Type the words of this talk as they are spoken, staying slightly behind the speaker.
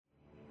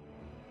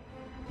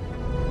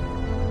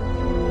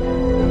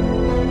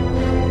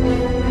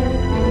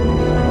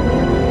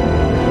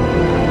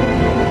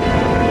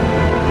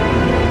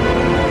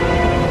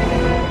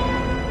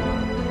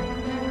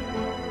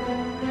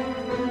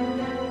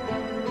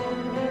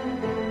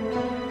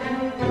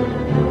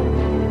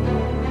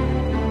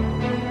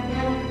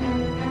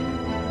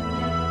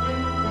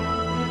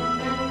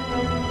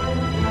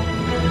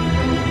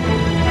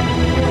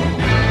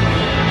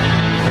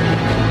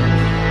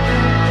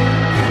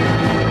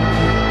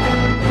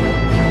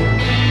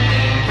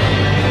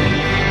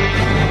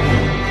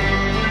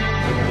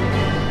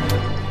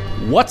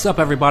What's up,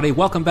 everybody?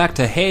 Welcome back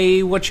to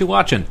Hey, What You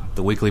Watchin',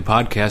 the weekly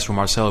podcast where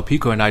Marcelo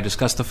Pico and I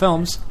discuss the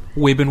films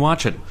we've been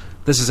watching.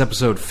 This is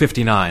episode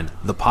 59,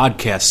 The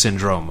Podcast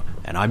Syndrome,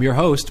 and I'm your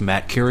host,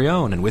 Matt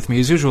Curione, and with me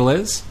as usual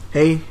is...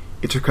 Hey,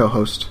 it's your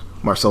co-host,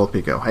 Marcelo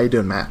Pico. How you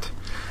doing, Matt?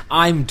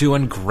 I'm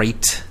doing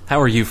great.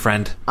 How are you,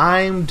 friend?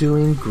 I'm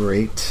doing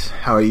great.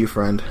 How are you,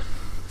 friend?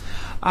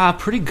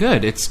 Pretty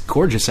good. It's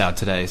gorgeous out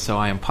today, so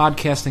I am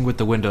podcasting with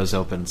the windows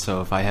open,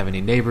 so if I have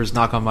any neighbors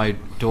knock on my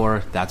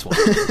door, that's why.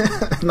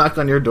 Knock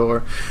on your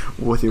door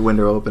with your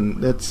window open.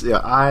 It's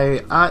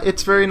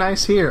very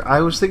nice here.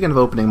 I was thinking of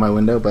opening my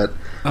window, but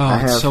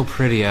it's so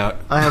pretty out.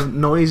 I have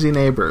noisy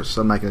neighbors,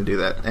 so I'm not going to do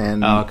that.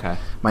 And okay.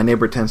 My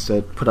neighbor tends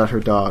to put out her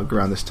dog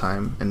around this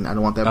time, and I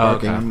don't want that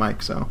barking on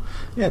mic. So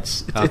yeah,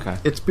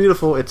 it's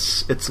beautiful.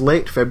 It's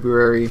late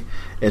February.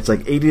 It's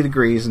like 80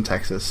 degrees in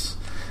Texas.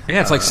 Yeah,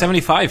 it's like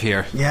 75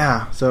 here.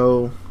 Yeah,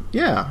 so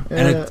yeah,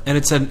 and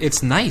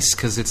it's nice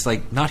because it's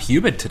like not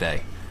humid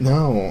today.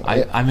 No,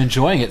 I'm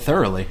enjoying it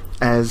thoroughly.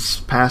 As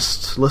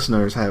past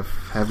listeners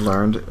have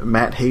learned,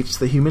 Matt hates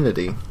the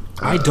humidity.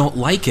 I don't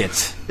like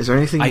it. Is there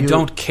anything I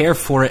don't care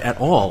for it at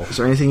all? Is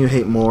there anything you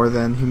hate more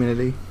than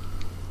humidity?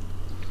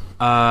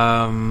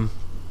 I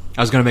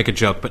was going to make a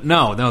joke, but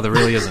no, there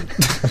really isn't.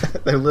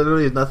 There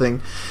literally is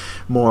nothing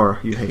more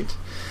you hate.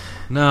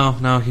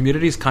 No,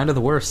 humidity is kind of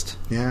the worst.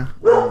 Yeah.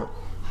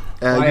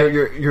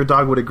 Your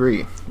dog would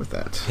agree with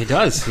that. He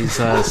does. He's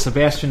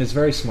Sebastian is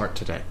very smart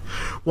today.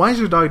 Why is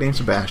your dog named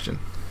Sebastian?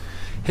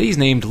 He's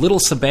named Little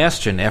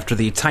Sebastian after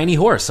the tiny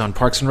horse on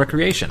Parks and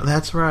Recreation.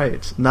 That's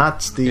right. Not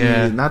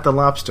the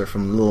lobster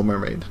from Little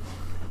Mermaid.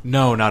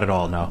 No, not at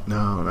all. No.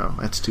 No.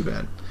 That's too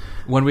bad.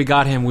 When we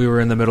got him, we were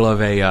in the middle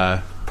of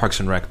a Parks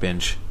and Rec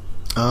binge.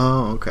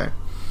 Oh, okay.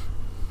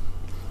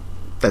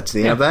 That's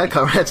the end of that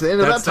cover. That's the end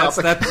of that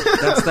topic.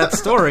 That's that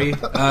story.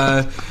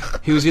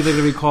 He was either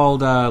going to be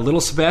called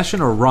Little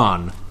Sebastian or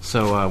Ron,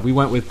 so we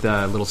went with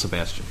Little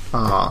Sebastian.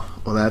 Well,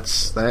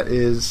 that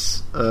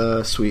is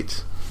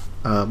sweet.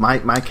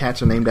 My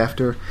cats are named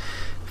after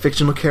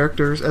fictional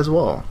characters as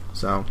well.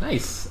 So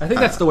nice. I think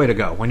that's the way to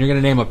go. When you're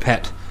going to name a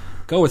pet,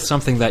 go with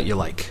something that you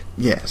like.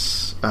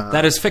 Yes.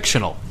 That is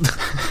fictional.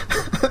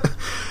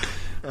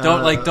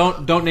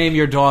 Don't name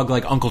your dog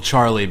like Uncle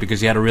Charlie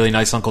because you had a really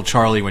nice Uncle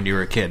Charlie when you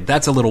were a kid.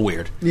 That's a little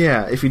weird.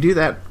 Yeah, if you do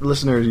that,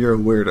 listeners, you're a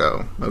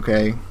weirdo.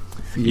 Okay,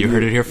 you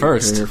heard it here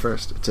first.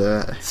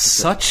 It's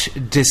such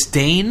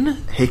disdain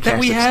that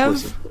we have.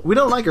 Exclusive. We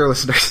don't like our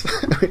listeners.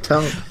 We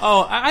don't.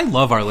 Oh, I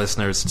love our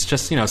listeners. It's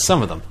just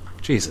some of them.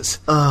 Jesus.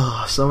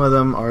 Oh, some of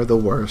them are the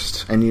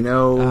worst, and you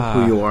know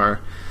who you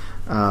are.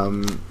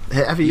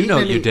 Have you?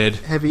 You did.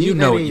 Have you?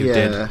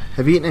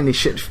 Have you eaten any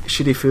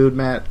shitty food,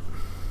 Matt?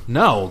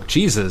 No,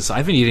 Jesus.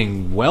 I've been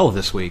eating well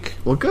this week.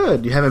 Well,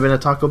 good. You haven't been to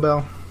Taco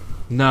Bell?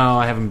 No,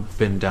 I haven't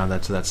been down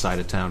to that side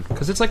of town.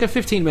 Because it's like a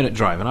 15-minute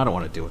drive, and I don't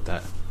want to deal with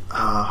that.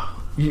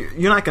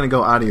 You're not going to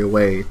go out of your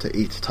way to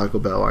eat Taco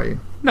Bell, are you?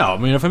 No, I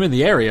mean, if I'm in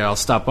the area, I'll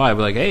stop by and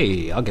be like,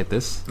 hey, I'll get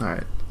this. All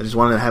right. I just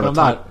wanted to have a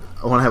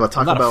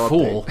Taco Bell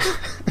fool.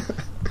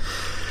 Update.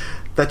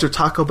 That's your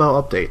Taco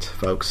Bell update,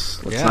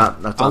 folks.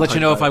 I'll let you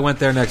know if I went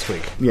there next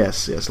week.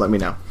 Yes, let me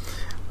know.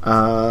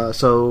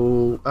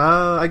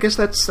 I guess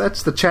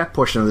that's the chat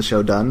portion of the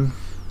show done.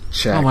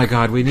 Check. Oh my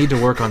God, we need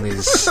to work on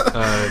these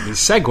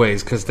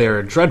segues because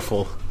they're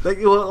dreadful. We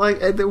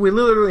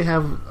literally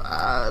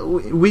have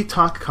we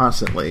talk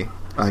constantly,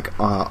 like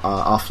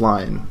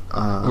offline.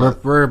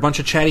 We're a bunch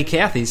of chatty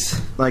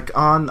Cathys. Like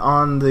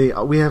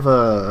we have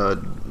a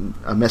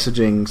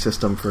messaging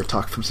system for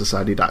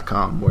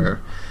TalkFromSociety.com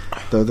where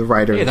the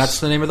writers. Yeah,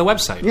 that's the name of the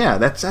website. Yeah,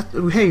 that's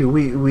hey,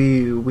 we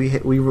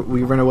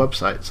run a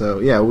website, so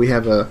yeah, we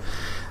have a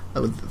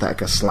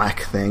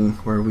Slack thing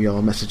where we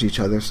all message each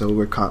other, so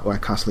we're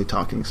constantly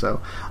talking.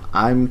 So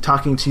I'm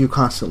talking to you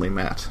constantly,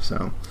 Matt.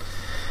 So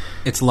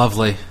it's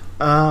lovely.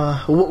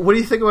 What do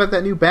you think about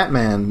that new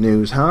Batman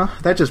news? Huh?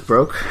 That just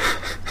broke.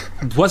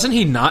 Wasn't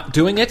he not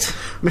doing it?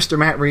 Mr.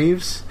 Matt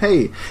Reeves?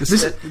 Hey.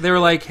 They were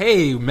like,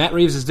 hey, Matt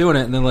Reeves is doing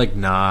it. And they're like,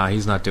 nah,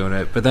 he's not doing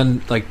it. But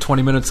then, like,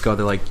 20 minutes ago,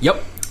 they're like,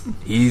 yep,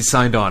 he's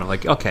signed on. I'm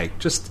like, okay,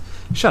 just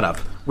shut up.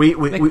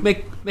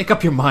 Make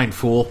up your mind,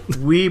 fool.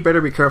 We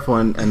better be careful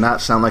and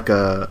not sound like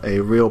a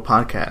real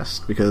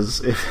podcast,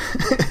 because if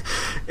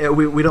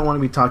we don't want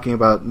to be talking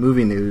about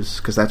movie news,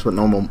 because that's what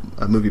normal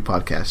movie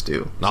podcasts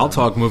do. I'll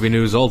talk movie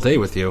news all day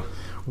with you.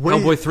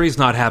 Hellboy 3's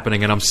not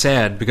happening, and I'm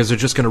sad because they're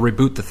just going to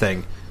reboot the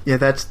thing. Yeah,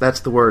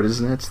 that's the word,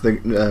 isn't it? It's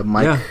the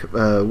Mike.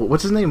 Yeah.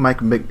 What's his name?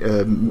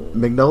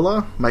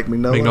 Mignola. Mike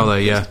Mignola.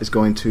 Mignola, yeah, is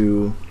going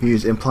to.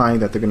 He's implying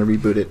that they're going to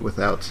reboot it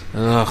without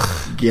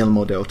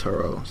Guillermo del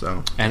Toro.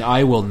 So, and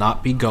I will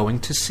not be going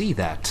to see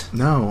that.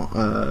 No,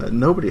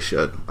 nobody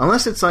should,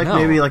 unless it's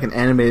maybe like an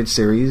animated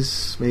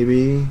series.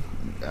 Maybe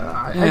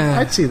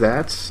I'd see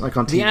that like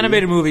on TV. The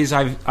animated movies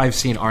I've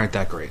seen aren't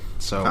that great.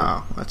 So,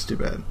 that's too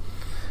bad.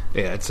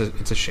 Yeah, it's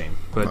a shame,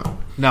 but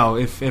no.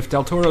 If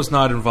Del Toro's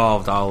not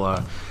involved,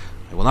 I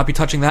will not be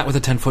touching that with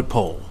a 10-foot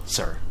pole,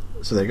 sir.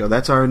 So there you go.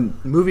 That's our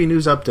movie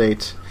news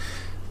update.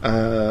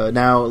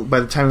 Now, by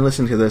the time you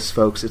listen to this,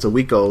 folks, it's a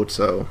week old,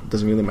 so it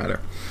doesn't really matter.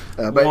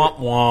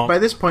 By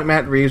this point,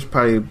 Matt Reeves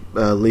probably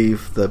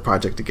leave the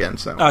project again.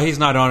 So he's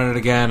not on it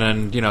again,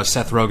 and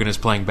Seth Rogen is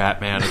playing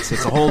Batman. It's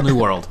a whole new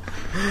world.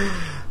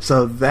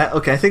 So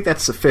I think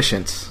that's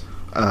sufficient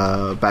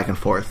back and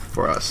forth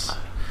for us.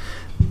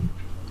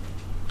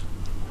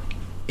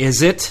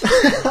 Is it?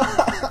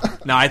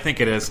 No, I think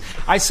it is.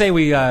 I say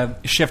we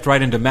shift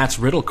right into Matt's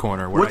Riddle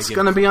Corner. What's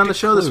going to be on the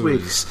show this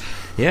week?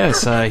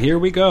 Yes, here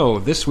we go.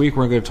 This week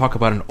we're going to talk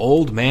about an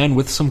old man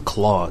with some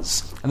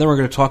claws. And then we're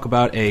going to talk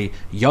about a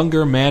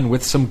younger man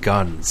with some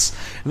guns.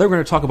 And then we're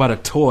going to talk about a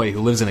toy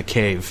who lives in a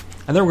cave.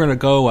 And then we're going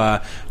to go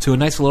to a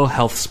nice little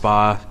health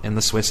spa in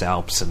the Swiss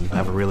Alps and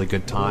have a really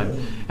good time.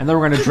 And then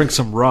we're going to drink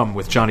some rum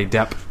with Johnny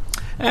Depp.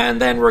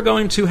 And then we're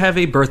going to have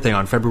a birthday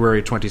on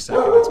February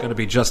 22nd. It's going to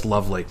be just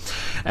lovely.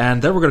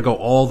 And then we're going to go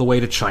all the way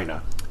to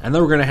China. And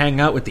then we're going to hang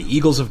out with the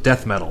Eagles of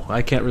Death Metal.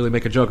 I can't really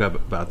make a joke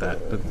about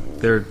that, but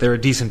they're a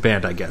decent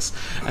band, I guess.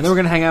 And then we're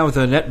going to hang out with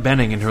Annette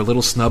Bening in her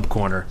little snub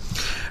corner.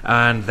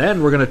 And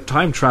then we're going to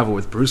time travel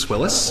with Bruce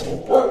Willis.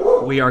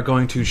 We are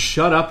going to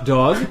Shut Up,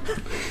 Dog.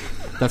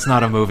 That's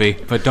not a movie,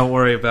 but don't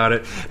worry about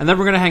it. And then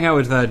we're going to hang out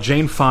with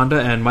Jane Fonda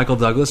and Michael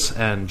Douglas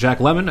and Jack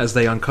Lemmon as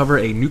they uncover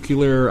a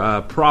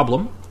nuclear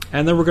problem.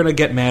 And then we're going to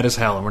get mad as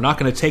hell, and we're not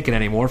going to take it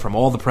anymore from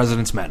all the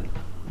President's men.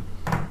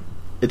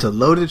 It's a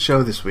loaded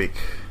show this week.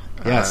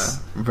 Yes.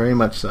 Very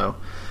much so.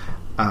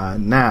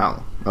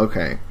 Now,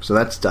 okay, so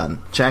that's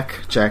done.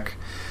 Check.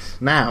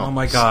 Now, oh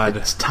my God,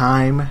 it's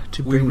time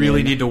to bring. We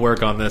really need to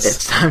work on this.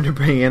 It's time to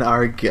bring in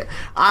our guest.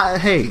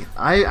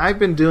 I've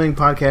been doing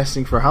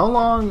podcasting for how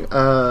long?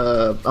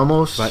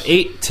 Almost about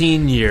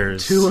 18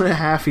 years.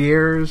 2.5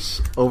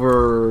 years,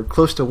 over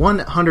close to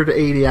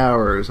 180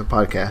 hours of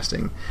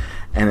podcasting,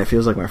 and it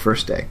feels like my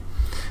first day.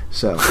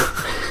 So,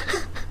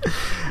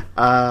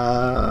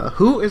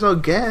 who is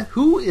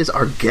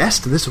our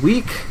guest this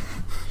week?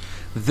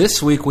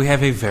 This week we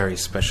have a very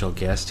special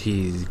guest.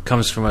 He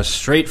comes from us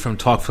straight from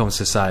Talk Film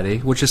Society,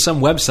 which is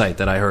some website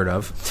that I heard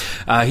of.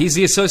 He's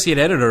the associate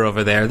editor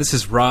over there. This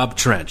is Rob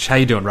Trench. How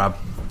you doing, Rob?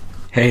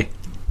 Hey.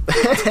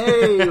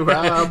 Hey,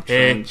 Rob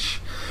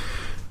Trench.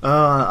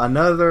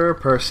 Another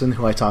person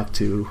who I talk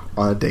to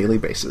on a daily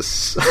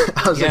basis.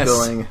 How's it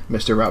going,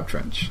 Mr. Rob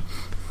Trench?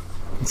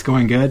 It's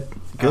going good.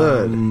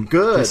 Good.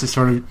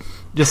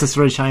 Just to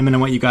sort of chime in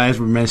on what you guys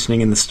were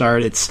mentioning in the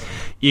start, it's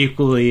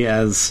equally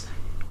as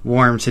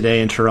warm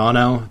today in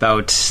Toronto,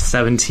 about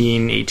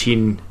 17,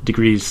 18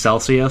 degrees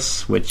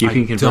Celsius, which you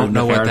can convert into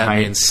Fahrenheit. What that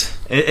means.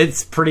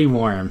 It's pretty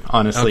warm,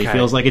 honestly. Okay. It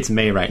feels like it's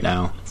May right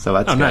now, so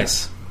that's good.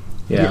 Nice.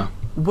 Yeah.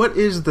 What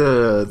is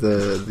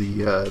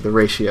the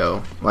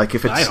ratio? Like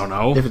if it's I don't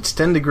know. If it's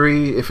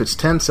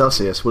 10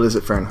 Celsius, what is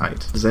it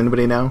Fahrenheit? Does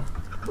anybody know?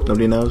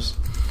 Nobody knows.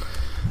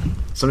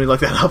 Somebody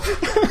look that up.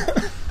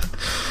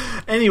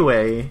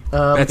 Anyway,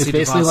 it's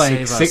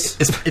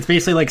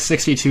basically like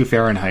 62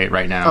 Fahrenheit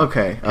right now.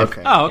 Okay. Oh,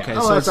 okay.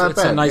 Yeah. So that's not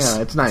bad. it's nice.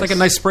 Yeah, it's nice. It's like a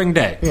nice spring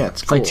day. Yeah,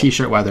 it's cool. Like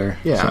t-shirt weather.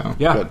 Yeah, so.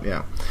 Yeah. Good.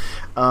 Yeah.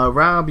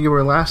 Rob, you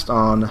were last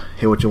on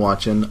Hey What You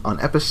Watching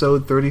on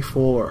episode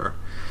 34.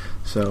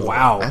 So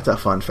wow, that's a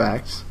fun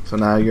fact. So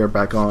now you're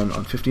back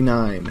on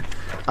 59.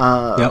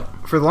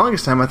 Yep. For the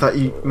longest time, I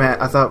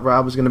thought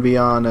Rob was going to be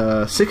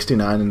on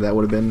 69, and that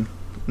would have been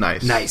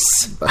nice.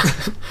 Nice,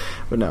 but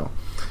no.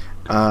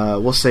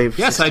 We'll save.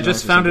 Yes, I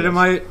just found it in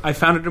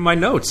my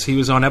notes. He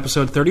was on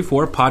episode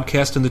 34,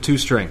 podcast in the two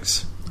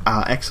strings.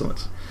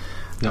 Excellent.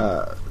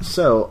 Yep.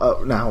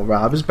 So now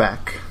Rob is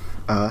back.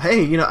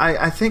 Hey,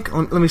 I think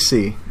let me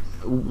see.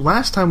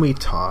 Last time we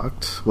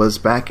talked was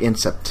back in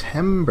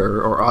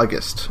September or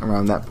August,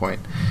 around that point.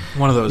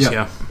 One of those,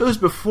 yeah. It was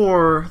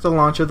before the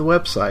launch of the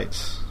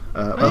website.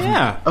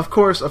 Yeah. Of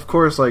course.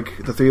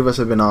 Like the three of us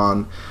have been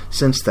on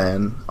since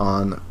then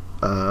on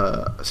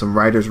some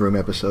writers' room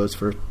episodes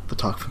for the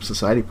Talk Film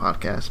Society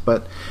podcast.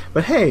 But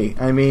hey,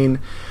 I mean,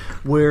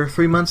 we're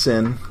 3 months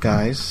in,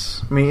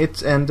 guys. I mean, I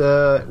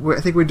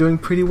think we're doing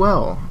pretty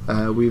well.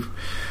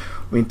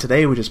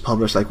 Today we just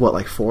published like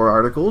 4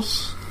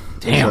 articles.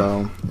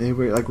 Damn. So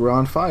we're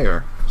on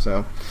fire.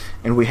 So,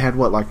 and we had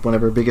one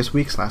of our biggest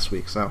weeks last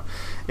week. So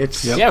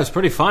it's it was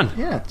pretty fun.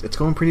 Yeah, it's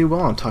going pretty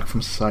well on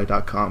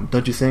TalkFilmSociety.com.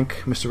 Don't you think,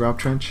 Mr. Rob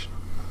Trench?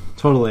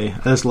 Totally.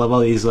 I just love all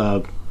these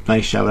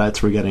nice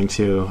shout-outs we're getting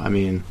to. I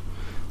mean,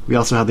 we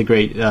also had the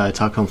great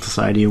Talk Film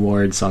Society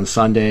Awards on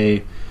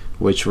Sunday,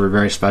 which were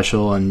very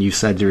special, and you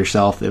said to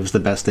yourself it was the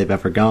best they've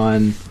ever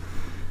gone.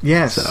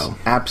 Yes, so.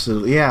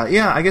 Absolutely.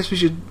 Yeah, I guess we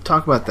should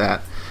talk about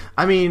that.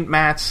 I mean,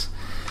 Matt,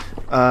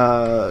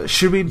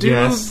 should we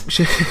do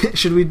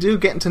should we do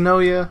Getting to Know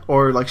You,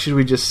 or should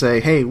we just say,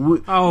 hey,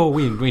 we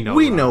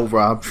know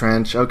Rob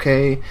Trench,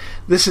 okay?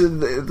 This is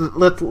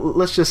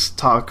let's just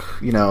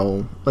talk,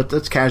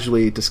 let's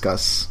casually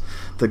discuss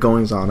the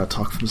goings on at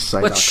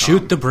TalkFilmSociety.com. Let's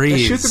shoot the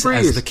breeze,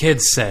 as the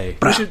kids say.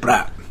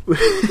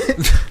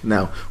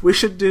 No, we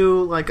should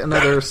do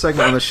another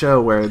segment on the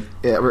show where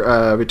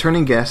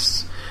returning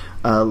guests.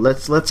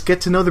 Let's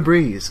get to know the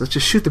breeze. Let's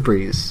just shoot the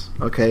breeze,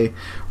 okay?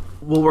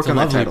 we'll work on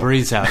that title. It's a lovely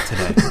breeze out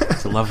today.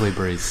 It's a lovely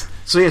breeze.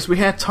 So yes, we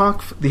had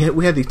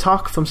the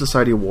Talk Film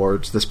Society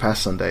Awards this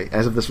past Sunday.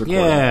 As of this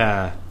recording,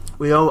 Yeah.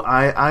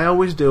 I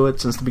always do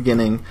it since the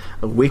beginning,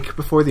 a week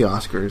before the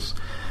Oscars,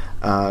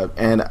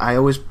 and I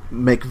always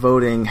make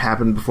voting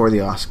happen before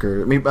the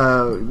Oscar.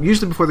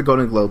 Usually before the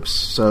Golden Globes,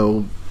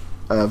 so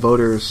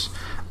voters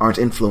aren't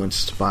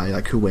influenced by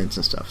like who wins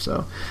and stuff.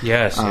 So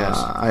Yes.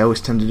 I always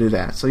tend to do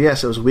that. So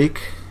yes, it was a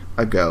week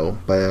ago,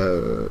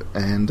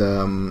 and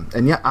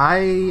yeah, I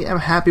am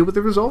happy with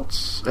the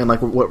results. And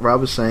like what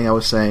Rob was saying, I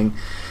was saying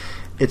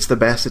it's the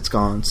best it's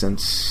gone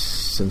since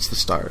the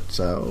start.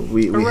 So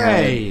we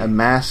Hooray! had a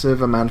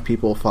massive amount of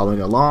people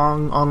following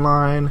along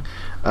online,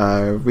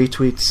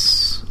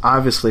 retweets,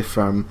 obviously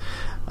from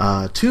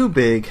two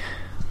big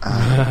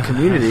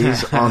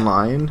communities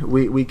online.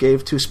 We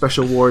gave 2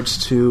 special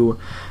awards to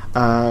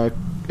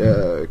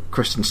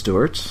Kristen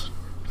Stewart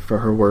for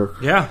her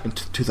work in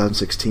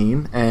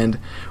 2016, and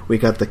we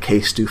got the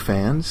K-Stu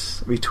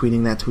fans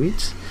retweeting that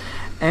tweet.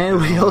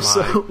 And we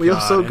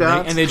also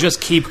got, and they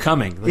just keep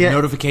coming. The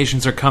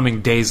notifications are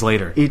coming days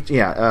later.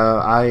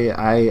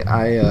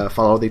 I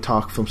follow the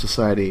Talk Film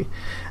Society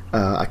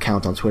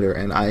account on Twitter,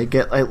 and I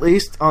get at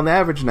least on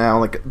average now,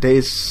 like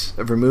days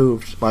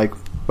removed, like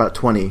about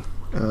 20.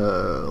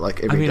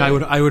 Like every day.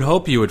 I would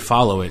hope you would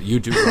follow it.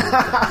 You do.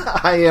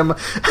 I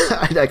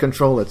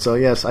control it, so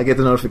yes, I get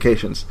the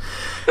notifications.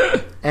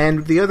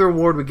 And the other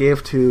award we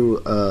gave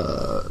to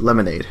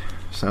Lemonade.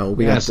 So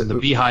we got the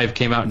Beehive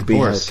came out in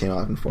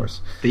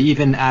force. They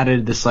even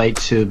added the site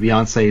to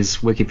Beyonce's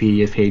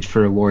Wikipedia page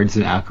for awards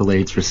and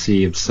accolades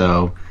received,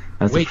 so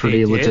that's a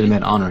pretty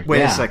legitimate honor.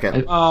 Wait a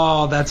second.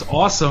 Oh, that's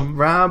awesome.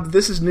 Rob,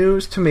 this is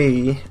news to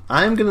me.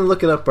 I'm going to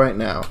look it up right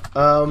now.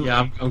 I'm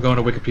going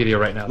to Wikipedia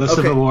right now. List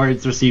of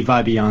awards received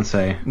by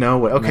Beyonce. No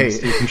way. Okay.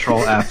 Control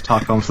F,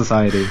 Talk Film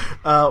Society.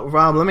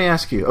 Rob, let me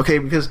ask you. Okay,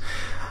 because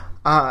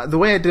the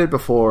way I did it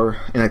before,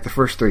 in like the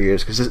first 3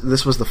 years, because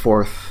this was the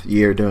 4th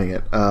year doing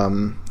it,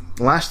 the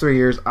last 3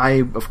 years,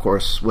 I, of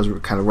course, was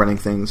kind of running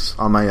things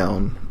on my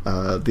own,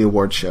 the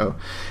award show.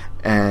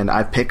 And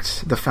I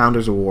picked the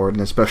Founders Award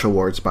and the Special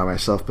Awards by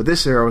myself. But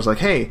this year I was like,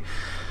 hey,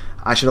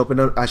 I should open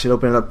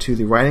it up to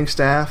the writing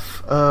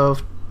staff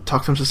of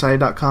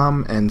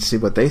TalkFilmSociety.com and see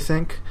what they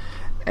think.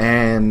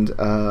 And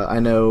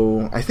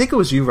I think it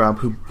was you, Rob,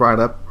 who brought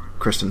up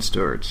Kristen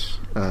Stewart.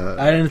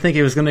 I didn't think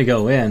it was going to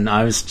go in.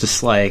 I was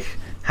just like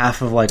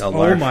half of like a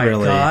lark, really. Oh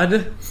my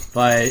god.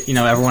 But,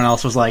 everyone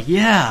else was like,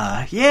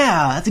 yeah,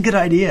 that's a good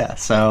idea.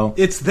 So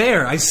it's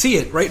there. I see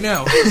it right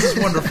now. This is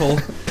wonderful.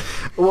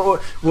 We'll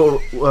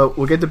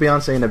get to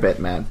Beyonce in a bit,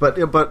 man. But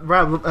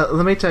Rob,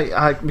 let me tell you,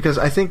 because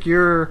I think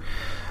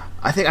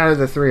out of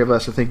the three of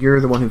us, I think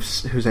you're the one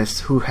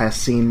who has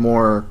seen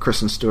more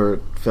Kristen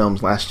Stewart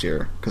films last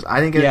year. Because I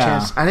didn't get a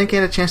chance. I didn't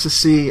get a chance to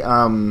see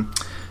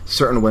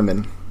Certain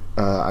Women.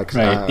 I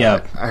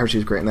heard she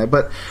was great in that.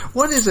 But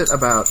what is it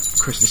about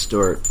Kristen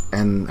Stewart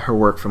and her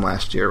work from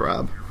last year,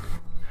 Rob?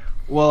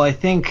 Well, I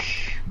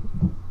think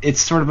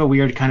it's sort of a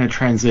weird kind of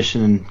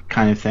transition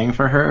kind of thing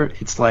for her.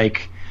 It's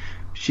like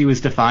she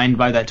was defined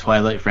by that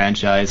Twilight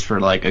franchise for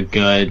like a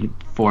good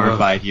 4 or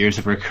 5 years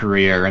of her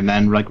career, and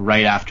then like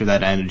right after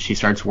that ended, she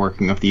starts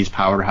working with these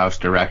powerhouse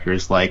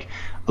directors like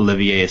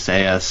Olivier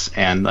Assayas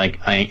and like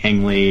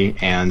Ang Lee,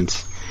 and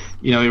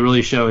it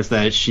really shows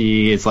that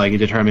she is like a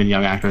determined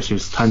young actress who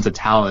has tons of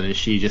talent, and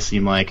she just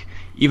seemed like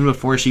even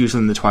before she was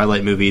in the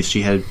Twilight movies,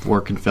 she had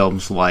worked in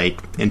films like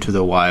Into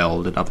the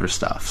Wild and other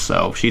stuff.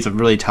 So she's a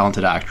really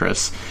talented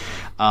actress.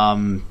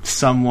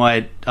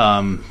 Somewhat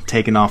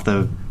taken off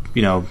the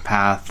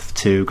path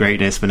to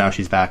greatness, but now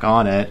she's back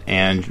on it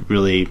and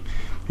really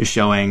is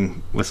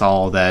showing us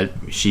all that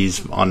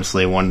she's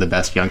honestly one of the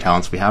best young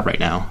talents we have right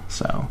now.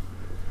 So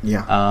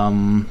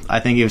I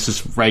think it was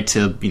just right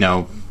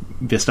to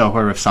bestow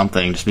her with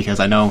something, just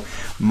because I know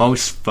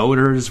most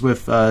voters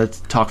with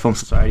Talk Film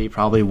Society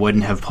probably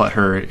wouldn't have put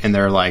her in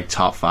their like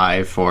top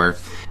 5 for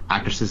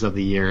actresses of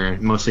the year,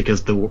 mostly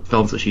because the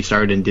films that she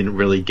starred in didn't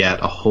really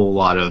get a whole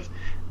lot of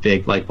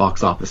big like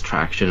box office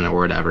traction or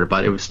whatever,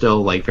 but it was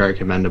still like very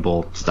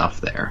commendable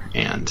stuff there.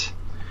 And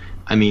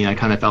I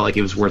kind of felt like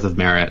it was worth of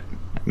merit.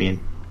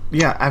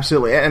 Yeah,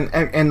 absolutely.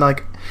 And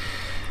like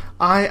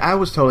I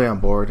was totally on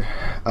board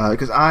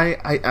because I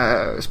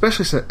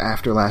especially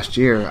after last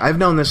year, I've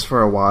known this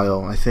for a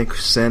while. I think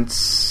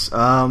since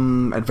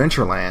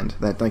Adventureland,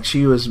 that like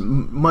she was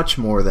much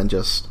more than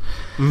just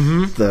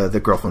the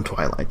girl from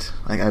Twilight.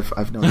 Like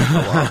I've known that for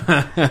a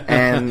while,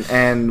 and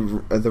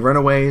the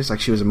Runaways,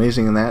 like she was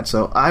amazing in that.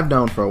 So I've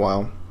known for a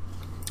while,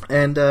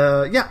 and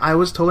I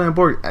was totally on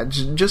board.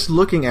 Just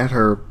looking at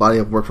her body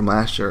of work from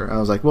last year, I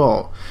was like,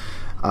 well.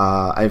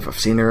 I've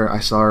seen her. I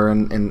saw her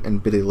in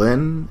Billy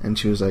Lynn, and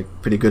she was like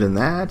pretty good in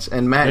that.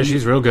 And Matt,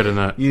 she's real good in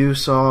that. You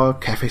saw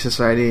Cafe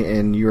Society,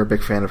 and you were a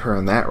big fan of her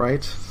in that,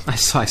 right? I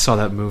saw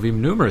that movie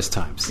numerous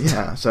times.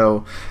 Yeah,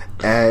 so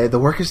the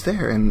work is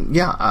there, and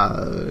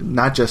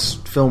not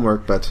just film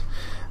work, but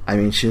I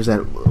mean, she was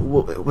at,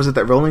 was it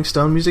that Rolling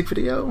Stone music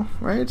video,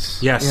 right?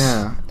 Yes.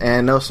 Yeah.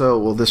 And also,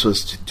 well, this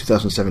was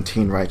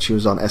 2017, right? She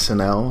was on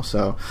SNL,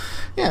 so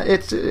yeah,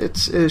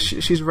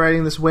 she's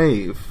riding this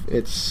wave.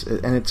 It's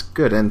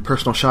good. And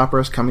Personal Shopper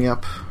is coming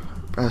up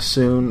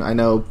soon. I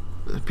know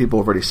people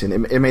have already seen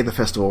it. It made the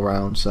festival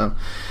round, so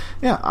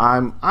yeah,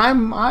 I'm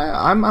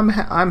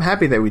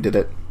happy that we did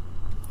it.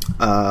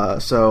 Yeah,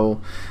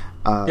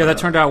 that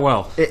turned out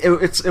well.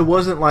 It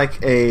wasn't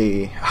like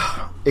a.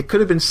 It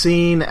could have been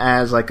seen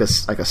as like a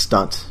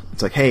stunt.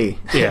 It's like, hey,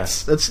 yeah,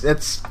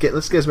 let's get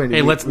as many.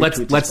 Hey,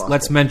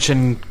 let's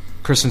mention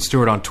Kristen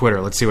Stewart on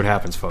Twitter. Let's see what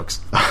happens, folks.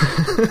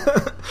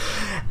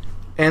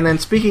 And then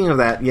speaking of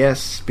that,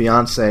 yes,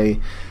 Beyonce,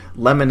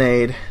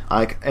 Lemonade,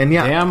 and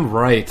yeah, damn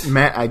right,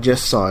 Matt. I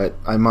just saw it.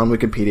 I'm on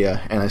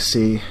Wikipedia and I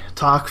see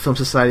Talk Film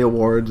Society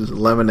Awards,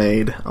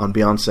 Lemonade on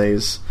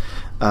Beyonce's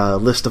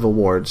list of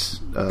awards.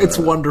 It's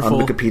wonderful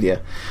on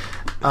Wikipedia.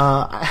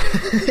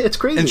 It's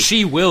crazy, and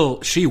she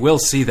will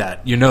see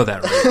that. You know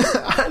that,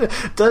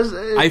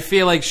 right? I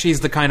feel like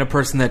she's the kind of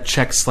person that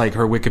checks like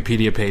her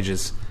Wikipedia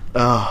pages.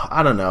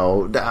 I don't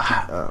know.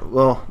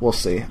 Well, we'll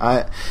see.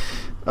 I'm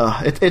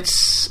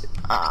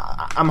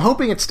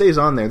hoping it stays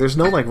on there. There's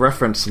no like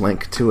reference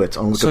link to it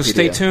on Wikipedia. So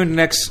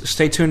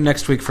stay tuned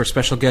next week for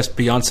special guest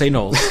Beyonce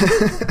Knowles.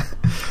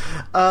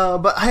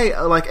 But hey,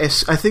 like I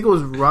think it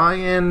was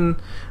Ryan.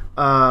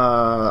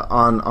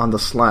 On the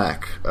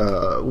Slack,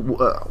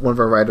 one of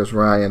our writers,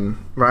 Ryan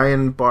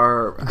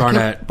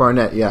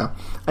Barnett, yeah.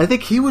 I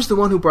think he was the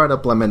one who brought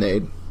up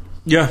Lemonade.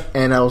 Yeah.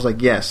 And I was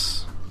like,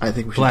 yes, I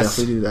think we should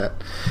definitely do that.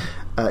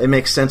 It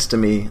makes sense to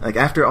me. Like,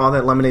 after all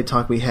that Lemonade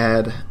talk we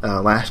had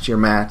last year,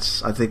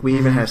 Matt's, I think we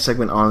even had a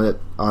segment on it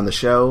on the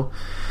show,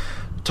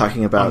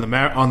 talking about...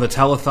 On the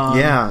telethon?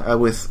 Yeah,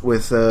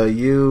 with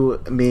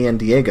you, me, and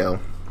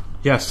Diego.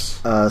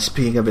 Yes.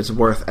 Speaking of its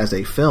worth as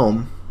a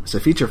film... It's a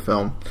feature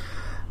film,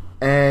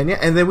 and yeah,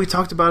 and then we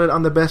talked about it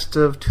on the Best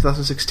of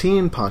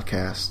 2016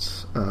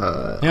 podcast.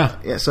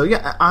 Yeah. So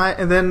yeah,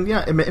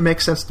 it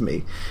makes sense to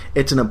me.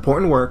 It's an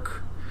important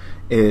work.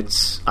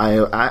 It's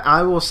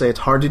I will say it's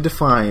hard to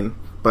define,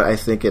 but I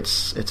think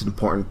it's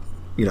important.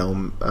 You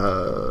know,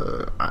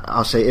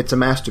 I'll say it's a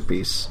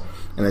masterpiece,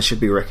 and it should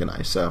be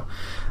recognized. So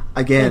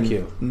again, thank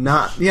you.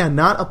 Not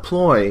a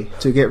ploy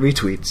to get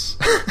retweets.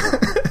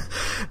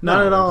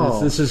 Not at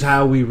all. This is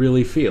how we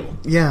really feel.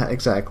 Yeah,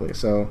 exactly.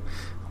 So,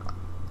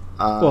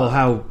 well,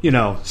 how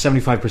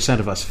 75%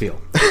 of us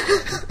feel.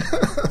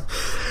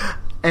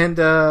 And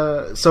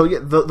so yeah,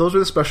 those are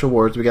the special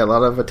awards. We got a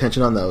lot of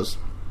attention on those,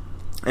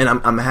 and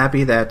I'm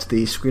happy that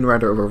the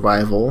screenwriter of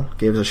Arrival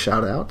gave us a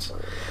shout out.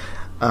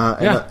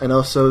 And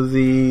also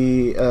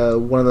the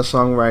one of the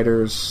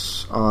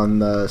songwriters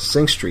on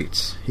Sing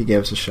Street, he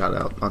gave us a shout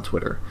out on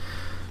Twitter.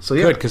 So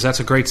yeah, good, because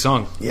that's a great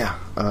song. Yeah,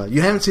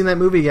 you haven't seen that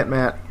movie yet,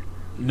 Matt.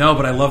 No,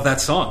 but I love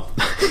that song.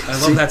 I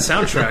love that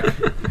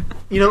soundtrack.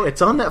 You know,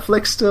 it's on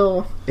Netflix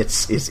still.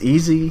 It's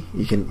easy.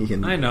 You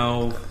can. I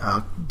know.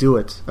 Do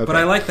it. Okay. But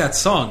I like that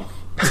song.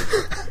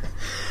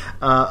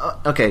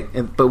 Okay,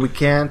 but we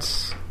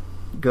can't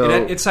go.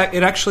 It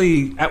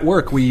actually at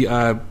work we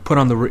put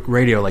on the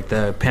radio like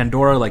the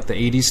Pandora, like the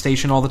 80s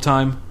station all the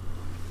time.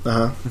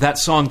 That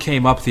song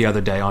came up the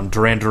other day on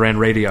Duran Duran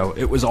Radio.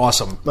 It was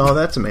awesome. Oh,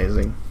 that's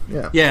amazing.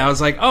 Yeah. Yeah, I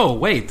was like, oh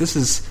wait, this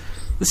is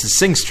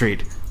Sing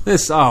Street.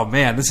 Oh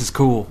man, this is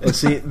cool. And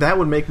see, that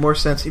would make more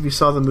sense if you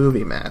saw the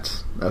movie,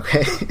 Matt.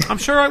 Okay. I'm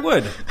sure I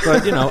would,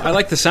 but I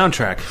like the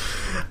soundtrack.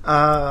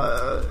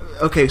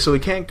 Okay, so we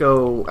can't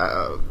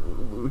go.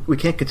 We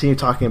can't continue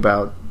talking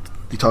about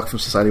the Talk Film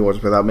Society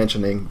Awards without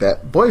mentioning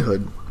that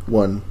Boyhood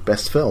won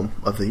Best Film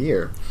of the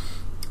Year.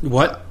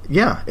 What?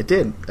 Yeah, it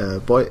did.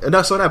 Not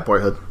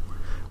Boyhood.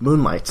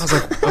 Moonlight.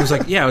 I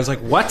was like,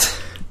 what?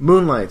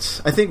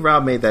 Moonlight. I think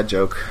Rob made that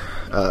joke.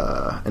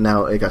 And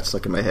now it got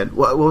stuck in my head.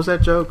 What was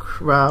that joke,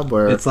 Rob?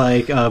 Where it's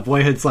like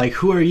Boyhood's like,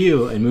 "Who are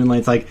you?" and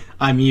Moonlight's like,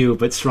 "I'm you,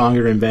 but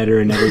stronger and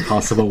better in every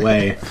possible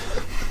way."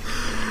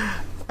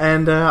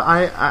 And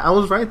I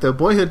was right though.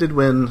 Boyhood did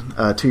win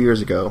 2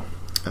 years ago,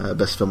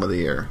 Best Film of the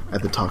Year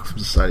at the Talk Film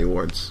Society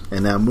Awards,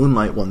 and now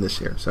Moonlight won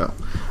this year. So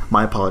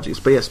my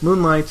apologies, but yes,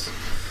 Moonlight.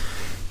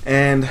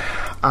 And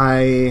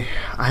I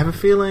have a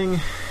feeling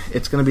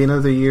it's going to be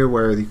another year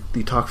where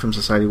the Talk Film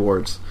Society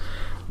Awards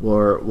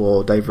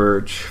will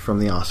diverge from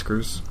the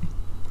Oscars.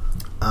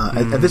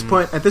 At this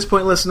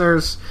point,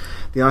 listeners,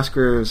 the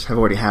Oscars have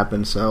already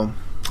happened. So,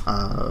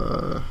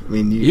 I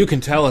mean, you can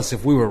tell us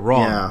if we were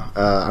wrong. Yeah,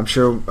 I'm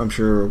sure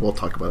we'll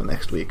talk about it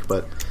next week.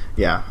 But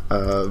yeah,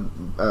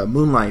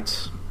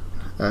 Moonlight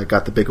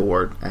got the big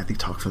award at the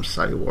Talk Film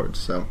Society Awards.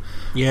 So,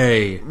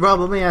 yay, Rob.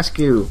 Let me ask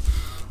you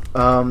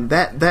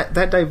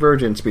that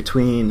divergence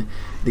between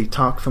the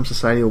Talk Film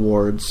Society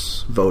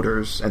Awards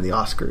voters and the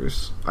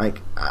Oscars,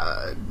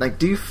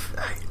 do you?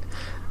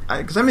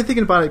 Because I've been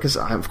thinking about it. Because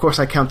of course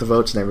I count the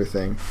votes and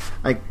everything.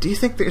 Like, do you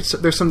think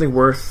there's something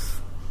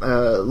worth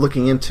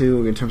looking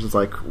into in terms of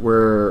like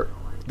where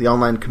the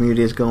online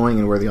community is going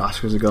and where the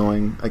Oscars are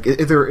going? Like,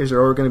 is there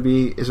always going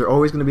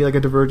to be like a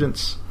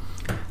divergence?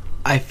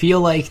 I feel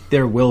like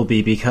there will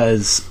be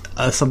because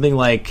something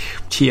like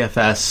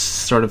TFS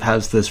sort of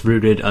has this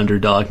rooted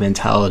underdog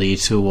mentality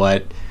to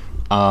what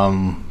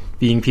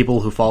being people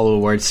who follow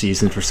award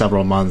season for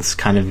several months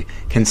kind of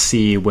can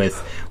see with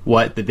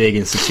what the big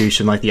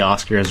institution like the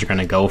Oscars are going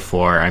to go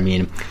for. I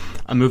mean,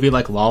 a movie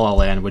like La La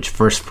Land, which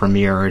first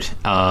premiered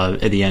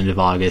at the end of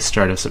August,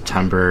 start of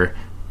September,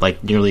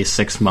 like nearly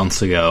 6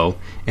 months ago,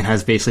 and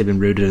has basically been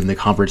rooted in the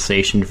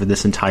conversation for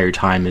this entire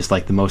time as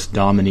like the most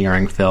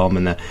domineering film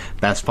and the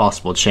best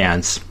possible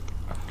chance.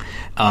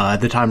 At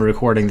the time of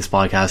recording this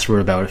podcast, we're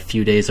about a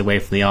few days away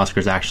from the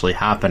Oscars actually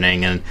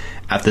happening, and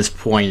at this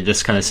point, it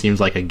just kind of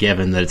seems like a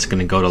given that it's going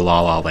to go to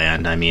La La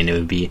Land. I mean, it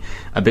would be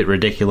a bit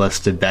ridiculous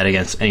to bet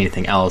against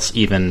anything else,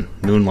 even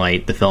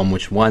Moonlight, the film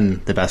which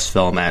won the Best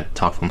Film at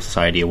Talk Film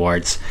Society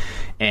Awards.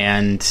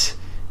 And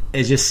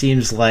it just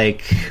seems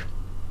like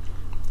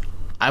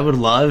I would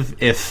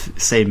love if,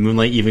 say,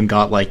 Moonlight even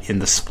got, like, in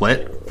the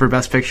split for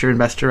Best Picture and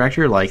Best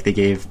Director, like they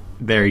gave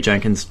Barry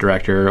Jenkins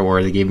director,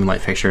 or they gave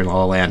Moonlight Picture and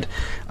La La Land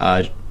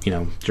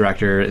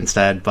director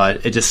instead.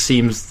 But it just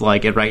seems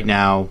like right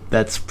now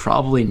that's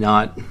probably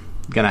not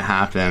going to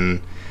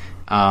happen,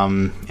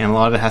 and a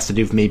lot of it has to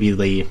do with maybe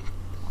the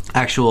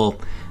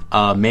actual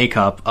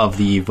makeup of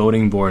the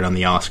voting board on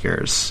the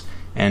Oscars,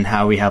 and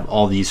how we have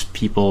all these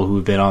people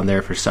who've been on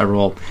there for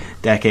several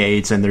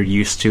decades, and they're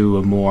used to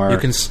a more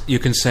You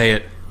can say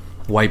it.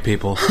 White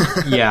people.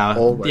 Yeah,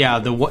 Old white yeah,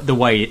 the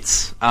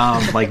whites,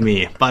 like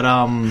me, but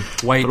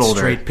White, but older.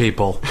 straight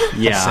people.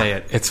 Yeah. Say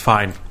it. It's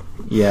fine.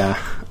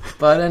 Yeah,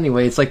 but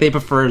anyway, it's like they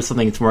prefer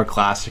something that's more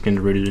classic and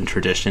rooted in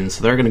tradition,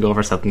 so they're going to go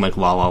for something like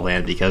La La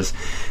Land because,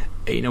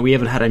 you know, we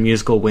haven't had a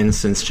musical win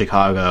since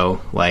Chicago,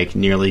 like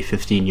nearly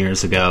 15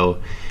 years ago,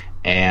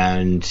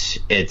 and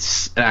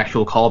it's an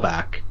actual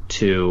callback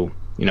to,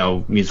 you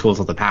know, musicals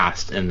of the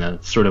past in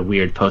a sort of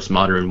weird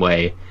postmodern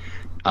way.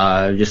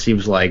 It just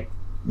seems like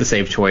the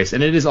safe choice,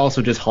 and it is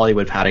also just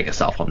Hollywood patting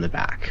itself on the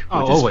back,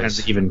 which is always. kind of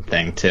the even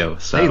thing too.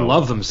 So They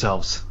love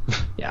themselves.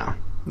 yeah.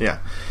 You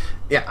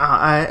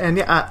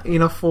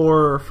know,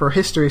 for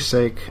history's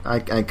sake, I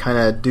kind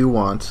of do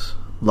want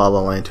La La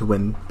Land to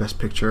win Best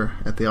Picture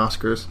at the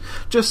Oscars,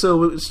 just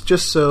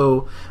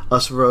so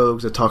us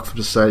rogues at Talk Film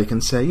Society can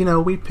say, you know,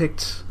 we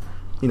picked,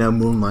 you know,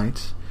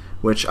 Moonlight,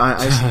 which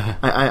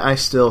I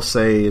still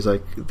say is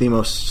like the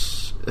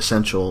most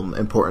essential,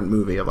 important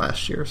movie of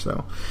last year.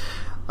 So,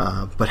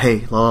 but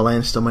hey, La La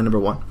Land is still my number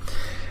one.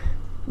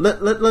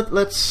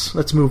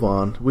 Let's move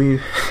on.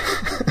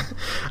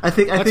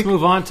 Let's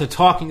move on to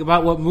talking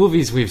about what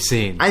movies we've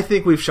seen. I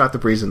think we've shot the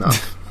breeze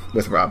enough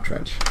with Rob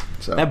Trench.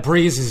 So That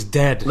breeze is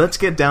dead. let's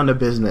get down to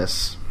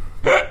business.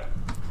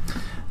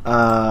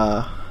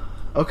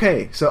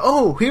 Okay,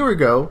 so here we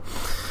go.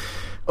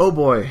 Oh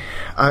boy,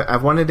 I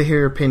wanted to hear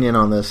your opinion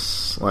on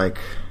this. Like,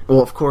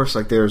 well, of course,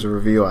 like there's a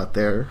review out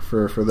there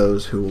for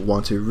those who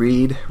want to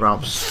read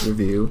Rob's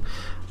review,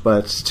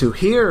 but to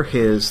hear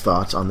his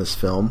thoughts on this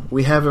film,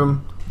 we have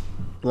him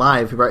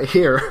live right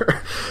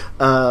here.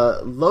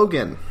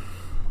 Logan,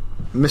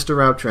 Mr.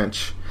 Rob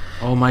Trench,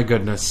 Oh my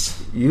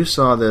goodness. you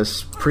saw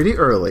this pretty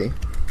early,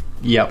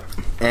 Yep.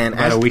 and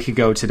About a week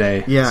ago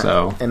today. yeah,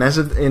 So and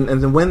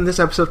and when this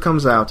episode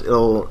comes out,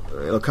 it'll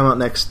come out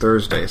next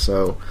Thursday.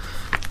 So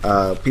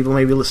people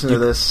may be listening to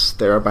this;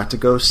 they're about to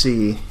go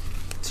see.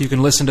 So you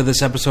can listen to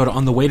this episode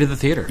on the way to the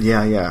theater.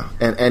 Yeah,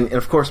 and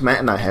of course Matt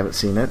and I haven't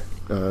seen it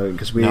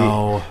because we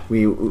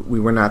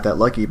were not that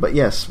lucky. But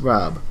yes,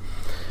 Rob,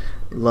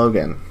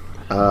 Logan,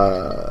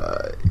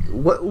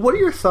 what are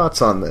your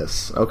thoughts on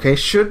this? Okay,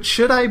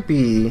 should I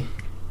be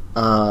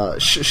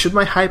should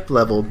my hype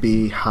level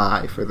be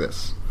high for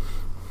this?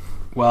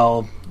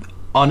 well,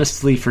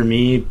 honestly, for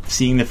me,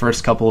 seeing the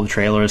first couple of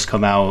trailers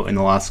come out in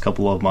the last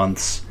couple of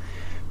months,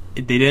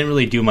 they didn't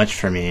really do much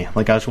for me.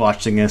 Like, I was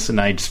watching this and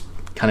I just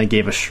kind of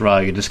gave a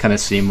shrug. It just kind of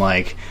seemed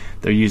like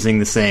they're using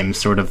the same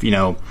sort of, you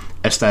know,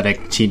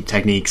 aesthetic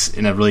techniques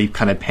in a really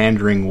kind of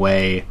pandering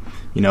way.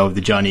 You know,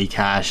 the Johnny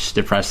Cash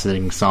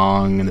depressing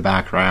song in the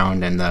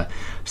background and the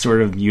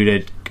sort of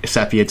muted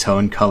sepia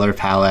tone color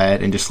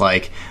palette, and just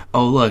like,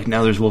 oh look,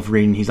 now there's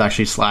Wolverine, he's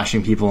actually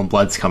slashing people and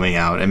blood's coming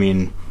out. I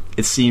mean,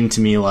 it seemed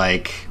to me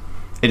like,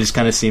 it just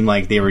kind of seemed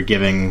like they were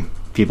giving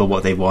people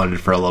what they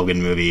wanted for a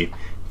Logan movie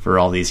for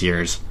all these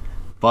years.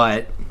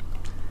 But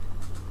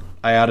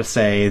I ought to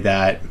say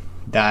that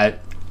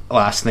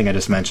last thing I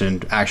just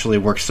mentioned actually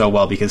works so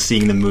well, because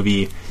seeing the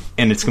movie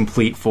in its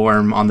complete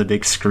form on the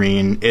big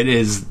screen, it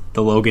is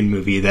the Logan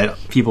movie that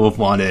people have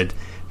wanted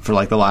for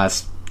like the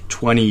last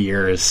 20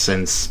 years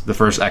since the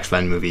first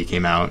X-Men movie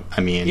came out.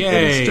 I mean,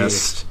 Yay. it's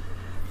just,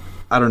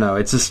 I don't know,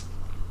 it's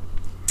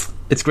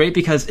great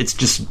because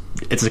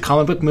it's a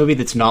comic book movie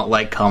that's not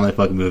like comic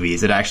book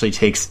movies. It actually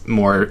takes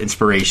more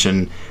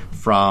inspiration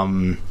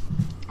from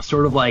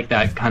sort of like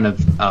that kind of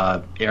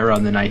era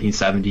in the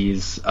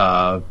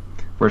 1970s,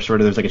 where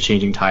sort of there's like a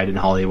changing tide in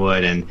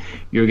Hollywood, and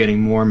you're getting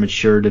more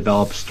mature,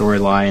 developed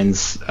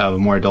storylines,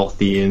 more adult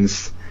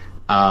themes,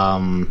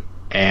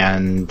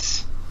 and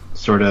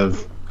sort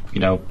of, you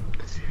know,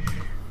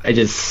 I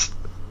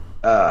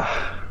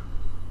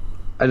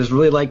I just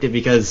really liked it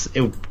because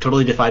it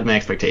totally defied my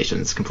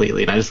expectations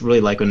completely, and I just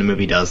really like when a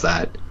movie does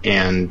that.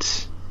 And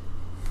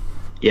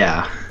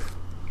yeah,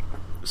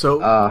 so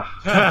yeah.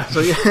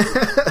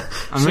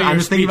 I'm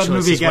just thinking about the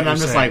movie is again. what And I'm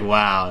you're just saying. like,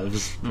 wow,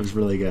 it was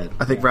really good.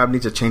 I think Rob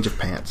needs a change of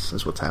pants.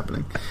 Is what's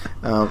happening.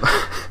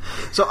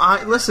 So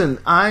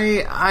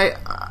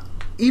I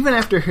even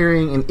after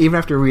hearing and even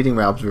after reading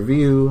Rob's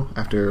review,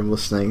 after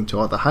listening to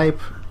all the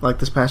hype like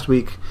this past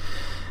week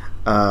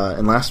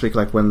and last week,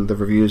 like when the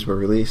reviews were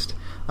released,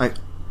 like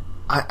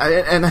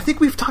I think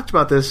we've talked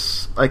about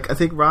this. Like I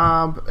think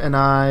Rob and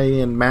I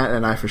and Matt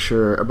and I for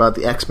sure about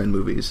the X-Men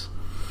movies.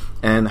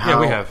 And how,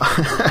 we have.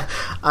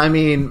 I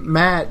mean,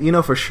 Matt, you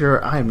know for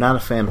sure I am not a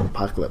fan of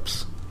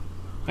Apocalypse.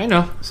 I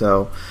know.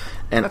 So,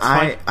 and That's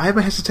fine. I have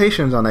my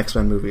hesitations on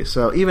X-Men movies.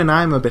 So even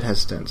I'm a bit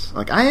hesitant.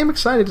 Like I am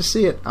excited to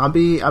see it. I'll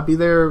be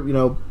there. You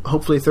know,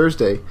 hopefully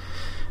Thursday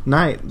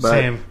night. But,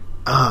 Same.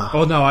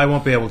 Oh no, I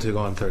won't be able to go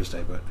on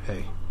Thursday. But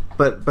hey.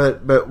 But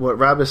what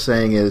Rob is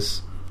saying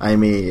is, I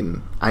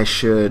mean, I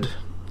should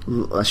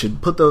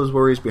put those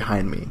worries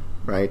behind me.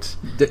 Right?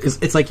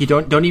 It's like you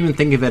don't even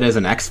think of it as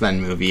an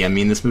X-Men movie. I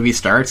mean, this movie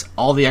starts,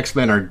 all the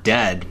X-Men are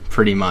dead,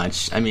 pretty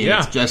much. I mean,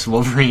 Yeah. It's just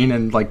Wolverine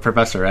and like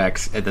Professor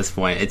X at this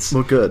point. It's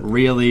Well, good.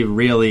 really,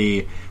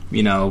 really,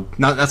 you know,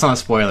 that's not a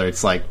spoiler.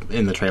 It's like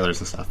in the trailers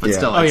and stuff, but Yeah.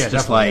 still, Oh, it's yeah,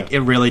 just definitely, like it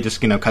really just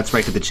cuts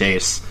right to the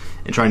chase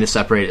and trying to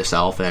separate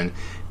itself and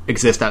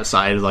exist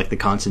outside of like the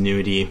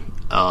continuity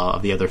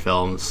of the other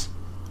films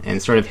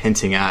and sort of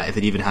hinting at if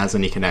it even has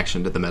any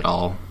connection to them at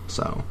all.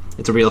 So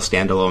it's a real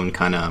standalone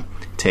kind of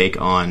take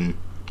on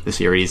the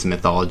series,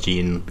 mythology,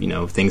 and you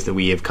know things that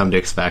we have come to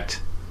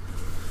expect.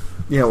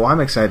 Yeah, well, I'm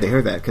excited to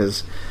hear that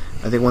because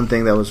I think one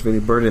thing that was really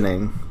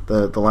burdening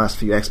the last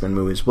few X-Men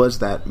movies was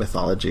that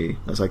mythology. It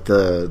was like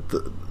the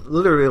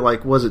literally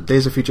like was it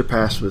Days of Future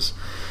Past was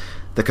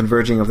the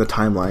converging of the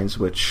timelines,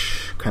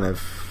 which kind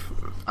of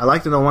I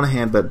liked it on one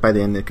hand, but by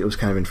the end it was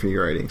kind of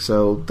infuriating.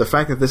 So the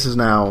fact that this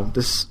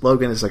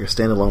Logan is like a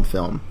standalone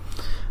film,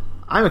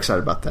 I'm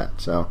excited about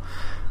that. So.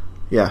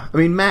 Yeah, I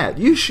mean, Matt,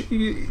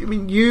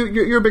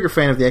 you're a bigger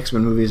fan of the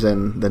X-Men movies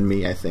than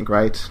me, I think,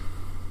 right?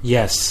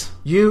 Yes.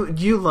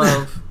 You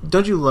love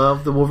don't you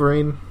love the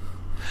Wolverine?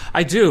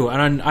 I do,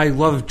 and I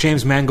love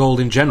James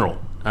Mangold in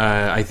general.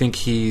 I think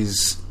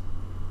he's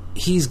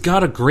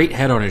got a great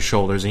head on his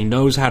shoulders. He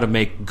knows how to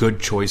make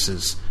good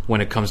choices when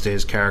it comes to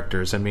his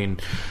characters. I mean,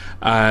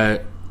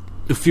 a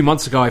few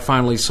months ago, I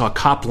finally saw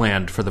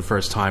Copland for the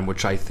first time,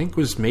 which I think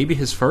was maybe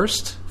his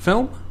first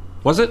film.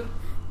 Was it?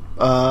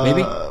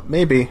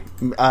 Maybe.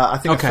 I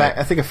think Okay.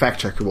 I think a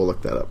fact checker will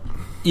look that up.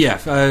 Yeah,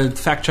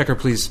 fact checker,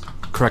 please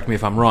correct me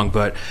if I'm wrong.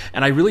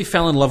 And I really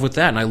fell in love with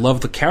that, and I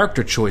loved the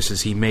character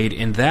choices he made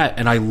in that,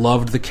 and I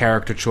loved the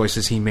character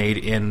choices he made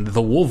in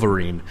The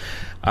Wolverine.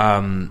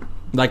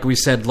 Like we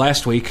said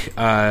last week,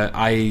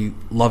 I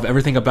love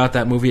everything about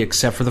that movie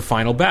except for the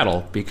final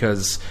battle,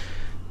 because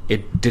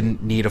it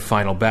didn't need a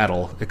final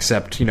battle,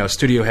 except, you know,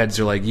 studio heads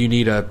are like, you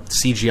need a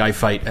CGI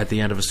fight at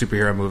the end of a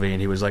superhero movie,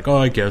 and he was like, oh,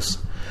 I guess.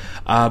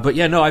 But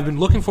yeah, no, I've been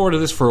looking forward to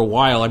this for a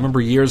while. I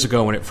remember years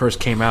ago when it first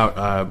came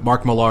out,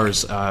 Mark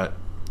Millar's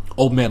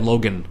Old Man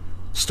Logan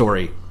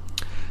story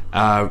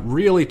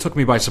really took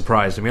me by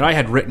surprise. I mean, I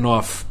had written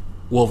off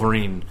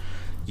Wolverine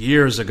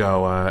years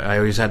ago. I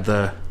always had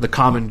the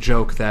common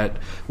joke that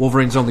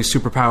Wolverine's only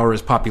superpower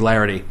is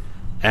popularity,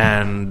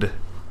 and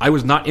I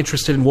was not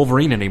interested in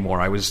Wolverine anymore.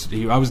 I was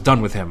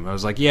done with him. I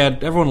was like, yeah,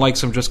 everyone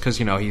likes him just because,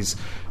 you know, he's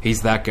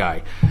that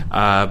guy.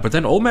 But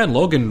then Old Man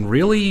Logan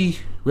really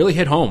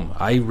hit home.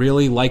 I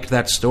really liked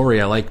that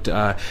story. I liked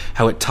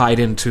how it tied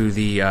into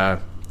the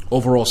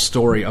overall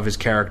story of his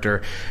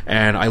character,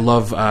 and I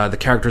love the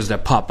characters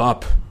that pop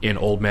up in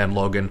Old Man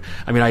Logan.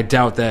 I mean, I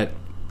doubt that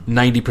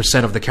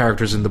 90% of the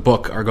characters in the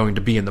book are going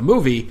to be in the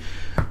movie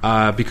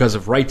because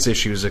of rights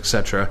issues,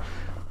 etc.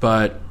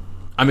 But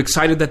I'm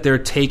excited that they're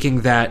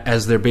taking that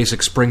as their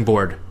basic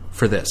springboard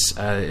for this.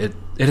 It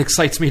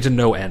excites me to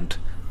no end.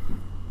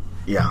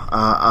 Yeah,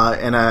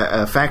 and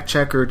a fact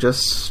checker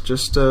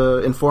just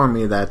informed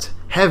me that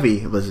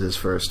Heavy was his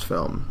first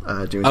film,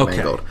 James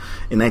Mangold,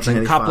 in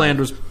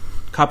 1995.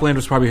 Copland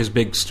was probably his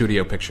big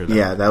studio picture, though.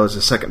 Yeah, that was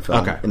his second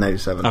film in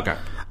 97. Okay.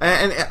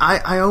 And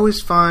I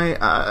always find,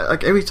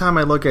 like every time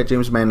I look at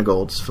James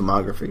Mangold's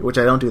filmography, which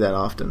I don't do that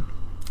often,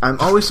 I'm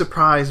always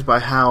surprised by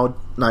how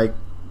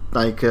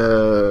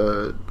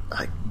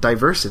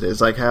diverse it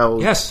is, like how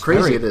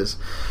crazy it is.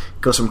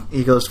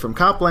 He goes from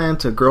Copland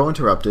to Girl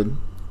Interrupted,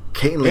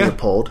 Kate and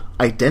Leopold,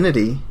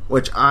 Identity,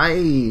 which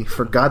I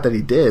forgot that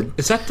he did.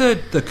 Is that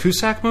the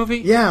Cusack movie?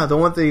 Yeah, the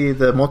one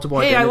the multiple.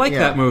 Hey, identity. I like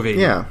that movie.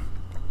 Yeah,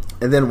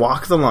 and then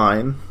Walk the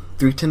Line,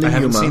 310 to Yuma. I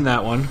haven't seen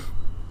that one.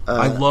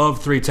 I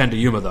love 310 to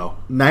Yuma though.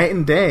 Night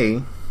and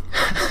Day.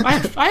 I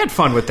had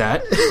fun with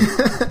that.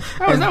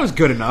 That was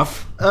good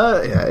enough.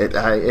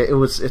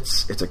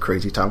 It's a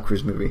crazy Tom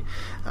Cruise movie.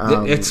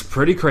 It's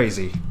pretty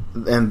crazy.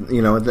 And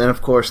then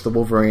of course the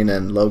Wolverine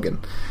and Logan.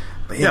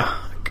 But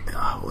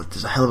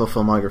there's a hell of a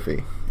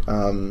filmography.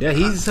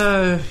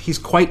 He's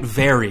quite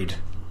varied.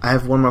 I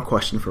have one more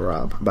question for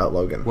Rob about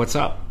Logan. What's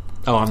up?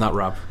 Oh, I'm not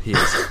Rob. He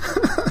is.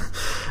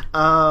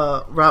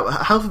 Rob,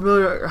 how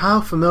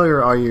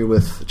familiar are you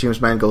with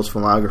James Mangold's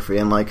filmography,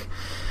 and like,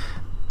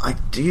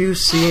 do you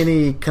see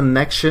any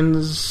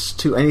connections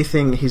to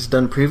anything he's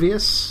done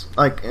previous,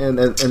 like,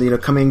 and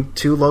coming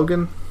to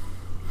Logan?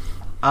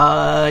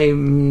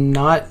 I'm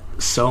not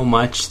so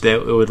much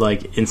that it would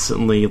like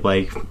instantly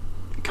like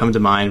come to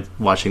mind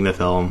watching the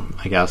film,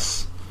 I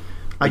guess.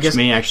 Which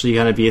may actually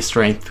kind of be a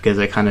strength, because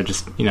it kind of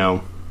just,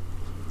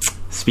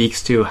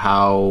 speaks to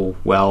how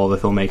well the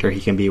filmmaker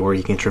he can be, where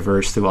he can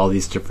traverse through all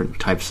these different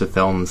types of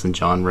films and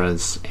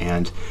genres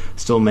and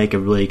still make a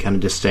really kind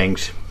of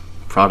distinct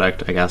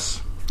product, I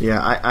guess.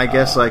 Yeah, I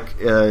guess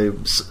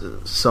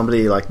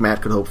somebody like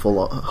Matt could hope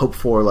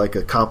for like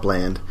a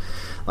Copland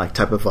like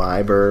type of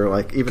vibe, or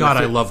like even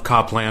I love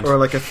Copland, or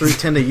like a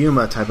 3:10 to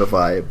Yuma type of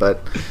vibe. But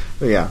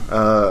yeah,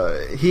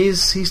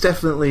 he's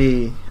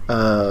definitely.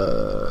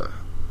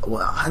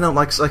 Well, I don't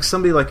like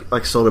somebody like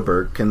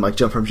Soderbergh can like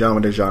jump from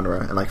genre to genre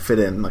and like fit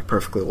in like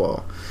perfectly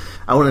well.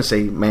 I wouldn't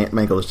say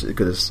Mangold is as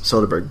good as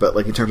Soderbergh, but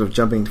like in terms of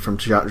jumping from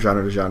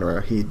genre to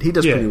genre, he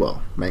does pretty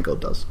well. Mangold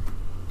does.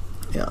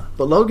 Yeah,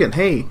 but Logan,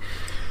 hey,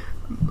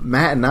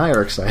 Matt and I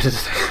are excited.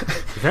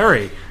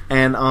 Very.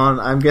 And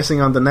I'm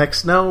guessing on the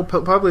next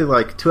probably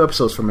like 2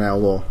 episodes from now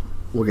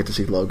we'll get to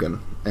see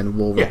Logan and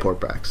we'll report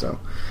back. So.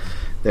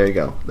 There you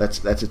go.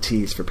 That's a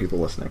tease for people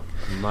listening.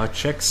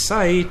 Much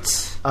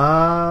excite.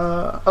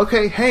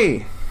 Okay,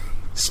 hey.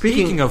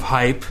 Speaking of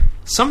hype,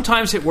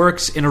 sometimes it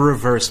works in a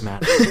reverse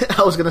manner.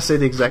 I was going to say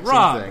the exact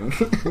same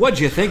thing. What'd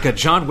you think of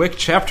John Wick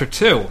Chapter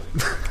 2?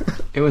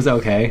 It was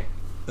okay.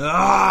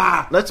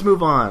 Let's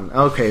move on.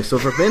 Okay, so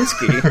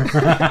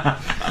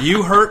Verbinski.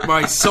 You hurt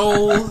my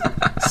soul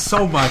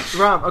so much.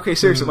 Rob, okay,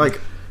 seriously, like,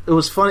 it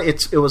was funny.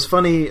 It was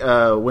funny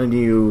when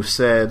you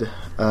said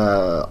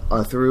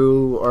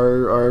through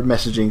our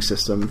messaging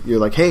system, you're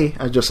like, "Hey,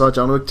 I just saw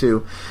John Wick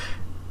 2,"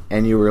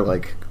 and you were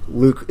like,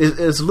 "Luke,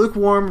 is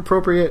lukewarm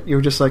appropriate?" You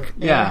were just like,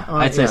 "Yeah,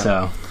 I'd say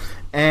so."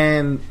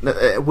 And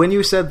when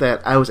you said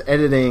that, I was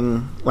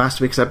editing last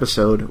week's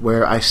episode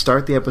where I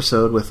start the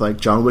episode with like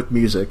John Wick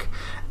music,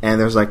 and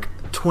there's like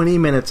 20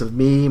 minutes of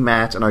me,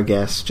 Matt, and our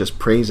guests just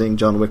praising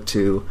John Wick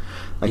 2,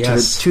 like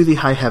to the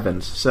high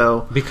heavens.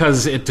 So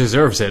because it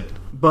deserves it.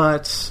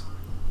 But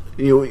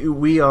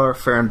we are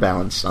fair and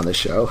balanced on this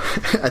show.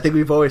 I think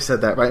we've always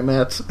said that, right,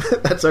 Matt?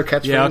 That's our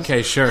catchphrase. Yeah.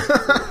 Okay. Sure.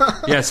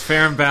 Yes,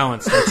 fair and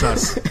balanced. That's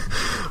us.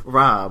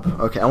 Rob.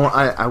 Okay.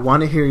 I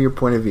want to hear your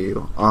point of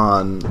view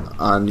on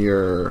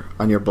your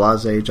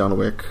blasé John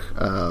Wick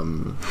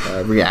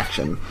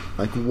reaction.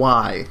 Like,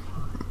 why,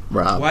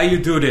 Rob? Why you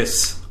do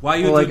this? Why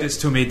you do this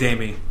to me,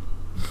 Damie?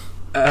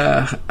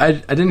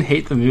 I didn't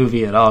hate the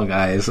movie at all,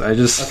 guys. I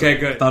just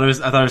good. thought it was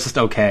just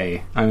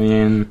okay. I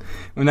mean,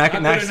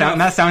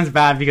 that sounds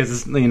bad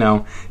because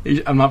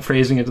it's, I'm not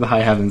praising it to the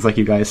high heavens like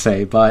you guys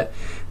say, but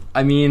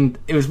I mean,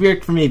 it was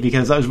weird for me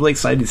because I was really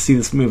excited to see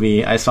this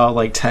movie. I saw it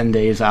like 10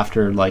 days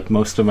after like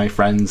most of my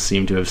friends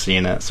seemed to have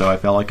seen it, so I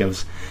felt like I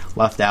was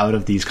left out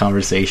of these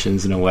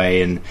conversations in a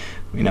way, and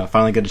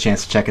finally got a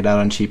chance to check it out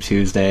on Cheap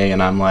Tuesday,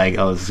 and I'm like,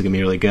 oh, this is gonna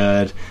be really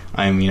good.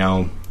 I'm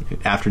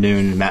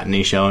afternoon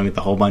matinee showing with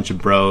a whole bunch of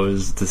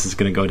bros. This is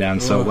going to go down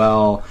so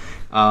well.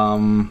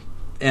 And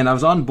I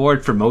was on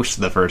board for most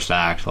of the first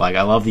act. Like,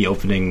 I love the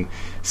opening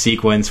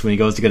sequence when he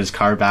goes to get his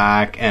car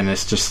back, and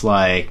it's just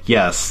like,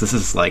 yes, this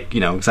is like,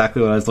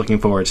 exactly what I was looking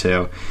forward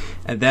to.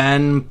 And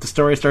then the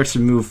story starts to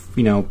move,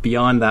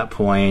 beyond that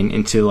point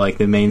into like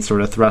the main sort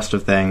of thrust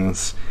of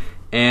things.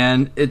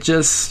 And it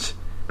just,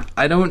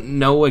 I don't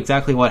know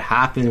exactly what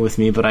happened with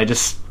me, but I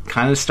just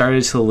kind of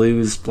started to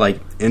lose like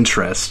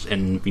interest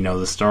in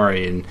the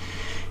story, and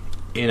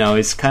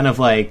it's kind of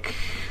like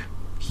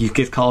he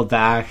gets called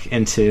back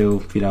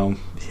into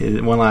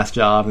his one last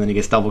job, and then he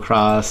gets double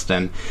crossed,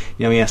 and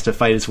he has to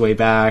fight his way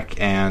back,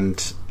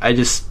 and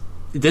it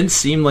didn't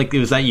seem like it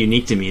was that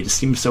unique to me. It just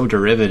seemed so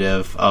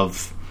derivative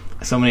of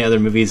so many other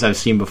movies I've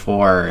seen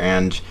before,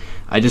 and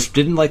I just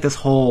didn't like this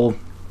whole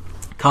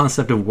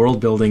concept of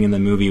world building in the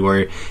movie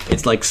where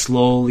it's like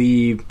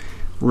slowly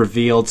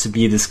revealed to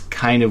be this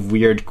kind of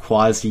weird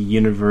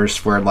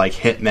quasi-universe where like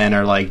hitmen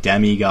are like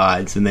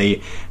demigods and they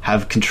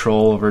have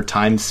control over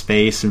time,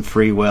 space, and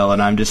free will,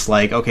 and I'm just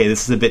like, okay,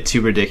 this is a bit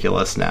too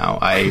ridiculous now.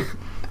 I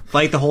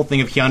like the whole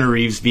thing of Keanu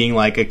Reeves being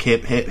like a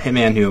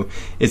hitman who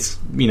is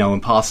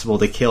impossible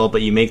to kill,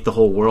 but you make the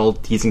whole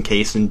world he's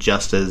encased in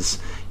just as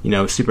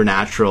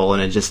supernatural,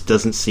 and it just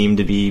doesn't seem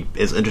to be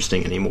as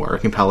interesting anymore or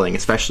compelling,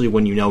 especially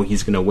when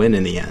he's going to win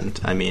in the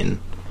end. I mean,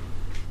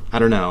 I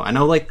don't know. I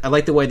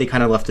like the way they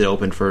kind of left it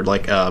open for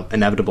like a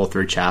inevitable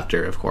third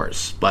chapter, of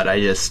course, but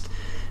I just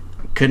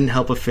couldn't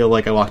help but feel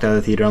like I walked out of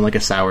the theater on like a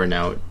sour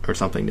note or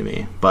something to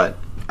me. But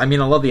I mean,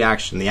 I love the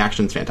action. The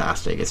action's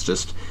fantastic. It's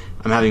just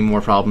I'm having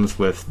more problems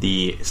with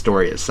the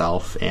story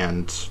itself,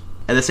 and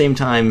at the same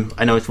time,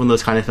 I know it's one of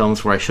those kind of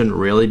films where I shouldn't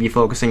really be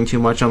focusing too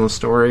much on the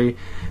story,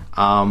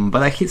 but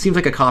that seems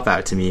like a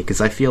cop-out to me,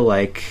 because I feel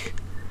like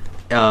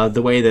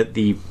the way that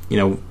the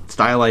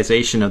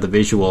stylization of the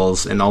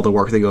visuals and all the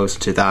work that goes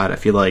into that, I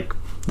feel like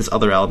this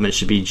other element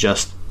should be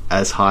just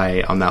as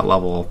high on that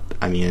level.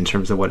 I mean, in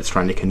terms of what it's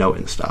trying to connote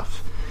and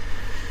stuff.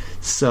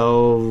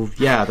 So,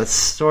 yeah, that's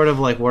sort of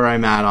like where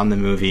I'm at on the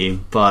movie,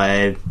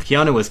 but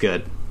Keanu was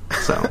good,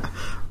 so...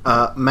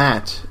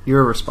 Matt,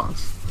 your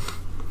response.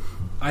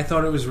 I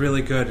thought it was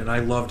really good, and I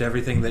loved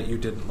everything that you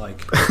didn't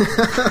like.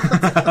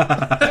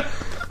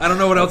 I don't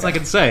know what else I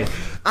can say.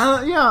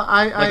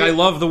 I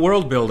love the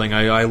world building.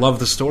 I love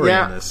the story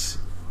in this.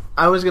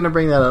 I was going to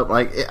bring that up.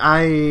 Like,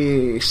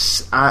 I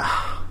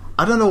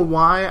don't know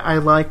why I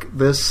like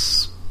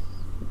this,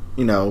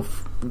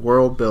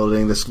 world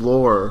building, this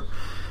lore,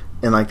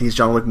 in like these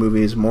John Wick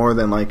movies more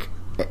than like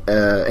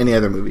any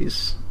other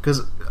movies.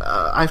 Because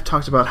I've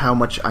talked about how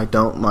much I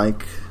don't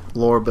like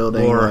lore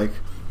building. Like,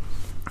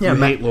 yeah,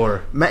 Matt,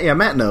 lore.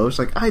 Matt knows.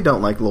 Like, I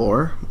don't like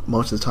lore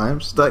most of the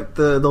times. Like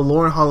the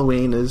lore in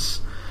Halloween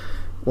is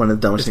one of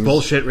the dumbest things. It's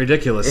bullshit,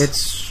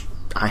 ridiculous.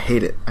 I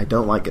hate it. I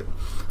don't like it.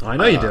 I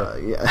know you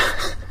do. Yeah,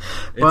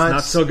 it's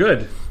not so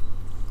good.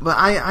 But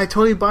I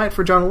totally buy it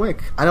for John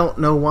Wick. I don't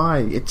know why.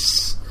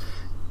 It's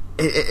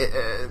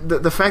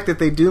the fact that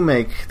they do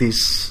make these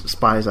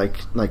spies like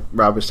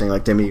Rob was saying,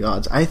 like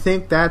demigods. I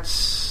think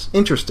that's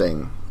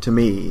interesting to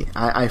me.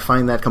 I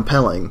find that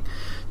compelling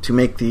to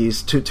make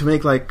these to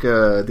make like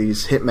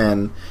these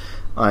hitmen,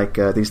 like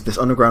this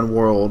underground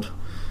world,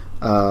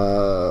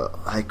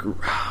 like.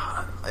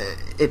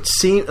 It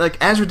seems like,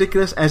 as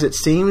ridiculous as it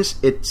seems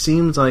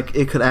like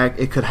it could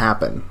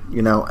happen.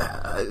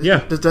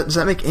 Yeah. Does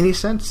that make any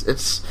sense?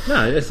 It's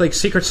like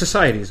secret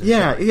societies.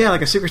 Yeah,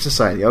 like a secret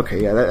society.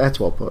 Okay, yeah, that's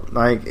well put.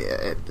 Like,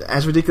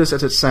 as ridiculous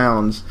as it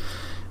sounds,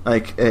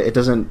 like it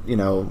doesn't,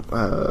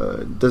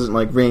 doesn't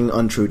like ring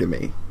untrue to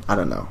me. I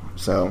don't know.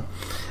 So,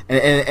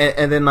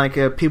 and then like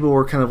people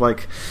were kind of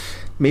like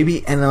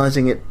maybe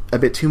analyzing it a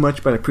bit too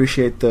much, but I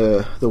appreciate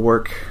the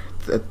work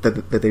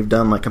that they've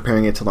done, like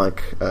comparing it to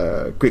like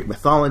Greek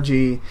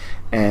mythology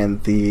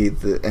and the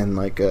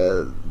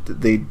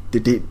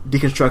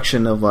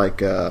deconstruction of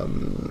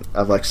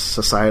like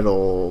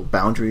societal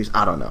boundaries.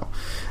 I don't know.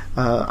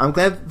 I'm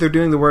glad they're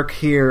doing the work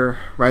here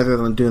rather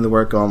than doing the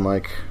work on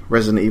like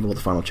Resident Evil, the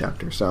final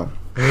chapter. So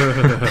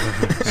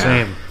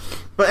same.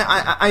 But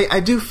I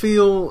do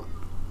feel,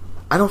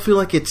 I don't feel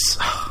like it's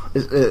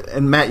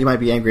and Matt, you might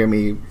be angry at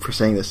me for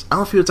saying this. I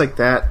don't feel it's like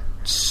that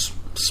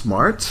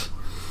smart.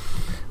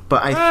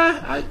 But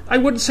I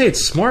wouldn't say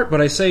it's smart, but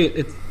I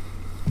say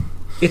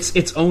it's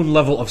its own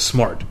level of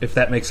smart, if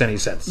that makes any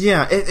sense.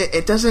 Yeah,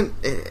 it doesn't.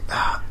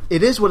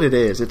 It is what it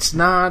is. It's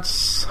not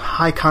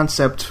high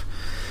concept,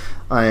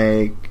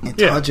 like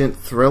intelligent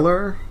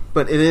thriller,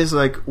 but it is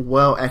like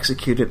well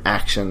executed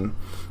action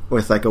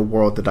with like a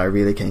world that I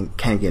really can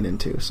get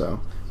into. So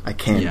I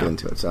can get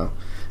into it. So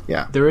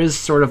yeah, there is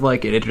sort of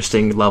like an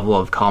interesting level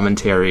of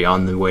commentary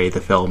on the way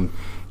the film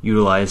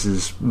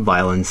utilizes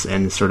violence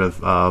and sort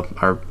of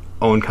our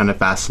own kind of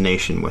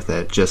fascination with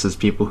it, just as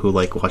people who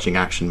like watching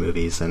action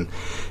movies. And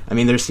I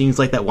mean, there's scenes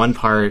like that one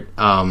part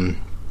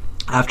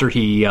after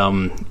he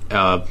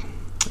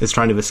is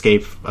trying to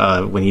escape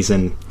when he's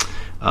in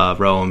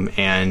Rome,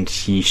 and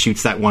he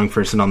shoots that one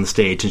person on the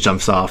stage and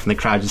jumps off, and the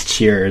crowd just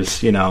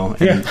cheers, and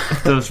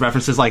those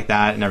references like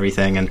that and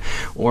everything. And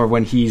or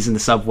when he's in the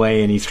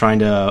subway and he's trying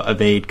to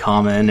evade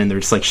Common, and they're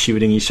just like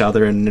shooting each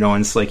other, and no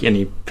one's like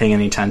paying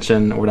any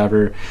attention or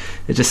whatever.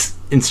 It's just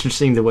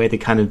interesting the way the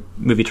kind of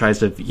movie tries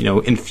to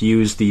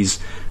infuse these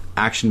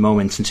action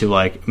moments into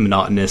like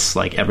monotonous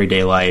like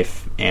everyday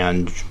life,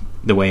 and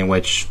the way in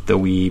which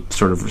we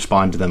sort of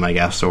respond to them, I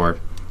guess, or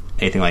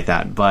anything like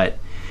that. But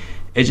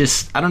it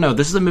just, I don't know,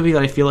 this is a movie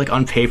that I feel like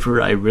on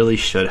paper I really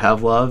should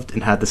have loved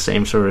and had the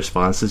same sort of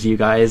response as you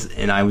guys,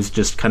 and I was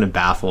just kind of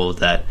baffled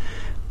that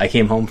I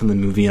came home from the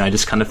movie and I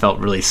just kind of felt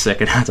really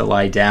sick and had to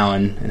lie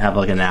down and have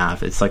like a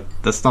nap. It's like,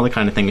 that's not the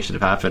kind of thing that should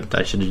have happened.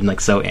 I should have been like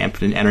so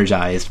amped and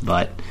energized,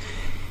 but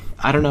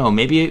I don't know,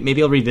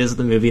 maybe I'll revisit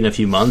the movie in a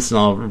few months and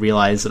I'll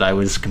realize that I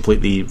was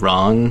completely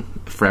wrong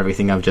for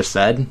everything I've just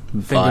said.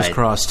 Fingers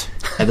crossed.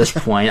 At this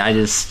point, I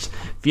just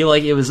feel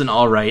like it was an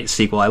alright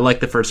sequel. I like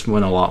the first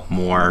one a lot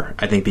more,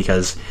 I think,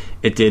 because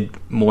it did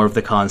more of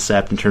the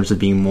concept in terms of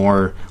being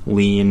more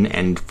lean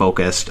and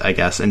focused, I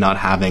guess, and not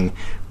having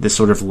this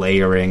sort of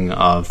layering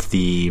of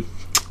the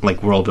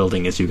like world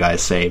building, as you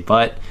guys say.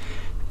 But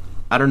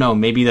I don't know,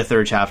 maybe the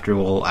third chapter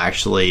will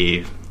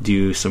actually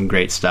do some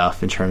great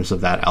stuff in terms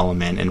of that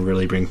element and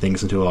really bring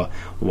things into a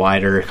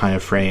wider kind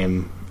of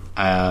frame.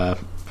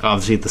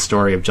 Obviously, the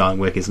story of John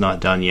Wick is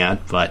not done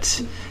yet,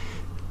 but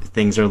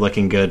things are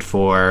looking good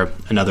for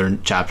another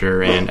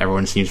chapter, and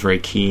everyone seems very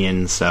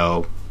keen.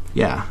 So,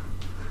 yeah,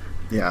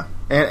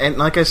 and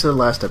like I said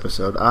last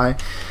episode,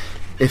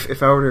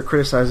 if I were to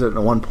criticize it at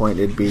one point,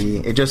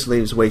 it just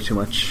leaves way too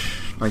much,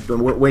 like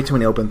way too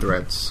many open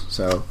threads.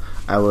 So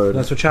I would.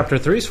 That's what Chapter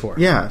 3's for.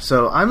 Yeah,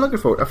 so I'm looking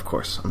forward. Of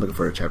course, I'm looking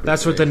forward to Chapter.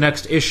 That's 3. What the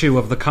next issue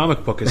of the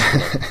comic book is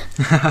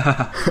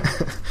for.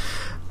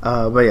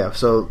 But yeah,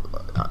 so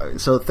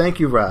thank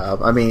you,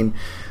 Rob. I mean,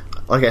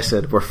 like I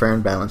said, we're fair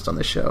and balanced on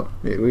this show.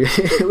 We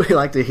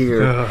like to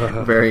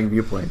hear varying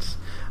viewpoints.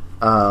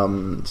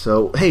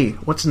 So, hey,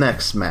 what's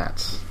next,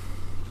 Matt?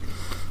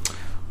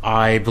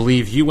 I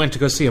believe you went to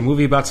go see a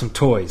movie about some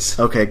toys.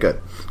 Okay,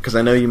 good. because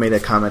I know you made a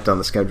comment on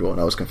the schedule and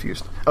I was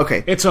confused.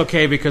 Okay. It's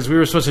okay because we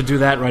were supposed to do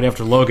that right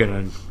after Logan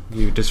and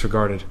you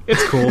disregarded.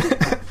 It's cool.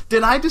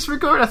 Did I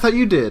disregard? I thought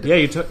you did. Yeah,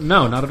 you took...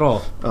 No, not at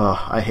all.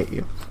 Oh, I hate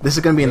you. This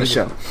is going to be in the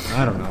show.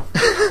 I don't know.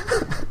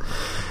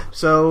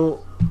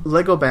 So,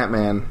 Lego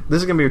Batman.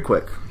 This is going to be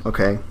quick,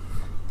 okay?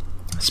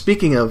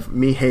 Speaking of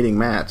me hating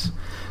Matt,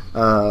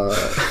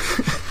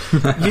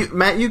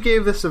 Matt, you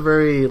gave this a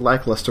very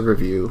lackluster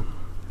review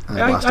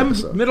last I'm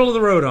episode. middle of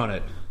the road on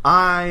it.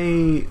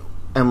 I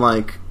am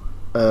like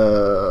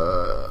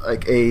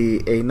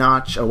a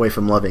notch away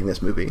from loving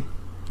this movie.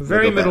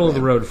 Very Lego middle of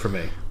the Batman. road for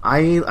me.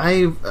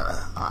 I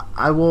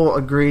will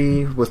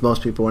agree with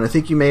most people, and I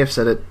think you may have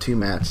said it too,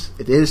 Matt.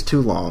 It is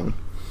too long.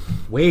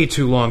 Way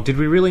too long. Did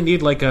we really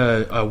need like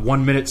a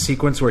 1 minute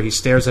sequence where he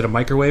stares at a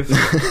microwave?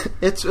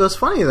 It was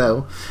funny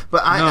though,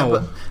 but I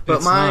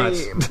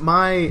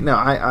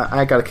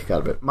got a kick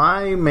out of it.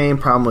 My main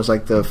problem was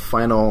like the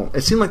final.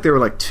 It seemed like there were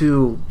like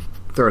 2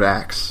 third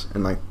acts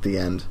in like the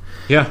end.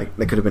 Yeah, like,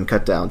 they could have been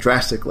cut down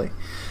drastically.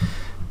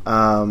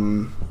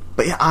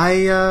 But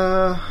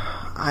yeah,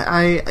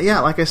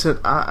 like I said,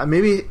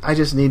 maybe I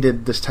just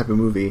needed this type of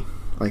movie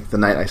like the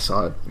night I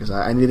saw it because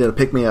I needed a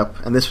pick me up,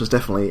 and this was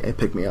definitely a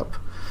pick me up.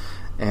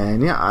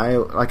 And yeah,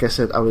 like I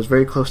said, I was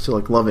very close to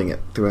like loving it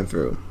through and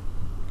through.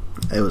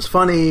 It was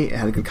funny. It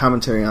had a good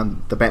commentary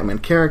on the Batman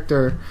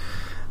character.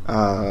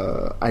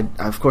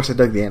 Of course, I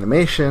dug the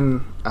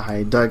animation.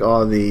 I dug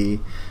all the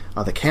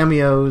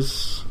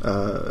cameos.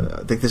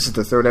 I think this is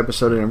the 3rd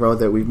episode in a row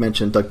that we've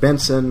mentioned Doug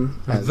Benson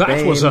as that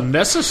Bane. was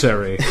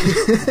unnecessary.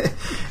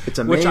 It's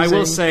amazing. Which I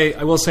will say,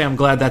 I'm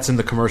glad that's in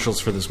the commercials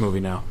for this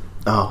movie now.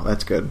 Oh,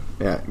 that's good.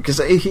 Yeah, because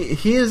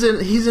he's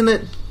in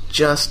it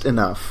just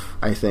enough,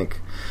 I think,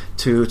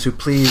 to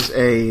please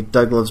a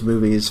Doug Loves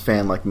Movies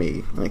fan like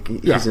me. Like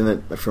he's in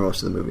it for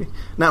most of the movie.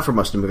 Not for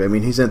most of the movie. I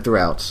mean, he's in it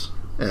throughout,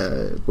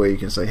 where you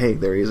can say, "Hey,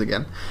 there he is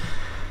again."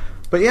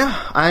 But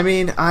yeah, I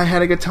mean, I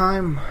had a good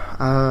time.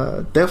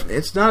 Definitely,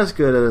 it's not as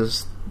good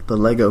as the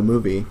Lego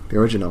Movie, the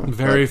original.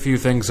 Very few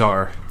things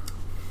are.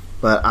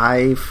 But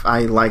I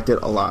liked it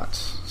a lot.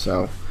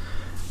 So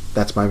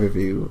that's my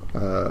review.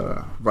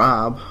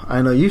 Rob,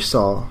 I know you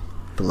saw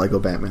the Lego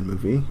Batman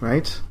movie,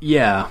 right?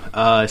 Yeah,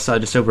 I saw it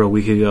just over a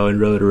week ago and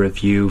wrote a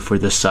review for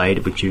the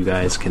site, which you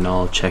guys can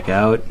all check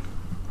out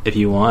if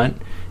you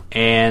want.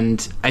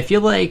 And I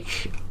feel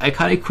like I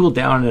kind of cooled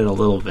down on it a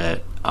little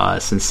bit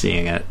since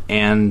seeing it.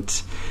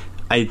 And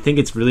I think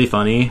it's really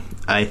funny.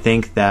 I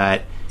think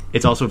that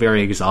it's also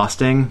very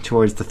exhausting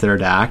towards the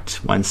 3rd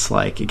act once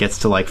like it gets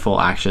to like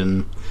full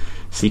action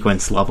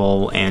sequence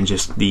level, and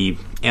just the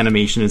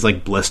animation is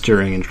like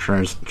blistering in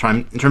terms of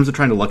trying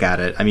to look at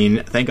it. I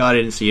mean, thank God I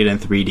didn't see it in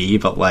 3D,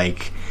 but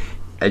like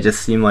it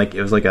just seemed like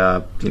it was like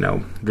a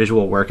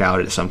visual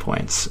workout at some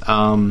points.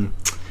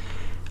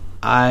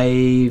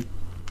 I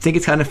think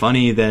it's kind of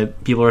funny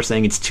that people are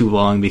saying it's too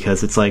long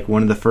because it's like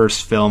one of the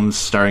first films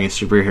starring a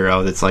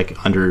superhero that's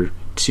like under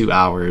 2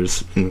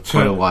 hours in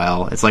quite a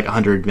while. It's like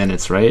 100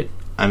 minutes, right?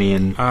 I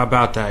mean,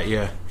 about that,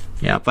 yeah.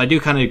 Yeah, but I do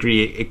kind of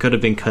agree it could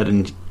have been cut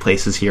in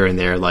places here and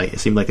there. Like, it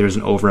seemed like there was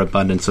an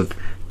overabundance of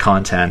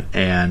content,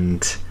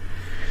 and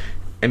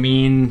I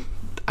mean,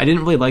 I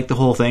didn't really like the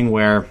whole thing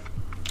where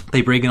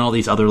they bring in all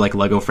these other like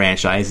Lego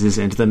franchises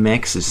into the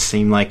mix. It just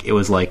seemed like it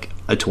was like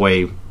a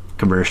toy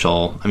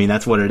commercial. I mean,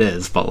 that's what it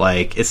is, but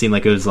like it seemed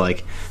like it was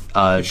like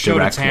a showed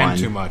direct its hand one.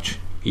 too much.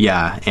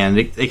 Yeah, and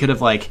they could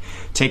have like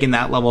taken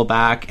that level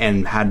back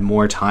and had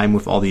more time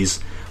with all these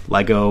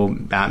Lego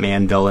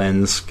Batman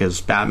villains, because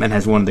Batman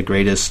has one of the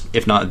greatest,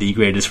 if not the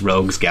greatest,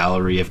 rogues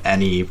gallery of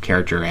any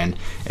character, and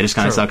it just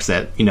kind of sucks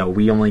that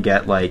we only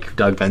get like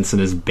Doug Benson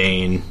as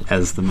Bane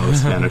as the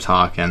most amount of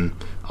talk, and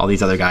all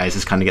these other guys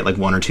just kind of get like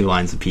 1 or 2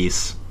 lines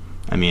apiece.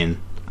 I mean,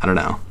 I don't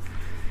know.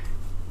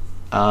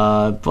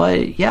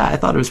 But yeah, I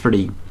thought it was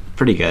pretty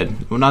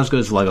good. Well, not as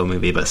good as the Lego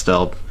Movie, but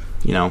still,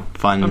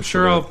 fun. I'm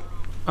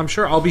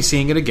sure I'll be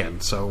seeing it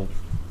again. So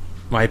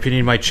my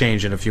opinion might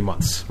change in a few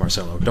months,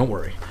 Marcelo. Don't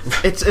worry.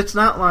 It's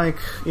not like,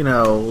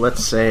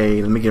 let's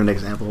say, let me give an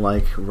example,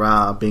 like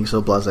Rob being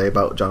so blasé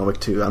about John Wick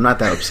 2. I'm not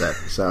that upset.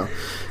 So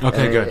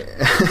okay, good.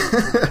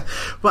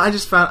 But I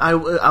just found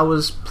I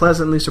was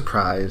pleasantly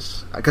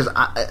surprised because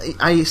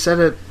I said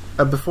it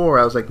before.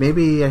 I was like,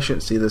 maybe I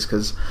shouldn't see this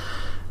because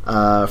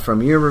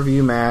from your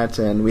review, Matt,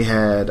 and we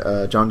had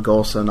John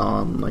Golson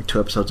on like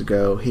 2 episodes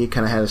ago. He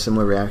kind of had a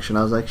similar reaction.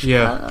 I was like,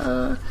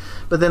 yeah.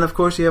 But then, of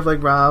course, you have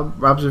like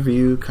Rob's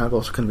review kind of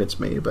also convinced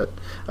me. But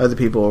other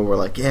people were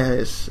like, yeah,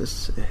 it's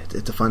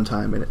a fun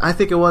time, and I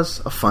think it was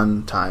a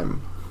fun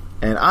time.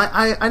 And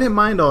I didn't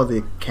mind all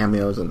the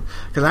cameos, and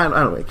because I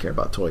don't really care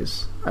about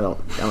toys. I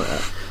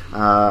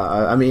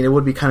mean, it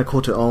would be kind of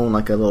cool to own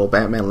like a little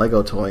Batman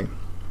Lego toy.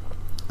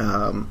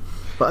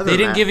 But they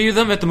didn't give you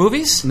them at the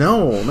movies?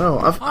 No.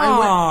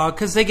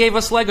 Because they gave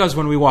us Legos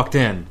when we walked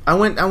in. I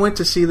went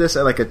to see this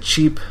at like a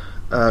cheap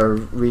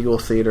Regal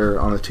theater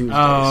on a Tuesday.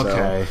 Oh,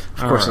 okay.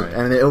 So, of course, right.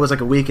 And it was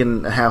like a week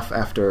and a half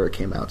after it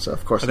came out. So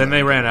of course, But then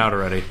they ran out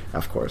already.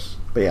 Of course,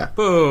 but yeah.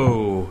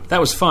 Boo! That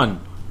was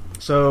fun.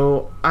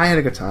 So I had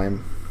a good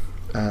time.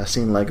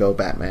 seen Lego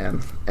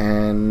Batman,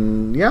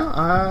 and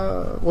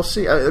we'll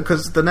see.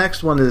 Because the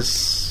next one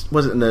was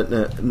it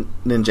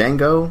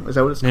Ninjago? Is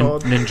that what it's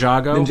called?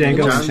 Ninjago.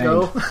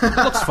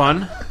 Ninjago. Looks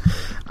fun.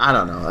 I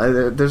don't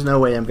know. There's no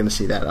way I'm going to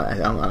see that. I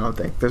don't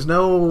think. There's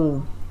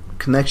no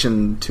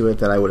connection to it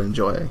that I would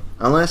enjoy,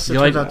 unless it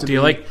turns out to be. Do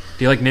you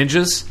like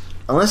ninjas?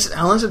 Unless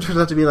it turns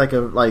out to be like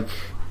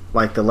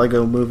the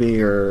Lego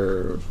movie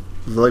or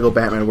the Lego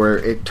Batman, where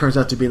it turns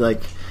out to be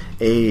like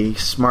a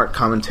smart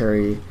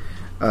commentary,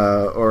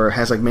 or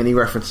has like many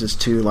references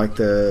to like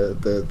the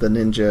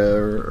ninja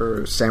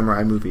or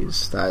samurai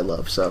movies that I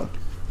love. So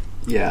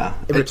yeah,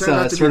 if it turns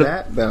out to be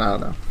that, then I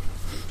don't know.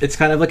 It's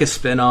kind of like a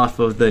spin-off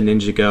of the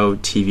Ninjago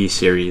TV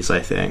series, I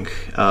think,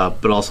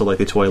 but also like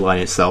the toy line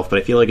itself. But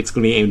I feel like it's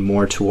going to be aimed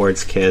more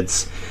towards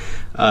kids,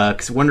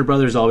 because Warner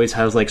Brothers always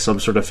has like some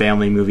sort of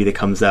family movie that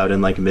comes out in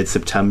like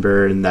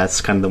mid-September, and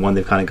that's kind of the one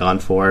they've kind of gone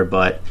for.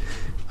 But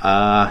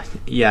I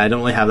don't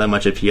really have that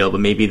much appeal, but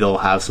maybe they'll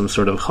have some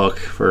sort of hook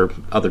for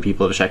other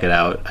people to check it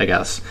out, I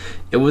guess.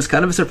 It was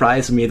kind of a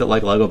surprise to me that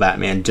like Lego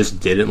Batman just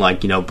didn't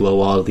blow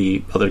all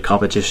the other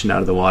competition out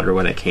of the water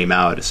when it came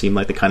out. It seemed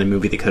like the kind of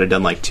movie that could have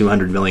done like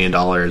 $200 million,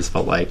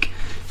 but like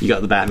you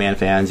got the Batman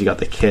fans, you got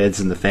the kids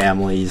and the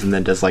families, and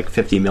then does like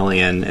 $50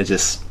 million. It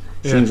just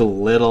seems a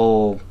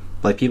little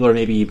like people are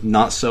maybe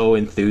not so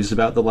enthused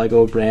about the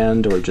Lego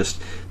brand, or just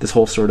this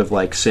whole sort of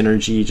like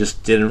synergy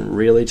just didn't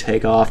really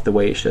take off the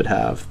way it should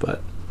have.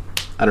 But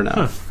I don't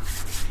know.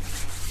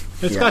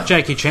 It's got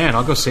Jackie Chan.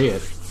 I'll go see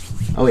it.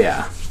 Oh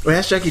yeah. Wait,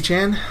 that's Jackie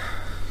Chan?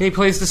 He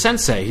plays the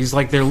sensei. He's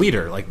like their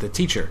leader, like the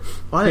teacher.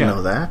 Well, I didn't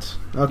know that.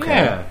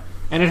 Okay. Yeah.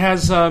 And it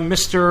has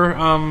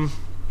Mr.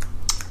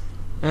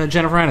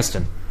 Jennifer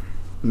Aniston.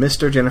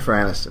 Mr. Jennifer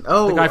Aniston.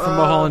 Oh, the guy from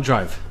Mulholland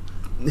Drive.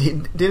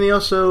 Didn't he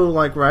also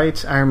like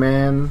write Iron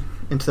Man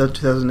in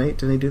 2008?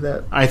 Didn't he do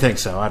that? I think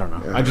so. I don't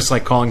know. I just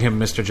like calling him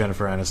Mr.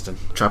 Jennifer Aniston.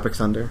 Tropic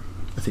Thunder.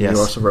 I think you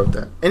also wrote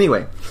that.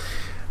 Anyway,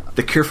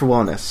 The Cure for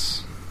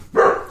Wellness.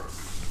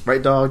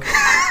 Right, dog?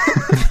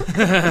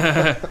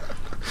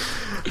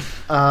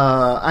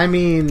 I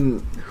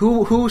mean,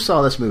 who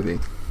saw this movie?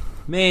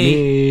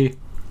 Me.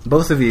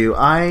 Both of you.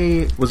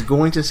 I was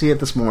going to see it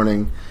this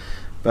morning,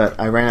 but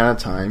I ran out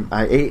of time.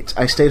 I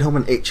stayed home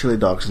and ate chili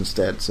dogs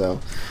instead,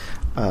 so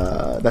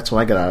that's what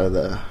I got out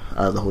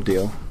of the whole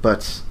deal.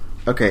 But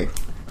okay,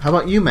 how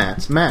about you,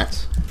 Matt?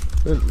 Matt,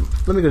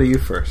 let me go to you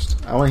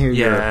first. I want to hear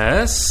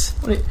Yes.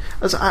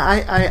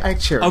 I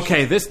cherish.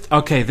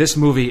 Okay, this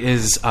movie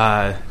is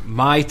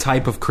my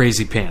type of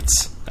crazy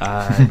pants.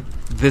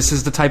 This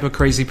is the type of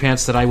crazy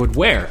pants that I would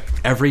wear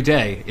every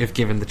day if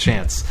given the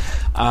chance.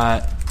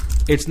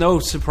 It's no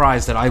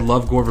surprise that I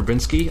love Gore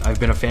Verbinski. I've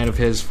been a fan of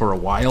his for a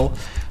while.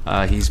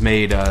 He's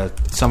made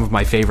some of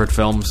my favorite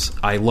films.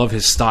 I love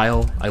his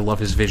style. I love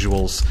his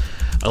visuals.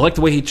 I like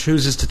the way he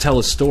chooses to tell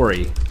a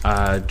story,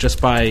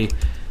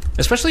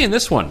 especially in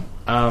this one.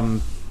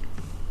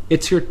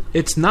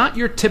 It's not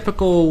your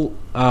typical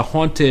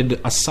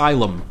haunted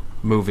asylum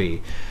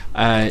movie.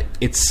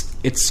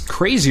 It's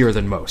crazier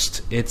than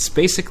most. It's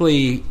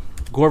basically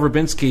Gore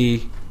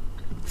Verbinski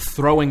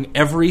throwing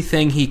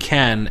everything he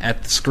can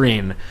at the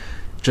screen,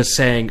 just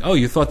saying, oh,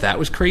 you thought that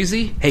was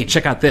crazy? Hey,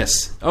 check out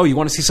this. Oh, you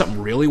want to see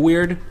something really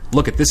weird?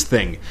 Look at this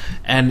thing.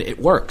 And it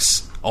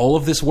works. All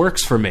of this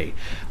works for me.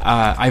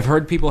 I've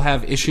heard people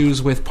have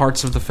issues with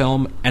parts of the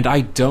film, and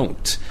I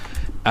don't.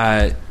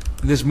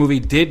 This movie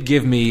did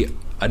give me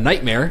a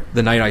nightmare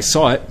the night I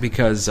saw it,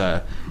 because,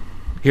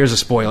 here's a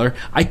spoiler,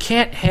 I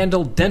can't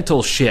handle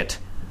dental shit.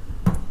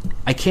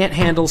 I can't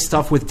handle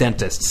stuff with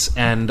dentists,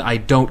 and I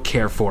don't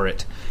care for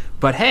it.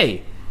 But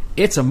hey,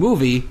 it's a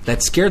movie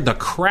that scared the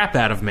crap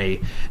out of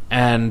me,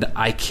 and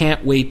I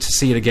can't wait to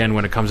see it again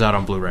when it comes out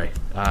on Blu-ray.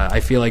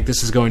 I feel like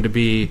this is going to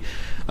be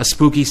a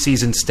spooky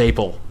season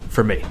staple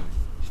for me.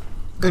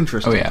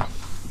 Interesting. Oh, yeah.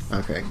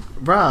 Okay.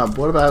 Rob,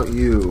 what about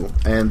you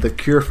and The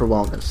Cure for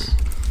Wellness?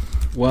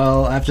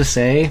 Well, I have to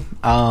say,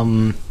 I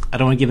don't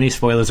want to give any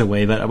spoilers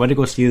away, but I went to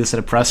go see this at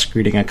a press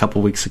screening a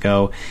couple weeks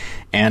ago,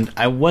 and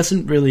I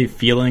wasn't really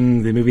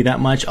feeling the movie that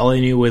much. All I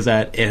knew was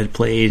that it had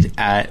played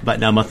at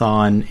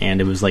Butnumathon,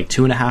 and it was like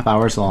 2.5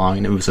 hours long,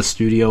 and it was a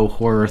studio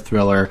horror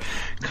thriller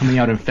coming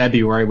out in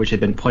February, which had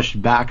been pushed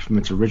back from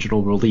its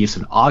original release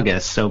in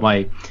August. So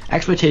my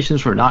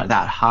expectations were not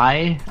that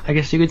high, I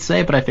guess you could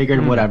say, but I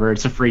figured whatever,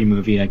 it's a free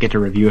movie, and I get to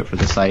review it for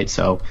the site,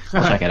 so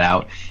I'll check it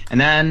out. And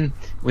then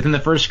within the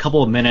first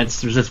couple of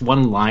minutes, there's this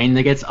one line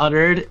that gets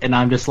uttered, and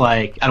I'm just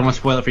like, I don't want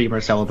to spoil it for you,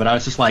 Marcelo, but I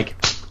was just like,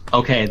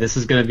 okay, this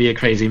is going to be a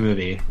crazy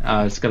movie.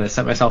 I was going to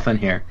set myself in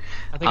here.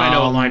 I think I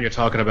know what line you're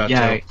talking about,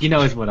 yeah, too. you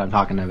know what I'm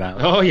talking about.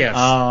 Oh, yes.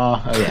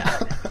 Oh,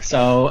 yeah.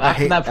 So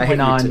after that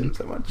point on...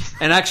 so much.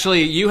 And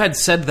actually, you had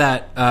said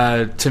that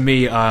to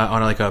me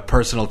on like a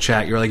personal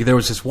chat. You were like, there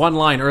was this one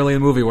line early in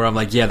the movie where I'm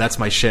like, yeah, that's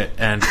my shit.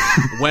 And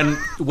when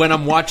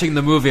I'm watching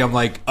the movie, I'm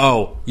like,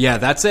 oh, yeah,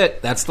 that's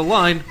it. That's the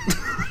line.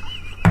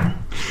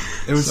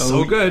 It was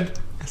so good.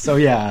 So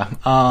yeah,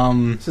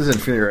 This is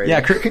infuriating.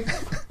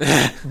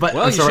 yeah. But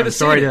Well, you should have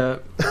sorry seen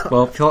to.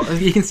 Well,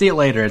 you can see it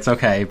later. It's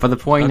okay. But the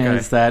point Okay.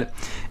 is that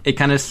it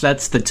kind of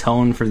sets the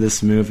tone for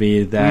this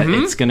movie. That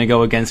it's going to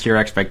go against your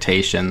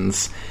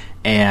expectations,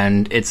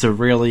 and it's a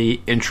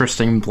really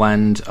interesting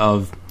blend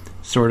of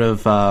sort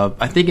of.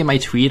 I think in my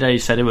tweet I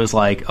said it was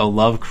like a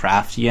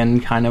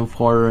Lovecraftian kind of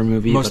horror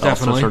movie, Most but also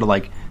definitely. sort of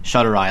like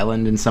Shutter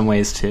Island in some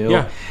ways too.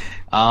 Yeah.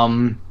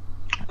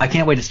 I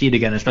can't wait to see it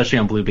again, especially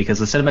on Blue, because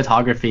the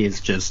cinematography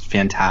is just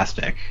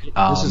fantastic.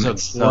 This is a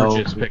It's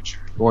gorgeous picture.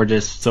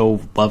 gorgeous,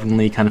 so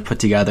lovingly kind of put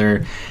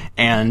together,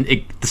 and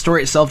the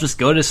story itself just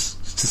goes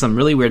to some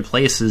really weird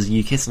places.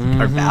 You just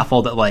are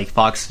baffled that like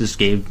Fox just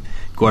gave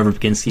Gore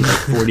Verbinski like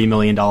 $40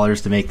 million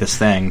to make this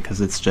thing, because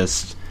it's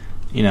just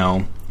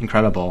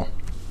incredible.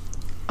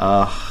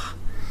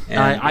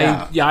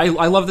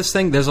 I love this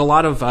thing. There's a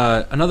lot of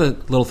another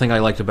little thing I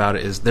liked about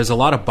it is there's a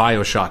lot of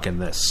BioShock in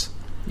this.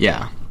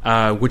 Yeah.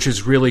 Which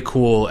is really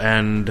cool,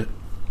 and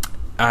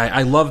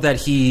I love that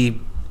he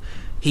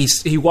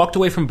walked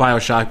away from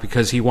BioShock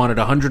because he wanted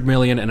 $100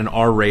 million and an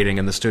R rating,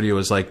 and the studio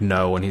was like,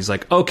 no, and he's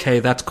like, okay,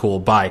 that's cool,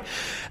 bye.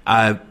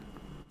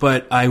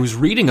 But I was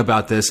reading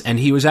about this, and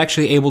he was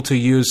actually able to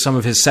use some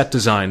of his set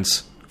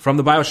designs from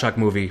the BioShock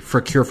movie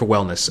for Cure for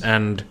Wellness,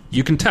 and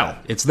you can tell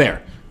it's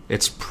there.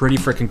 It's pretty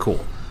freaking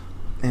cool.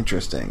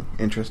 Interesting.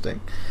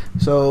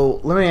 So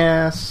let me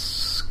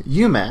ask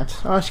you, Matt.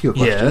 I'll ask you a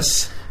question.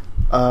 Yes.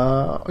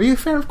 Are you a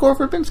fan of Gore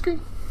Verbinski?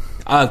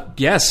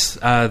 Yes.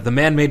 The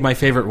man made my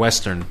favorite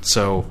Western,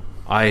 so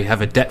I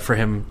have a debt to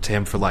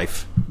him for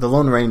life. The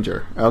Lone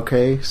Ranger.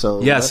 Okay,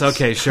 so Yes, let's-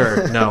 okay,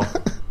 sure. No.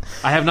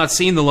 I have not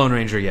seen The Lone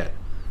Ranger yet,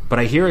 but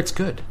I hear it's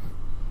good.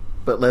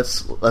 But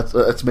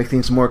let's make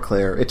things more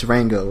clear. It's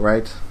Rango,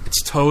 right?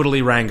 It's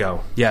totally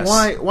Rango. Yes.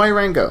 Why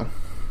Rango?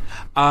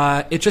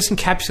 It just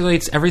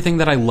encapsulates everything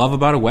that I love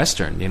about a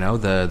Western.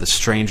 The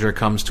stranger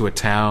comes to a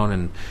town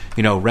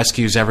and,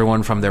 rescues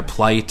everyone from their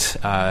plight.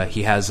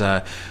 He has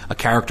a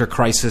character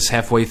crisis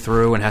halfway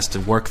through and has to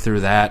work through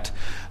that.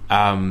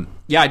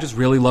 I just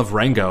really love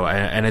Rango,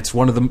 and it's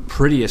one of the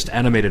prettiest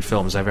animated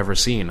films I've ever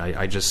seen.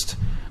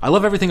 I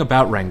love everything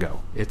about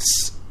Rango.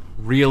 It's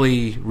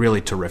really, really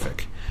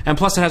terrific. And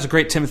plus it has a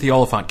great Timothy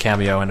Olyphant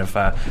cameo, and if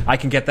I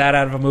can get that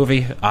out of a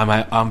movie,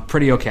 I'm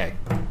pretty okay.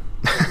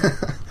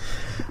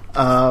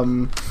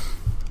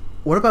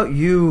 What about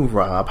you,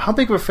 Rob? How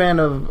big of a fan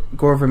of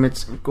Gore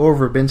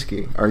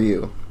Verbinski are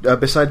you?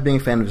 Besides being a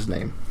fan of his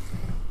name.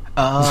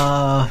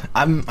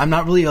 I'm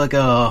not really like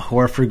a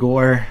whore for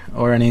Gore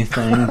or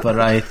anything, but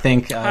I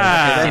think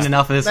I've seen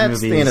enough of his That's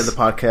movies. the end of the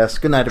podcast.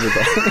 Good night,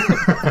 everybody.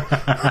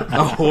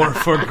 A whore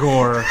for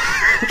Gore.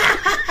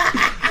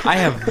 I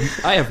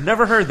have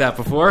never heard that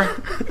before.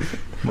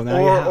 Well, now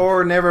you have.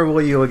 or never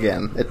will you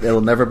again.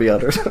 It'll never be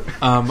uttered.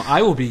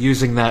 I will be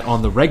using that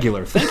on the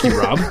regular. Thank you,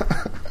 Rob.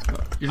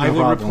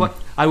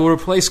 I will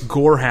replace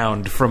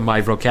Gorehound from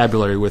my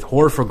vocabulary with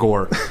whore for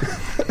Gore.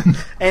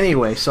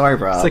 Anyway, sorry,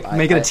 Rob. It's like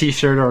make it a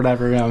T-shirt or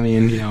whatever. I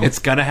mean, It's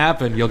gonna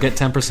happen. You'll get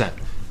 10%.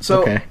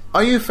 So, okay.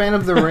 Are you a fan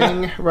of The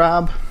Ring,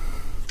 Rob?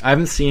 I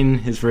haven't seen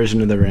his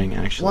version of The Ring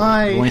actually.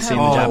 Why I've only seen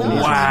the haven't you?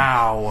 Japanese one.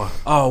 wow!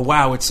 Oh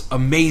wow! It's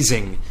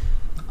amazing.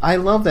 I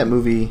love that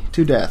movie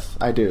to death.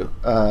 I do.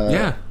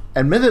 Yeah.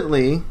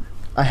 Admittedly,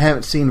 I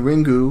haven't seen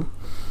Ringu.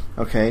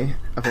 Okay.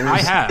 I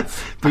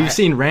have. But you've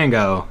seen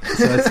Rango,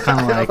 so it's kind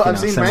of like I've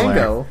seen similar.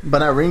 Rango, but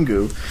not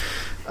Ringu.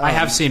 I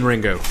have seen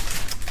Ringo.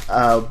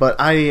 But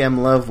I am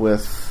in love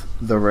with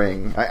The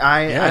Ring.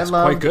 Yeah, it's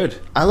quite good.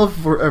 I love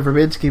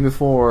Verbinski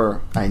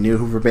before I knew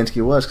who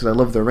Verbinski was because I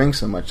love The Ring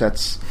so much.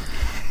 That's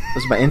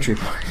my entry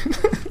point.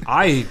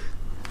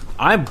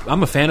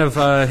 I'm a fan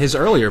of his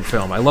earlier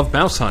film. I love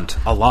Mouse Hunt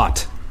a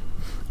lot.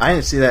 I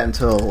didn't see that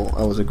until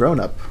I was a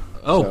grown-up.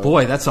 Oh So-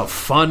 boy, that's a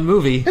fun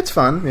movie. It's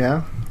fun,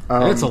 yeah.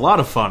 It's a lot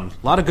of fun.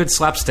 A lot of good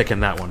slapstick in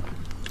that one.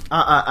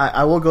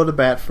 I will go to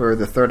bat for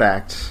the third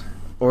act,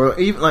 or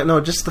even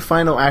just the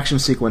final action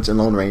sequence in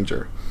Lone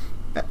Ranger.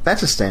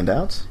 That's a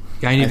standout.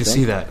 Yeah, I need to think.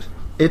 see that.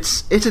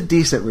 It's a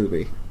decent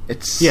movie.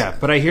 It's Yeah,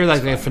 but I hear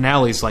that the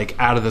finale's like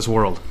out of this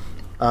world.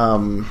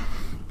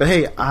 But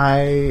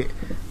hey,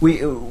 we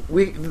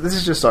this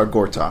is just our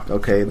Gore talk,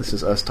 okay? This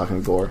is us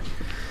talking Gore.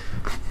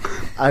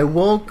 I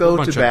won't go A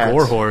bunch to bat. of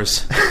gore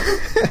whores.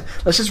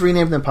 Let's just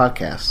rename them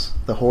podcasts.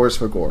 The Whores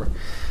for Gore.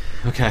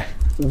 Okay.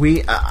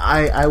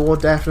 I will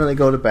definitely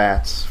go to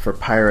bat for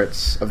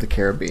Pirates of the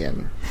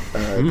Caribbean,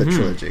 the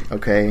trilogy.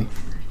 Okay,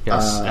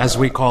 Yes, as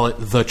we call it,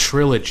 the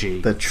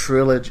trilogy. the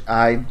trilogy.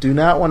 I do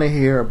not want to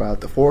hear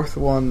about the fourth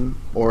one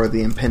or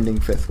the impending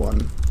fifth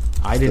one.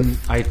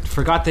 I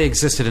forgot they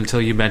existed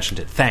until you mentioned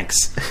it.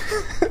 Thanks.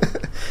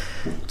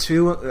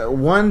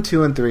 1,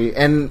 2, and 3,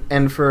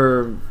 and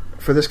for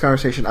this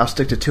conversation, I'll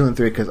stick to 2 and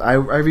 3 because I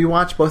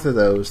rewatched both of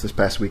those this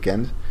past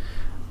weekend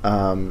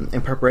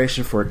in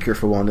preparation for A Cure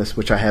for Wellness,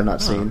 which I have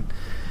not seen.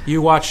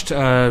 You watched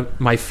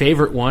my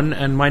favorite one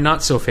and my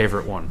not so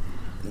favorite one.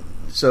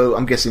 So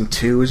I'm guessing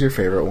 2 is your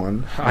favorite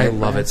one. I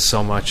love it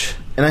so much.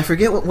 And I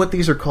forget what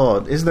these are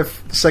called. Isn't the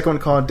second one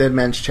called Dead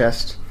Man's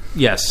Chest?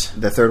 Yes.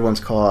 The third one's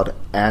called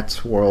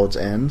At World's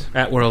End.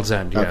 At World's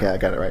End, yeah. Okay, I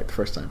got it right the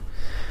first time.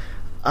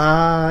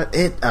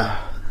 It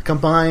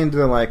combined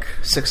they're like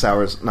 6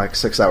 hours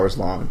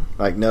long.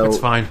 Like That's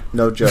fine.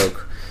 no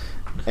joke.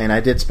 And I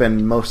did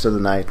spend most of the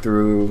night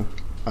through.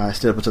 I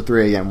stayed up until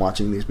 3 a.m.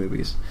 watching these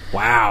movies.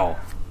 Wow.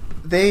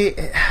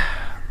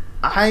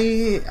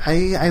 I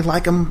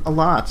like them a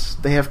lot.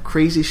 They have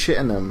crazy shit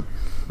in them.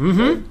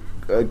 Mm-hmm.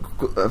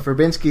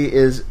 Verbinski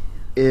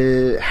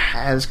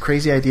has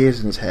crazy ideas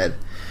in his head.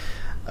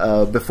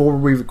 Before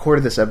we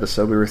recorded this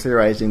episode, we were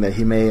theorizing that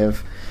he may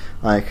have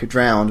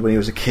drowned when he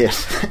was a kid.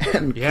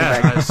 And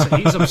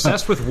he's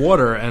obsessed with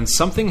water, and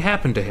something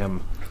happened to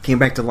him. Came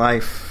back to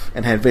life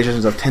and had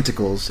visions of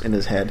tentacles in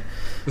his head.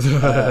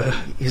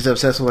 He's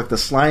obsessed with the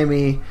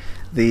slimy,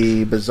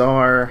 the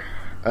bizarre,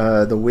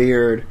 the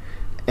weird,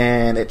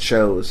 and it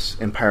shows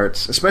in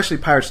Pirates, especially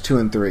Pirates 2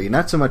 and 3.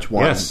 Not so much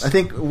 1. Yes. I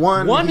think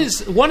 1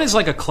 is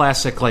like a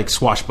classic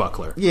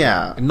swashbuckler.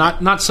 Yeah.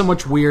 Not so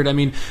much weird. I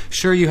mean,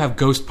 sure you have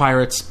ghost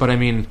pirates, but I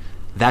mean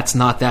that's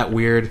not that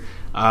weird.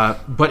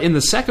 But in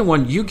the second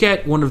one, you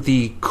get one of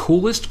the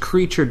coolest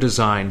creature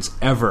designs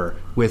ever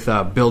with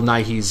Bill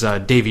Nighy's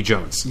Davy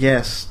Jones.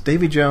 Yes,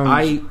 Davy Jones.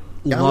 I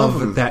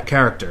love him. that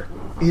charsuper.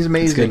 He's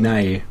amazing. It's good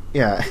night.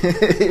 Yeah,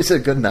 he's a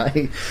good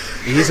night.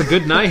 He's a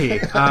good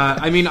Nighy.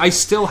 I mean, I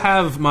still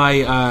have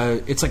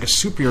my. It's like a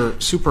super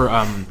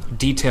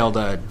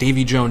detailed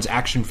Davy Jones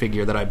action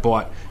figure that I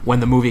bought when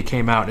the movie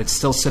came out. It's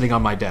still sitting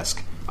on my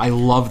desk. I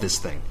love this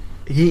thing.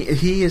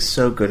 He is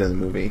so good in the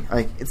movie.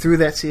 Like through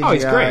that CGI,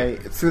 he's great.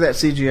 Through that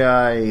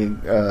CGI,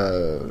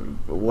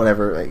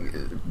 whatever.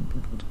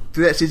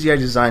 Through that CGI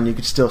design, you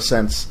could still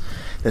sense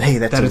that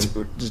that's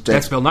Bill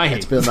Nighy.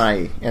 That's Bill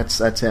Nighy.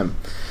 That's him.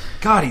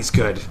 God, he's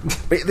good.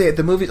 But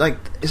the movie,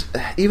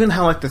 even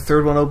how the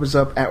third one opens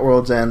up at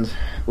World's End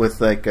with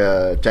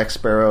Jack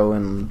Sparrow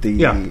and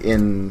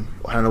in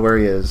I don't know where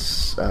he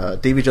is,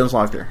 Davy Jones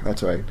Locker.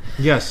 That's right.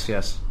 Yes.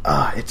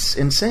 It's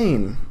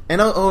insane,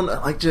 and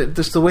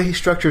just the way he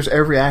structures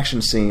every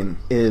action scene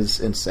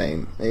is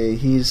insane.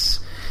 He's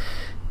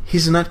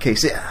a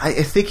nutcase. I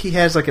think he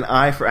has an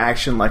eye for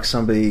action, like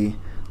somebody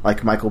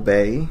like Michael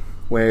Bay,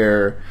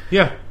 where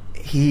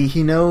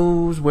He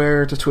knows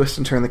where to twist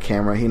and turn the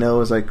camera. He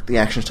knows the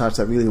action shots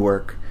that really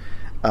work.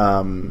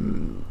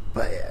 And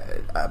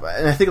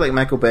I think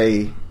Michael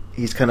Bay,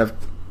 he's kind of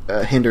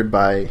hindered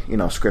by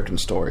script and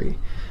story,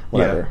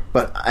 whatever. Yeah.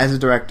 But as a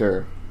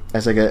director,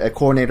 as a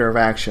coordinator of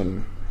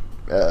action,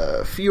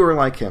 few are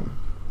like him.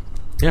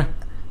 Yeah.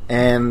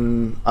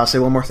 And I'll say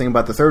one more thing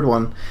about the third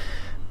one.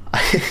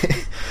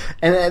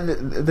 And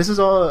this is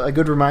all a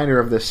good reminder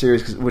of this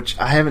series, which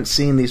I haven't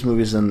seen these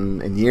movies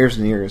in years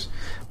and years.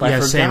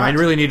 But same. I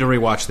really need to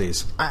rewatch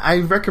these. I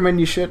recommend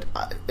you should,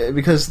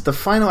 because the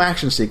final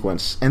action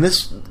sequence, and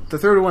the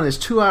third one is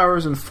 2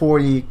 hours and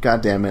 40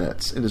 goddamn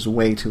minutes. It is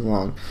way too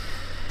long.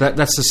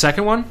 That's the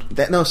second one?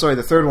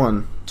 The third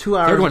one. 2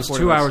 hours. Third one's 2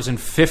 2 hours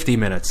and 50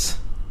 minutes.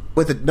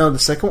 The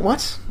second one,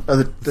 what?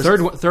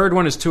 Third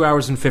one is 2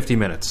 hours and 50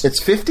 minutes.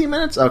 It's 50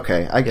 minutes?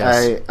 Okay.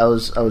 I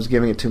was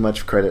giving it too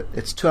much credit.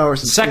 It's 2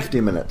 hours and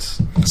 50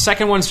 minutes.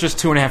 Second one's just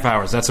 2.5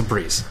 hours. That's a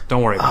breeze.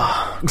 Don't worry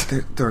about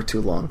it. They're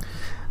too long.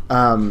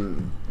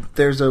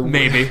 There's a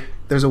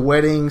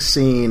wedding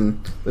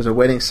scene. There's a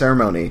wedding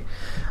ceremony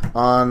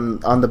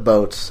on the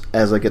boat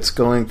as it's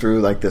going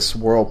through this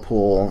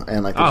whirlpool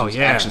and there's this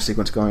action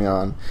sequence going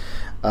on.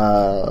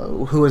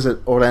 Who is it?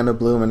 Orlando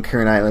Bloom and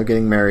Keira Knightley are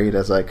getting married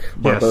as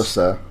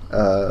Barbossa.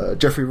 Yes.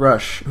 Jeffrey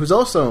Rush, who's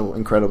also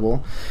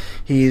incredible.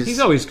 He's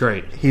always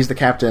great. He's the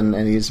captain,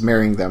 and he's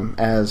marrying them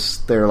as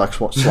they're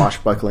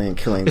swashbuckling and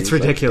killing. It's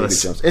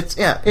ridiculous.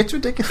 It's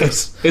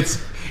ridiculous.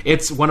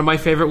 It's one of my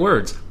favorite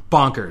words.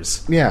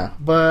 Bonkers. Yeah,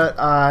 but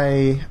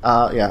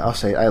I'll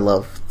say I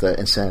love the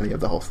insanity of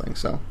the whole thing.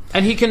 So,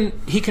 and he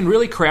can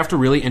really craft a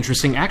really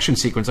interesting action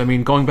sequence. I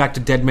mean, going back to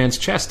Dead Man's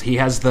Chest, he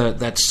has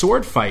that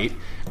sword fight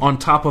on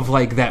top of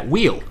that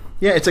wheel.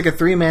 Yeah, it's a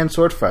 3-man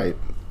sword fight.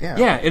 Yeah,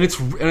 yeah, and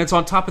it's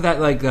on top of that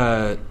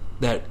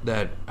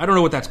that I don't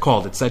know what that's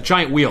called. It's that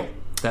giant wheel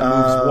that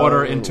moves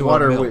water into a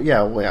mill.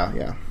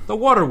 Yeah. The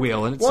water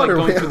wheel, and it's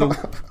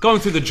going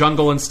through the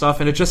jungle and stuff,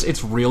 and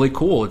it's really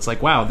cool. It's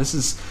wow, this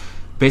is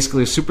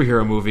basically a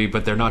superhero movie,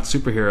 but they're not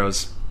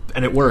superheroes,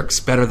 and it works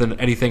better than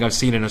anything I've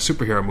seen in a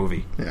superhero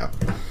movie. Yeah.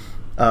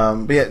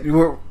 But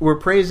yeah, we're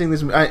praising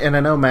this, and I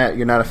know, Matt,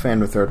 you're not a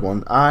fan of the third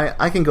one.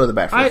 I can go the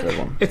bat for the third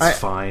one. It's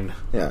fine.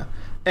 Yeah.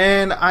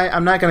 And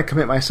I'm not going to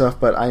commit myself,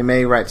 but I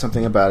may write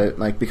something about it,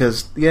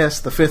 because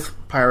yes, the 5th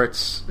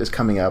Pirates is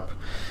coming up.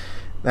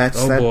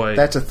 That's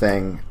a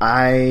thing.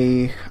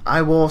 I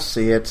will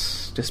see it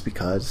just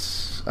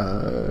because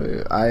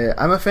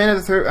I'm a fan of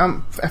the third.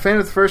 I'm a fan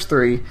of the first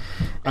 3.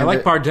 I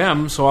like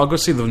Bardem, so I'll go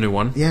see the new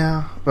one.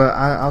 Yeah, but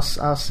I'll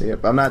see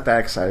it. But I'm not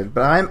that excited.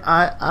 But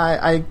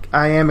I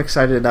am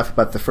excited enough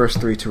about the first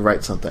 3 to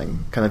write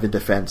something kind of in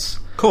defense.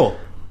 Cool.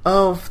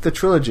 Of the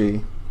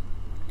trilogy.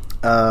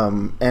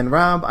 And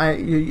Rob,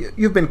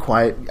 you've been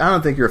quiet. I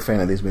don't think you're a fan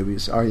of these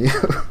movies, are you?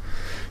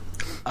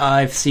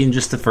 I've seen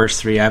just the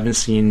first 3. I haven't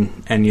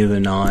seen any of the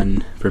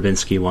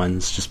non-Verbinski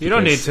ones. Just You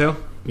don't need to.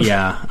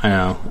 Yeah, I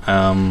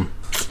know.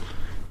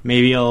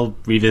 Maybe I'll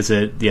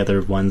revisit the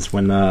other ones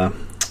when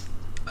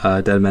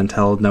Dead Men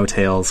Tell No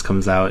Tales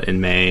comes out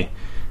in May.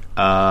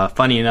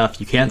 Funny enough,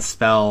 you can't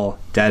spell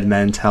Dead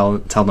Men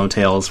Tell No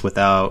Tales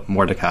without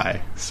Mordecai,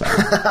 so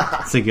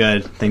it's a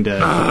good thing to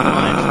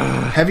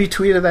find. Have you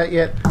tweeted that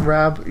yet,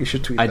 Rob? You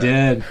should tweet that. I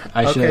did.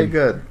 I should. Okay,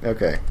 good.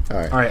 Okay, all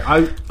right. All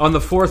right, on the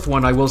 4th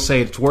one, I will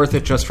say it's worth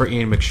it just for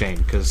Ian McShane,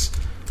 because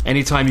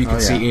anytime you can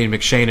see Ian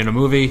McShane in a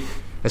movie,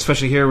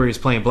 especially here where he's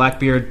playing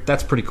Blackbeard,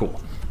 that's pretty cool.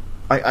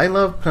 I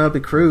love Penelope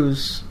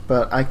Cruz,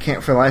 but I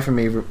can't for the life of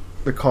me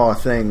recall a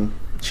thing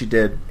she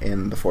did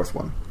in the 4th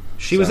one.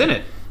 She was in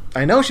it.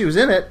 I know she was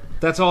in it.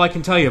 That's all I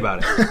can tell you about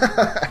it.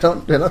 I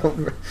don't.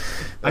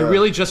 I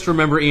really just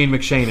remember Ian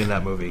McShane in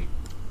that movie.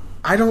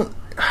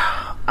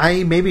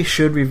 I maybe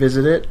should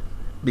revisit it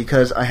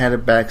because I had a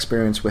bad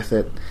experience with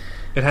it.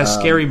 It has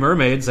scary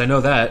mermaids. I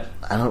know that.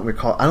 I don't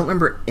recall. I don't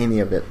remember any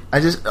of it. I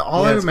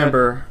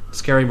remember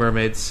scary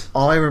mermaids.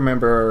 All I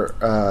remember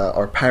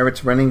are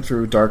pirates running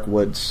through dark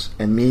woods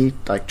and me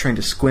like trying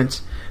to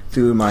squint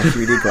through my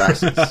 3D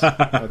glasses.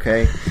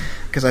 Okay,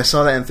 because I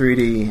saw that in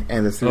 3D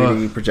and the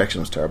 3D projection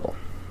was terrible.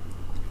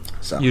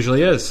 So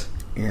usually is.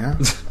 Yeah.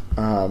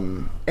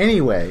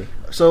 Anyway,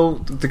 so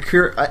the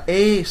cure.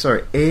 A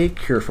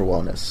Cure for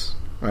Wellness.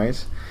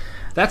 Right.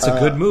 That's a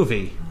good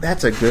movie.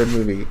 That's a good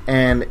movie.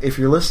 And if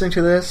you're listening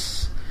to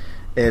this,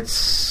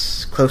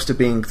 it's close to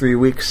being 3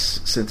 weeks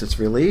since its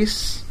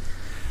release.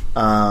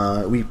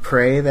 We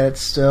pray that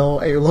it's still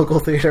at your local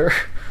theater,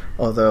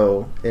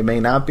 although it may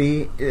not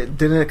be.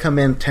 Didn't it come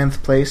in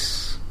 10th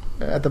place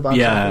at the box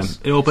office?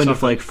 Yeah, it opened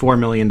with like $4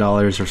 million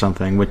or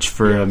something, which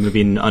for a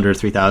movie in under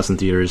 3,000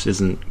 theaters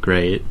isn't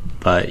great.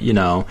 But, you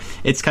know,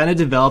 it's kind of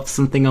developed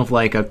something of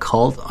like a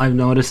cult, I've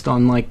noticed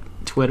on like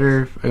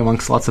Twitter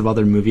amongst lots of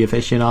other movie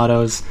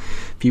aficionados,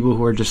 people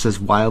who are just as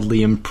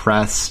wildly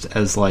impressed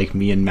as like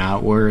me and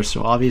Matt were.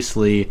 So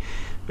obviously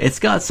it's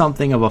got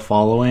something of a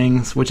following,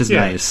 which is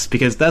nice,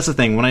 because that's the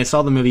thing. When I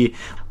saw the movie,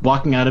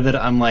 walking out of it,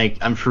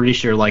 I'm pretty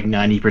sure like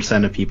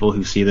 90% of people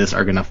who see this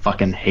are gonna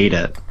fucking hate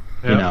it.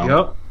 You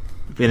know.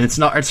 And it's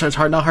not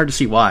hard to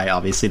see why.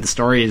 Obviously, the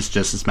story is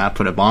just, as Matt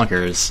put it,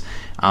 bonkers,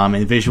 and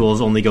the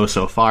visuals only go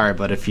so far.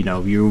 But if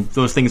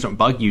those things don't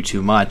bug you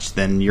too much,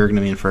 then you're going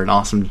to be in for an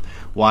awesome,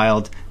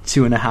 wild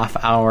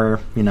 2.5 hour,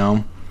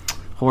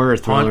 horror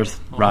thriller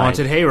ride.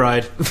 Haunted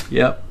hayride.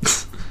 Yep.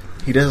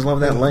 He does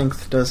love that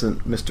length,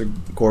 doesn't Mr.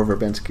 Gore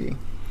Verbinski?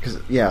 Because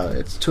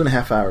it's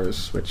 2.5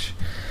 hours. Which,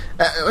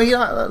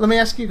 let me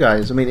ask you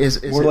guys. I mean,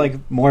 is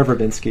more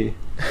Verbinski?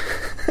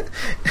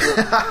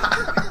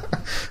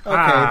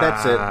 Okay,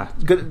 that's it.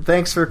 Good.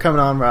 Thanks for coming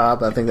on,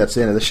 Rob. I think that's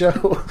the end of the show.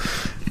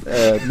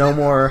 No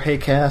more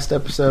Haycast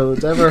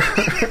episodes ever.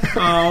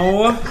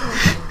 Oh.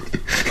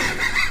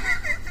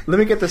 Let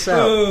me get this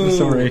out. Ooh.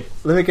 Sorry.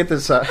 Let me get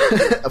this out.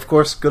 Of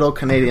course, good old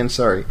Canadian.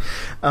 Sorry.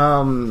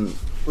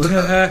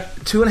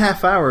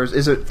 2.5 hours.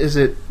 Is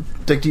it?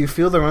 Like, do you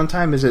feel the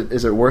runtime? Is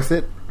it worth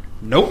it?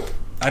 Nope.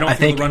 I don't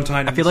feel the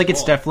runtime. I feel like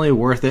it's definitely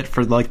worth it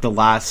for like the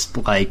last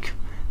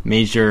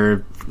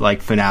major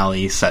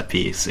finale set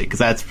piece, because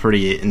that's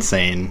pretty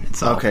insane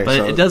itself. Okay,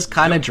 but it does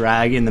kind of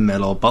drag in the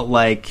middle, but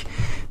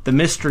the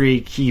mystery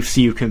keeps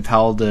you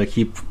compelled to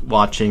keep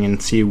watching and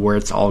see where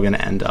it's all going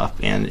to end up,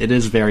 and it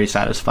is very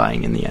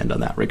satisfying in the end on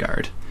that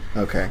regard.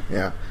 Okay,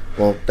 yeah.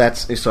 Well,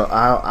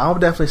 I'll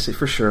definitely see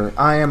for sure.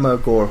 I am a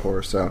gore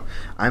whore, so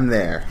I'm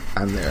there.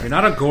 You're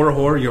not a gore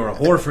whore. You're a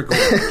whore for gore.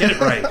 Get it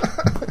right.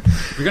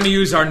 If you're going to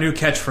use our new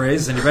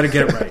catchphrase, then you better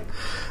get it right.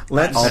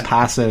 All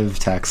passive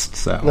text.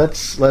 So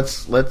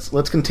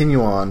let's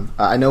continue on.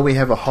 I know we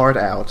have a hard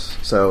out,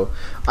 so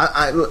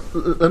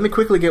let me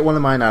quickly get one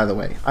of mine out of the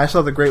way. I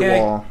saw The Great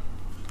Wall.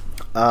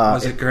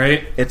 Was it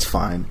great? It's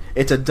fine.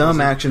 It's a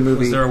dumb action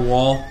movie. Was there a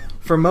wall?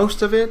 For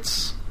most of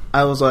it,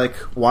 I was like,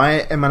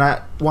 why am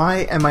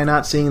I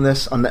not seeing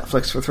this on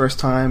Netflix for the first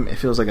time? It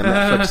feels like a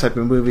Netflix type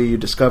of movie you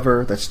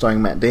discover that's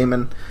starring Matt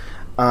Damon.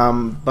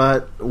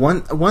 But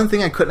one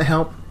thing I couldn't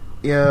help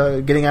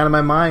getting out of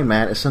my mind,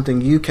 Matt, is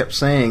something you kept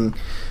saying,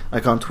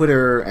 like on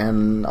Twitter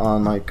and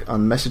on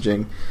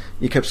messaging.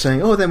 You kept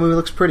saying, "Oh, that movie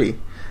looks pretty,"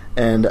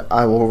 and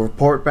I will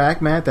report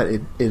back, Matt, that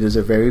it is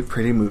a very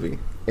pretty movie.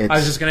 I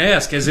was just going to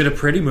ask, is it a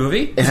pretty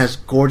movie? It has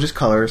gorgeous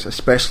colors,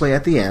 especially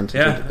at the end.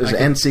 Yeah, there's an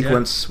end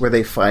sequence where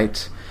they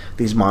fight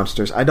these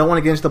monsters. I don't want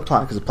to get into the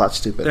plot because the plot's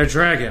stupid. They're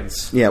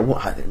dragons. Yeah,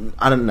 well,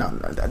 I don't know.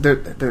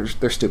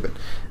 They're stupid.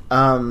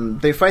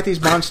 They fight these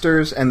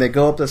monsters and they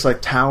go up this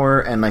tower,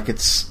 and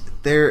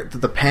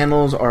the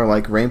panels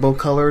are rainbow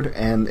colored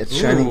and it's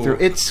shining through.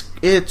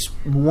 It's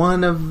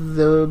one of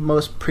the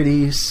most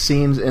pretty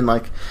scenes in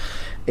a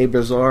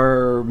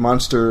bizarre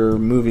monster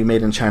movie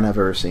made in China I've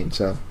ever seen.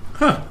 So,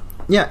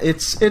 yeah,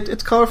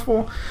 it's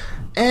colorful.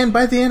 And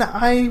by the end,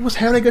 I was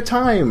having a good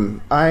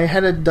time. I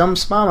had a dumb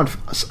smile on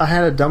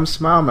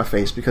my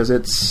face because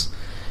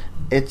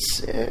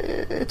it's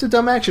a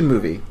dumb action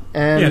movie,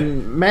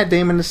 and Matt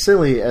Damon is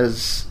silly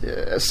as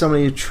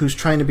somebody who's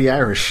trying to be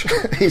Irish.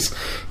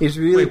 he's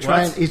really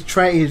trying.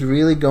 He's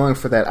really going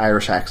for that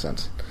Irish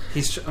accent.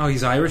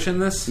 He's Irish in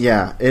this?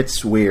 Yeah,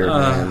 it's weird,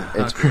 man.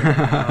 It's okay.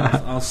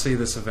 I'll see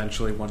this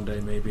eventually one day,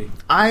 maybe.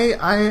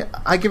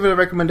 I give it a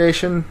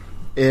recommendation.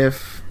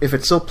 If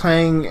it's still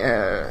playing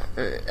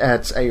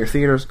at your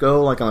theaters,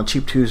 go like on a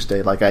cheap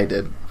Tuesday, like I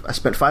did. I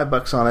spent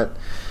 $5 on it.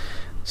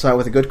 Saw it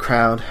with a good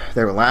crowd.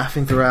 They were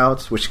laughing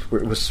throughout, which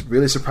was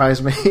really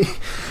surprised me.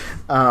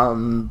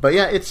 But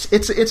yeah,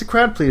 it's a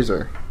crowd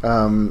pleaser.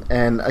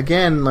 And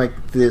again,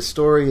 like the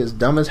story is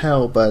dumb as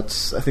hell,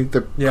 but I think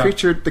the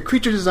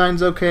creature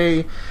design's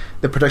okay.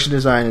 The production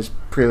design is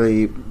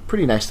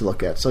pretty nice to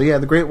look at. So yeah,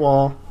 the Great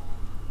Wall,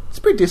 it's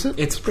pretty decent.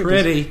 It's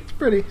pretty. It's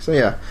pretty. So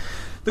yeah,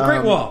 the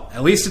Great Wall.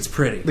 At least it's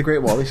pretty. The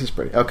Great Wall. At least it's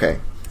pretty.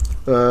 Okay.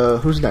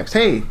 Who's next?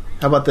 Hey,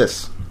 how about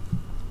this?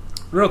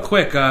 Real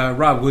quick,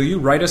 Rob, will you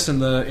write us in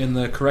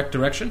the correct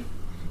direction?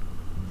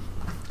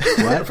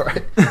 What?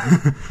 Right.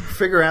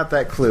 Figure out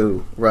that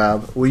clue,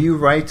 Rob. Will you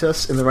write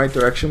us in the right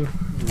direction?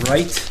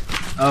 Right?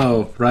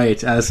 Oh,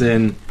 right. As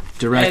in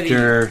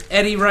director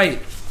Eddie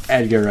Wright.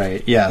 Edgar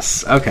Wright.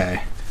 Yes.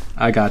 Okay.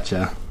 I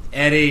gotcha.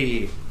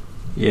 Eddie.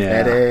 Yeah.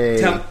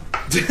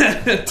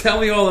 Eddie. Tell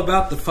me all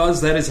about the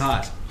fuzz that is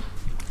hot.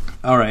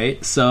 All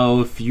right.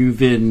 So if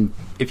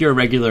you're a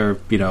regular,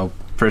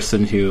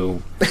 person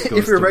who goes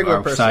if you're a regular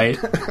our website,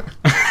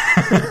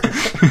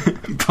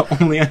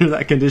 but only under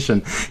that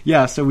condition.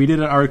 Yeah, so we did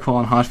an article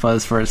on Hot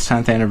Fuzz for its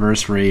 10th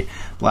anniversary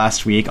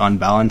last week on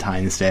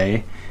Valentine's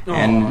Day. Aww.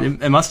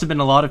 And it must have been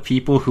a lot of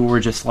people who were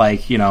just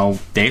like,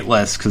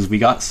 dateless because we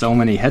got so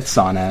many hits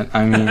on it.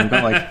 I mean, we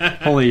got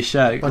like, holy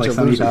shit, like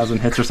 70,000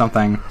 hits or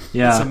something.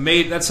 Yeah.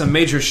 That's a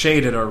major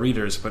shade at our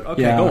readers, but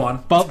okay, yeah. Go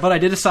on. But I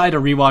did decide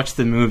to rewatch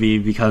the movie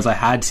because I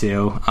had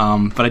to.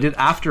 But I did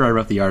after I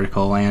wrote the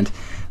article, and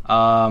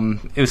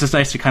it was just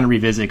nice to kind of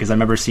revisit because I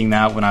remember seeing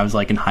that when I was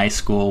like in high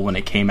school when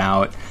it came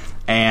out,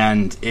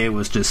 and it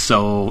was just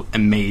so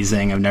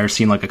amazing. I've never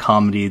seen like a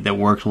comedy that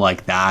worked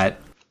like that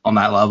on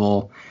that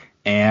level,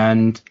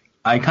 and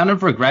I kind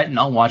of regret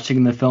not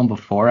watching the film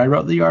before I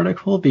wrote the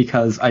article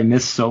because I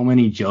missed so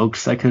many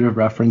jokes I could have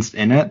referenced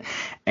in it,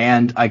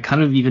 and I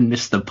kind of even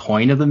missed the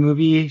point of the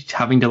movie,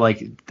 having to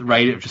like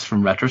write it just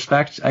from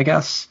retrospect, I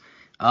guess.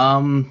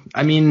 I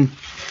mean,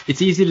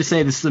 it's easy to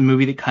say this is a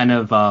movie that kind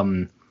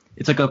of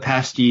it's like a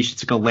pastiche.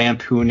 It's like a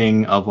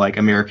lampooning of like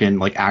American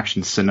like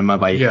action cinema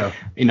by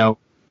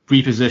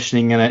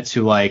repositioning it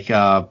to like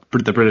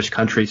the British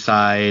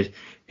countryside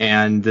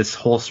and this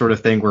whole sort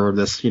of thing where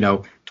this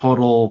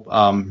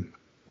total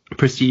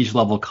prestige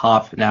level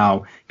cop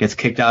now gets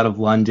kicked out of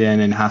London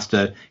and has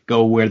to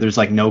go where there's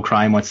like no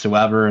crime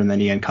whatsoever, and then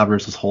he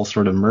uncovers this whole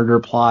sort of murder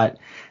plot.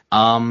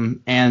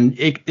 And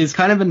it is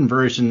kind of an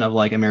inversion of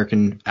like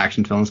American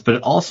action films, but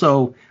it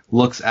also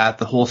looks at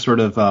the whole sort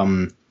of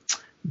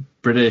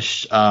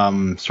British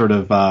sort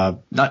of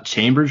not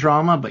chamber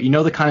drama, but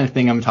the kind of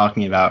thing I'm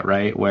talking about,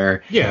 right?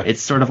 Where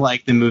it's sort of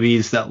like the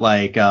movies that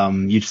like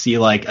you'd see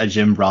like a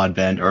Jim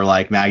Broadbent or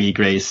like Maggie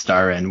Grace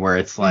star in, where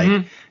it's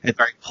like it's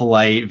very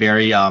polite,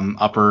 very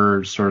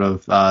upper sort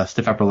of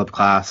stiff upper lip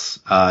class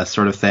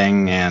sort of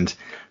thing, and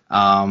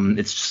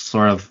it's just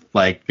sort of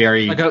like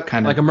very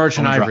kind of like a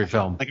Merchant Ivory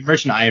film, like a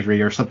Merchant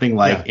Ivory or something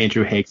like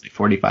Andrew Haig's like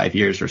 45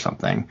 Years or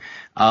something,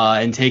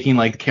 and taking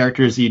like the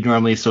characters you'd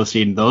normally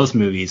associate in those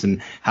movies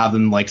and have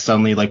them like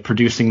suddenly like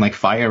producing like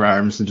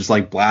firearms and just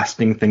like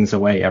blasting things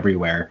away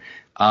everywhere.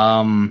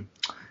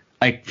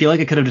 I feel like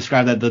I could have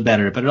described that a bit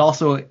better, but it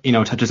also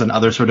touches on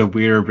other sort of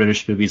weirder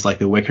British movies like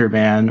The Wicker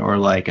Man or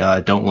like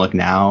Don't Look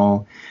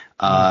Now,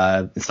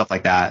 and stuff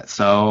like that.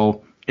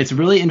 So it's a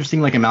really interesting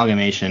like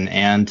amalgamation,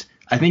 and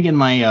I think in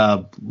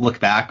my look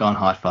back on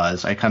Hot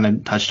Fuzz, I kind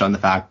of touched on the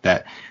fact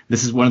that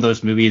this is one of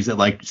those movies that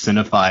like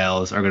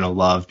cinephiles are going to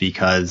love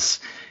because,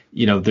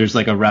 there's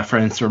like a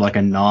reference or like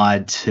a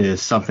nod to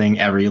something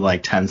every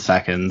like 10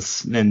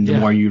 seconds. And the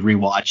more you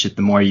rewatch it,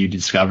 the more you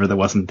discover that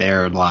wasn't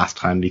there the last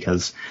time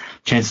because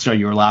chances are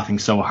you were laughing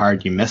so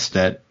hard you missed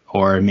it,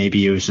 or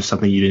maybe it was just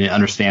something you didn't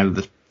understand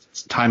at the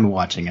time of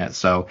watching it.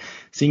 So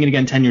seeing it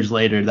again 10 years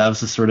later, that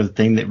was the sort of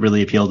thing that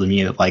really appealed to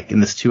me, that like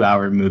in this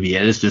 2-hour movie,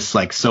 it is just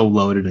like so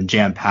loaded and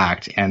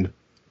jam-packed. And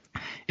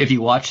if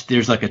you watch,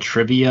 there's like a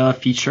trivia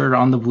feature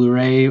on the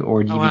Blu-ray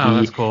or DVD. Oh, wow,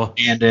 that's cool.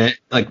 And it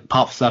like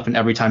pops up, and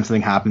every time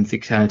something happens, it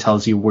kind of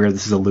tells you where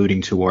this is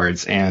alluding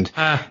towards. And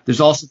there's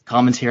also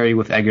commentary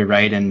with Edgar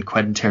Wright and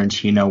Quentin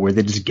Tarantino where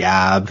they just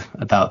gab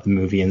about the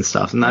movie and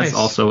stuff. And that's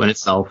also in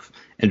itself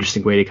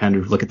interesting way to kind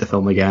of look at the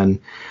film again.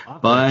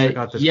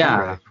 But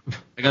yeah,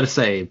 I gotta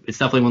say, it's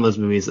definitely one of those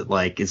movies that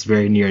like is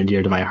very near and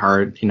dear to my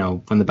heart.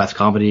 One of the best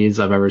comedies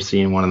I've ever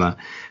seen, one of the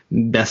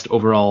best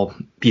overall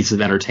pieces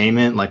of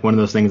entertainment, like one of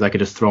those things I could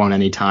just throw on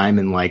any time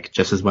and like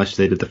just as much as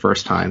they did the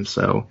first time.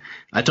 So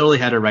I totally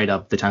had to write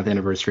up the 10th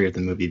anniversary of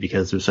the movie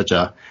because it was such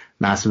a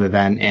massive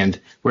event, and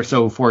we're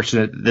so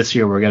fortunate this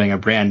year we're getting a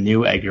brand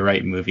new Edgar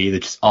Wright movie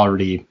that's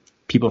already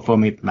people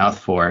foaming at the mouth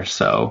for.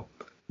 So,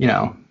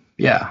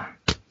 yeah.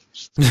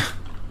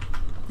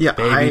 Yeah,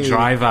 Baby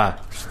Driver.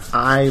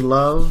 I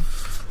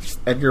love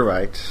Edgar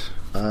Wright.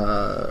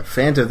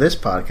 Fans of this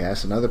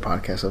podcast and other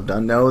podcasts I've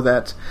done know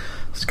that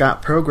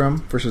Scott Pilgrim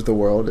vs. the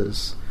World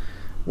is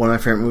one of my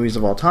favorite movies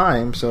of all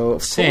time. So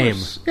of Same.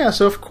 course,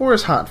 so of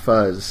course, Hot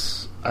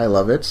Fuzz. I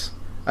love it.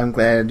 I'm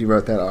glad you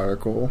wrote that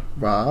article,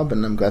 Rob,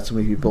 and I'm glad so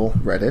many people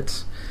read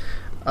it.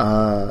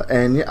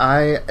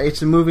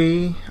 It's a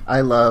movie I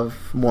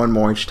love more and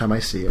more each time I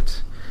see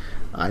it.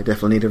 I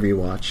definitely need a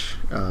rewatch.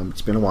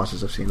 It's been a while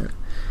since I've seen it.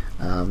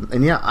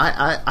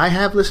 I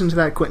have listened to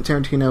that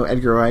Quentin Tarantino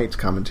Edgar Wright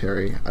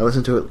commentary. I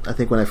listened to it, I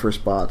think, when I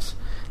first bought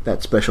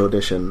that special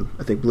edition,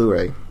 I think,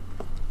 Blu-ray.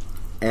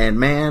 And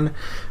man,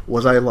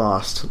 was I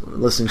lost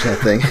listening to that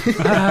thing.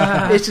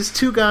 It's just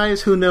two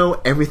guys who know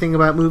everything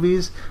about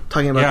movies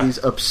talking about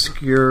these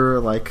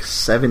obscure, like,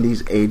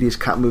 70s, 80s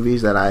cop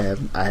movies that I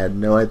had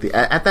no idea.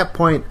 At that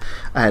point,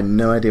 I had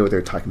no idea what they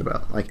were talking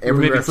about. Like,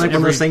 it's like one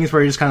of those things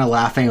where you're just kind of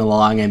laughing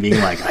along and being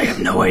like, I have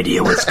no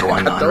idea what's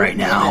going on right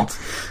now.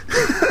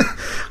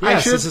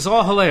 Yes, this is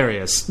all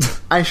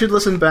hilarious. I should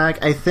listen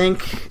back. I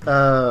think,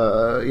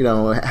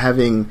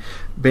 having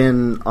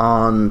been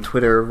on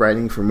Twitter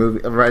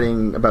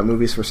writing about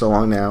movies for so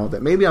long now,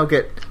 that maybe I'll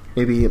get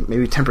maybe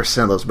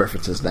 10% of those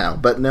references now.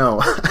 But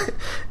no.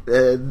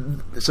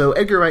 So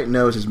Edgar Wright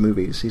knows his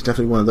movies. He's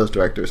definitely one of those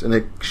directors, and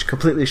it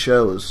completely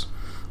shows,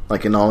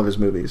 like, in all of his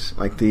movies.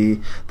 Like the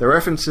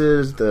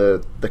references,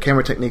 the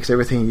camera techniques,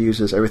 everything he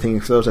uses, everything he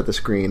throws at the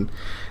screen,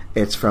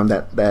 it's from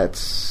that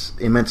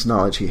immense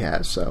knowledge he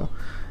has. So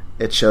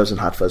it shows in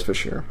Hot Fuzz for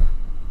sure.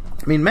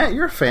 I mean, Matt,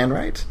 you're a fan,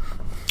 right?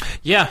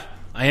 Yeah,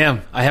 I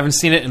am. I haven't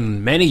seen it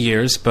in many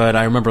years, but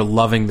I remember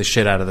loving the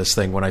shit out of this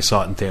thing when I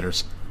saw it in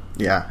theaters.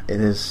 Yeah, it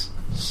is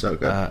so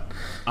good.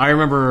 I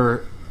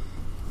remember...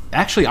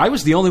 Actually, I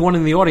was the only one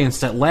in the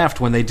audience that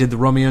laughed when they did the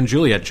Romeo and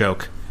Juliet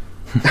joke.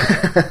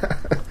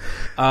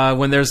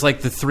 When there's, like,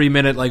 the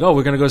 3-minute, like,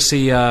 we're going to go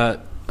see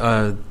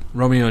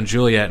Romeo and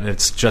Juliet, and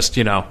it's just,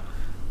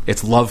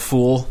 it's Love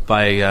Fool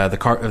by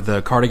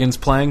the Cardigans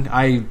playing.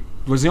 I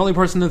was the only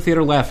person in the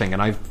theater laughing,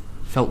 and I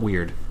felt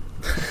weird.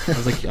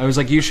 I was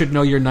like, you should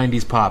know your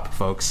 90s pop,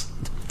 folks.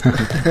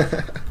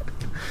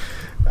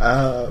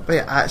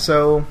 Hot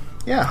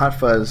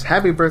Fuzz.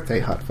 Happy birthday,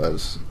 Hot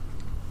Fuzz.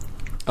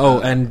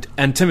 Oh, and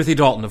Timothy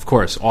Dalton, of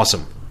course.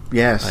 Awesome.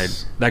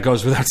 Yes. That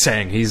goes without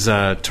saying. He's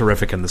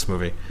terrific in this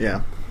movie.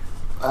 Yeah.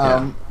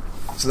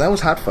 So that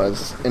was Hot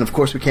Fuzz. And, of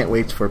course, we can't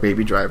wait for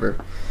Baby Driver.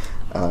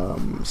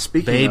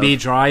 Baby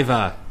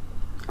Driver.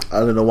 I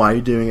don't know why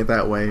you're doing it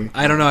that way.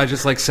 I don't know. I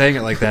just like saying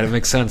it like that. It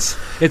makes sense.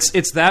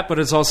 It's that, but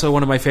it's also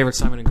one of my favorite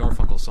Simon and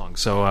Garfunkel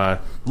songs. So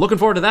looking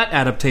forward to that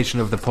adaptation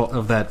of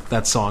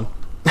that song.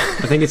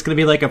 I think it's going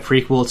to be like a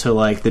prequel to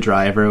like The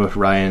Driver with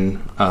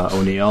Ryan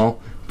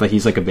O'Neal, but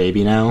he's like a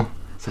baby now.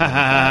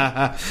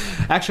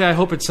 Actually, I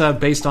hope it's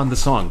based on the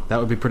song. That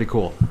would be pretty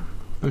cool.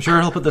 I'm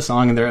sure he'll put the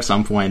song in there at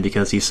some point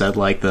because he said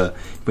like when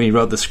he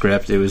wrote the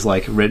script, it was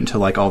like written to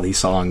like all these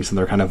songs and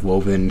they're kind of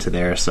woven into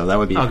there. So that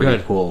would be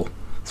pretty cool.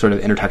 Sort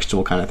of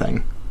intertextual kind of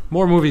thing.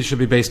 More movies should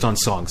be based on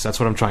songs. That's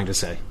what I'm trying to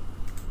say.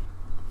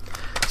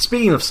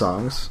 Speaking of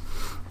songs,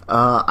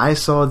 I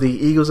saw the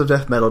Eagles of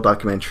Death Metal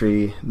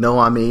documentary, No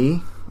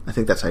Ami. I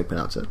think that's how you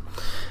pronounce it.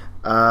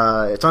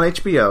 It's on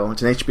HBO.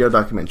 It's an HBO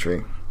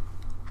documentary.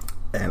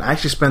 And I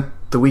actually spent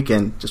the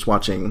weekend just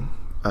watching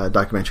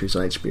documentaries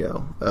on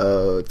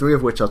HBO. 3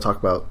 of which I'll talk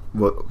about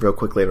real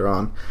quick later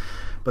on.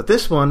 But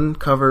this one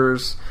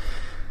covers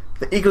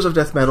the Eagles of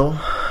Death Metal.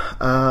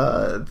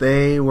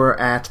 They were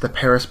at the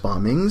Paris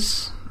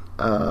bombings.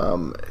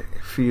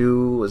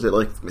 Was it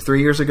like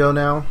 3 years ago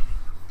now?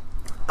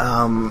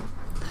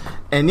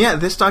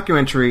 This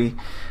documentary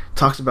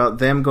talks about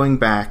them going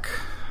back,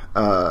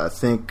 I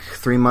think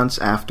 3 months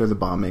after the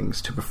bombings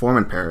to perform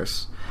in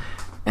Paris.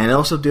 And it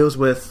also deals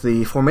with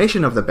the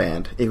formation of the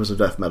band, Eagles of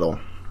Death Metal.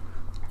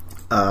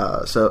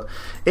 So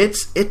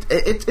it's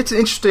an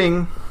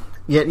interesting,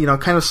 yet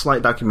kind of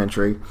slight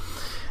documentary.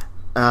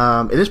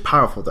 It is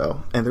powerful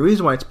though, and the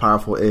reason why it's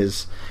powerful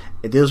is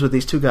it deals with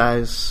these two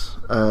guys,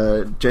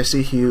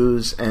 Jesse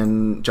Hughes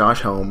and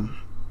Josh Homme.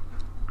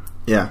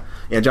 Yeah,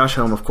 Josh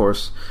Homme, of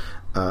course.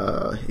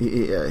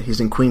 He's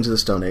in Queens of the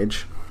Stone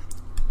Age,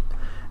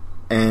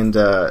 and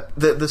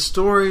the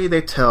story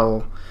they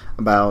tell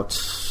about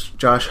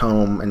Josh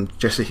Homme and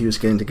Jesse Hughes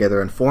getting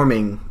together and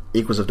forming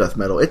Eagles of Death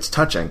Metal, it's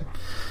touching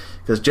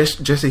because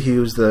Jesse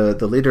Hughes,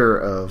 the leader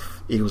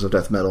of Eagles of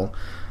Death Metal.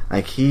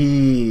 Like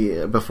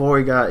before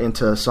he got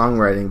into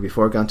songwriting,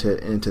 before he got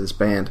into this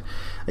band,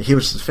 like he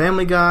was a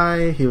family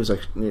guy. He was a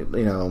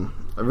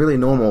really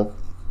normal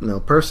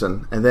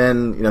person, and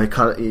then he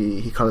caught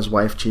his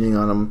wife cheating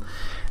on him.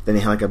 Then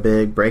he had like a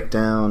big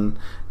breakdown,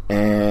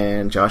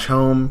 and Josh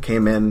Homme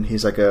came in. He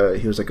was like a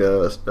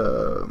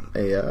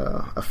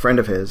friend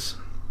of his.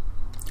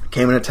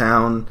 Came into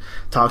town,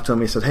 talked to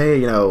him. He said,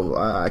 "Hey,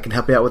 I can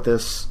help you out with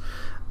this.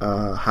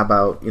 How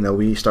about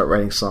we start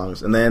writing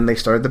songs?" And then they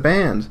started the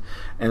band,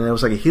 and it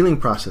was like a healing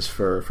process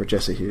for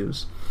Jesse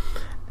Hughes,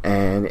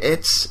 and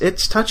it's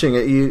touching.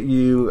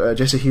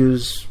 Jesse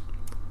Hughes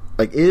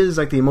is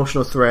like the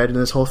emotional thread in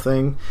this whole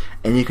thing,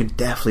 and you can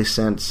definitely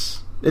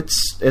sense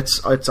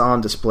it's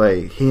on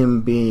display.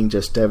 Him being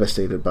just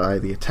devastated by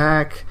the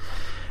attack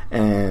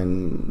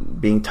and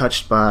being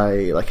touched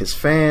by like his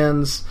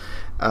fans,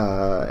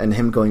 and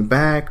him going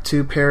back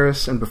to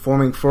Paris and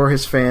performing for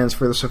his fans,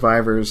 for the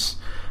survivors.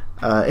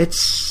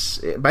 It's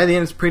by the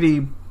end, it's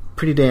pretty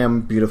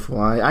damn beautiful.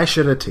 I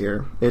shed a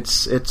tear.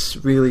 It's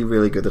really,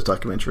 really good, this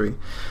documentary.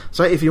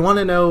 So if you want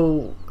to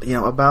know,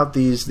 about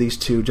these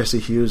two, Jesse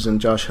Hughes and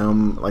Josh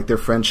Homme, like their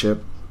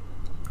friendship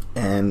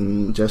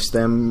and just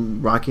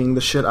them rocking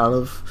the shit out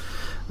of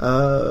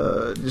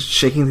just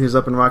shaking things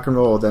up in rock and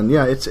roll, then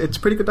yeah, it's a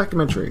pretty good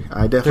documentary.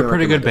 I definitely They're a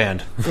pretty good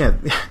recommend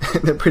band. Yeah,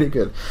 they're pretty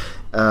good.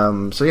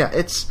 So yeah,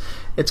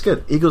 it's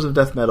good. Eagles of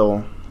Death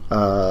Metal.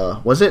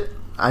 Was it?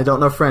 I don't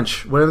know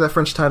French. Whatever that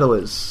French title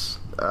is.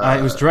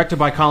 It was directed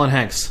by Colin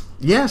Hanks.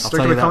 Yes, I'll directed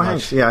tell you by that Colin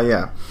much. Hanks.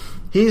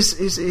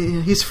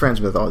 Yeah. He's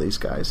friends with all these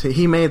guys.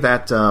 He made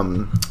that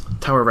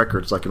Tower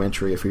Records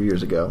documentary a few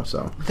years ago.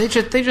 So They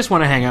just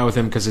want to hang out with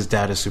him because his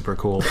dad is super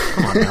cool.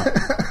 Come on now.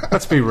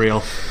 Let's be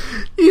real.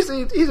 he's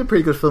a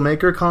pretty good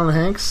filmmaker, Colin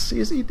Hanks. He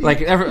does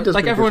pretty Everyone good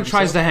for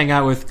tries to himself. hang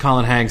out with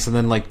Colin Hanks, and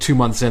then like 2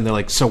 months in, they're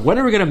like, "So when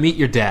are we going to meet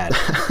your dad?"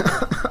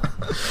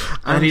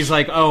 And he's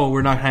like, "Oh,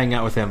 we're not hanging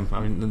out with him."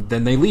 I mean,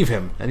 then they leave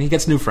him, and he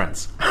gets new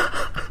friends.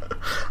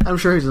 I'm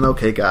sure he's an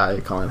okay guy,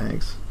 Colin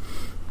Hanks.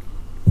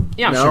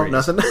 Yeah, I'm No, sure. He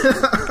is. nothing.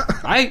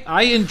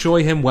 I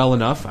enjoy him well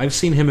enough. I've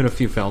seen him in a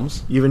few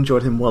films. You've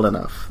enjoyed him well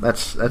enough.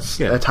 That's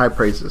Yeah. high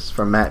praises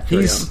from Matt.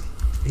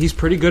 He's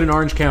pretty good in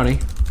Orange County.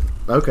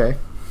 Okay.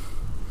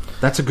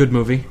 That's a good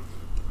movie.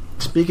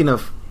 Speaking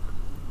of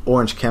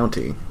Orange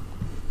County,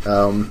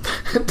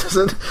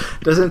 doesn't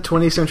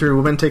 20th Century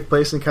Women take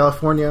place in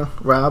California,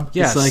 Rob?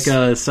 Yes. It's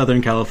like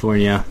Southern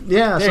California.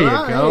 Yeah. There so you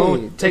go.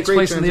 hey, Takes great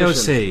place in the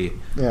transition.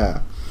 OC.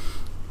 Yeah.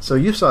 So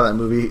you saw that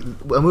movie,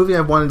 a movie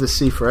I've wanted to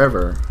see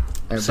forever.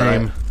 But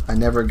Same. I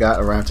never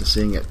got around to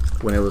seeing it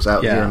when it was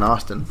out Yeah. here in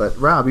Austin. But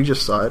Rob, you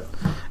just saw it.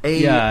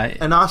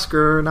 An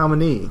Oscar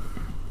nominee.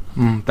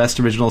 Best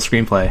Original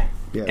Screenplay.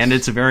 Yes. And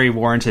it's a very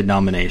warranted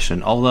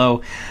nomination.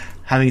 Although,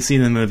 having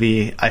seen the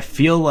movie, I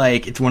feel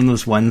like it's one of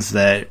those ones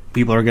that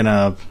people are going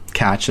to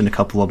catch in a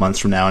couple of months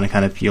from now, and I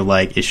kind of feel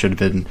like it should have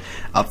been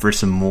up for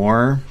some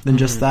more than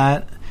just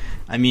that.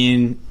 I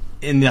mean,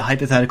 in the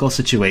hypothetical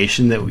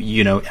situation that,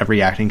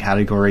 every acting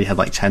category had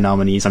like 10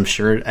 nominees, I'm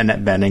sure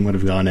Annette Bening would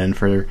have gone in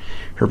for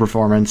her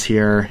performance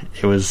here.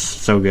 It was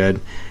so good.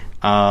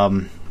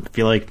 I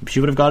feel like she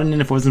would have gotten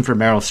in if it wasn't for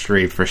Meryl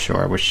Streep, for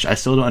sure, which I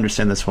still don't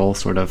understand this whole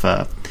sort of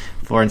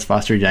Florence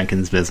Foster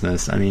Jenkins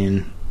business. I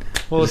mean,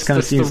 Well, it kind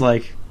of seems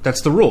like...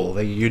 That's the rule.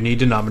 That you need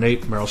to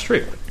nominate Meryl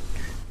Streep.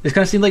 It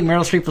kind of seemed like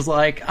Meryl Streep was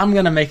like, I'm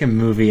going to make a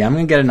movie. I'm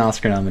going to get an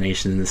Oscar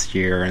nomination this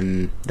year.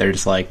 And they're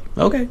just like,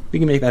 okay, we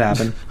can make that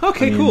happen.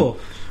 Okay, I mean, cool.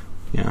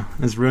 Yeah,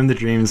 it's ruined the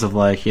dreams of,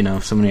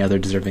 so many other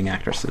deserving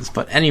actresses.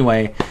 But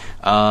anyway,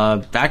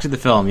 back to the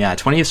film. Yeah,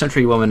 20th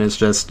Century Woman is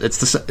just... It's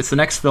the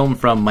next film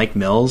from Mike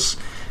Mills,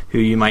 who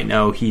you might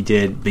know. He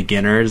did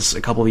Beginners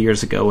a couple of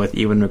years ago with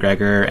Ewan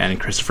McGregor and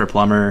Christopher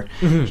Plummer.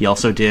 Mm-hmm. He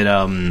also did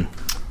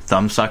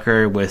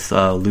Thumbsucker with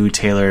Lou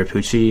Taylor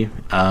Pucci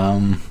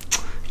a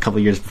couple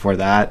of years before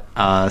that.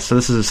 So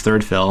this is his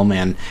third film,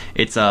 and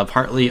it's a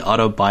partly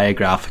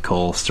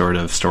autobiographical sort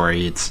of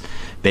story. It's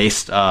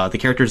based... the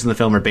characters in the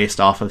film are based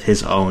off of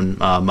his own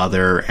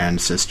mother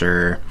and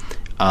sister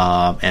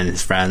and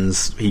his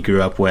friends he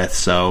grew up with.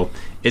 So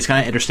it's kind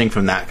of interesting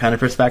from that kind of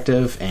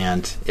perspective,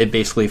 and it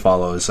basically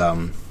follows...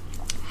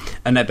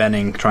 Annette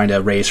Bening trying to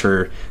raise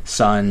her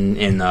son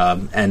in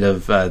the end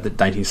of the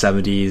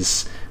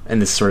 1970s in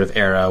this sort of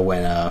era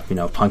when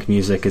punk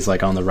music is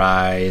like on the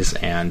rise,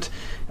 and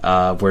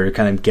we're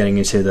kind of getting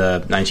into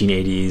the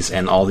 1980s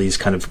and all these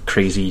kind of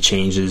crazy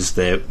changes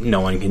that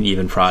no one can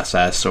even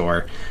process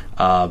or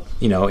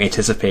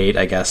anticipate,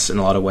 I guess, in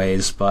a lot of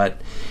ways.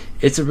 But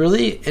it's a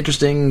really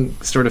interesting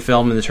sort of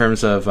film in the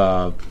terms of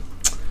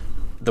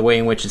the way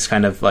in which it's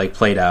kind of like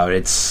played out.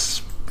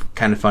 It's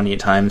kind of funny at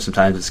times.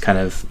 Sometimes it's kind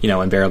of,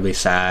 unbearably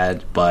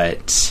sad.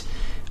 But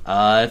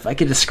if I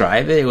could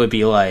describe it, it would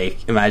be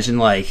like, imagine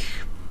like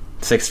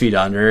 6 Feet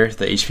Under,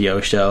 the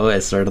HBO show,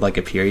 as sort of like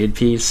a period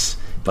piece,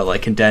 but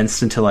like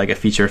condensed into like a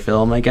feature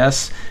film, I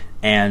guess.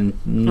 And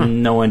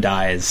no one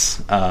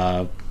dies,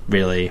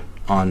 really,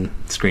 on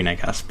screen, I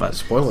guess. But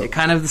Spoiler. it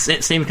kind of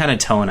the same kind of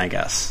tone, I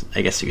guess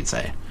you could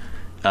say.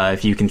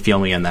 If you can feel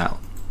me in that.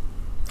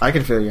 I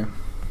can feel you.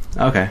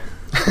 Okay.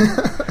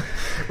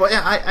 Well,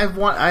 yeah,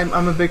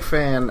 I'm a big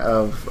fan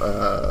of.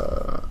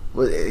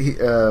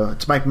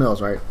 It's Mike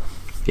Mills, right?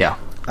 Yeah.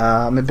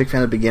 I'm a big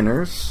fan of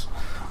Beginners.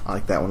 I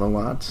like that one a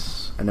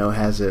lot. I know it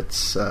has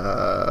its.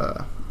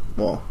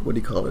 What do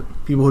you call it?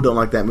 People who don't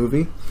like that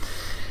movie.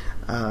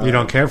 You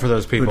don't care for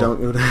those people.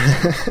 Who don't,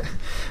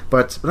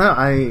 but no,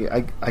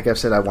 I like I've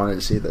said, I wanted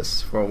to see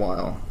this for a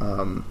while.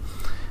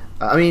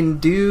 I mean,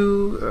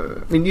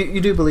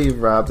 you do believe,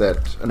 Rob,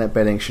 that Annette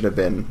Bening should have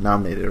been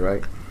nominated,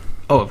 right?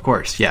 Oh, of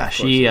course, yeah.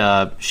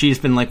 She's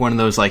been like one of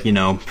those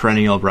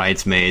perennial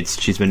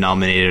bridesmaids. She's been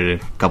nominated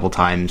a couple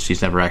times.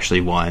 She's never actually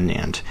won,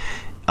 and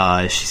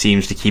she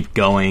seems to keep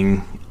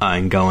going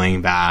and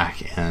going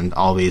back, and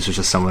always there's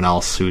just someone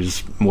else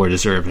who's more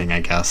deserving,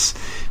 I guess.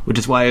 Which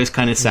is why it was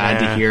kind of sad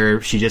to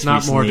hear she just not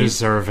recently, more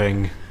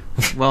deserving.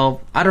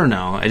 Well, I don't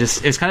know. It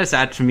was kind of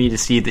sad for me to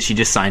see that she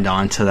just signed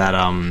on to that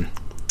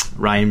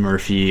Ryan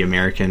Murphy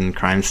American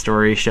Crime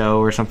Story show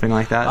or something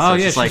like that. Oh, so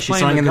yeah, it's like she's she's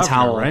throwing in the playing the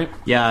towel, cover, right?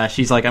 Yeah,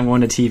 she's like, I'm going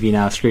to TV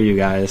now. Screw you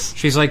guys.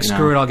 She's like, You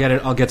screw know.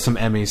 it. I'll get some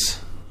Emmys.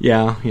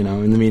 Yeah,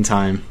 in the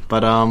meantime.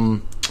 But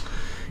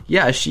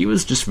yeah, she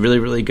was just really,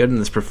 really good in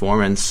this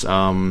performance.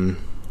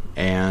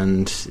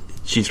 And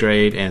she's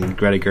great, and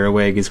Greta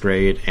Gerwig is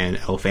great, and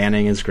Elle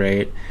Fanning is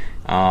great.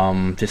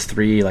 Just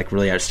three like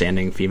really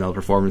outstanding female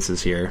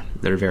performances here.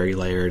 They're very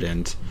layered,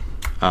 and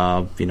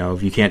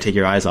you can't take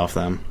your eyes off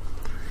them.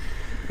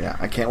 Yeah,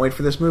 I can't wait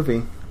for this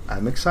movie.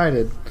 I'm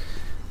excited.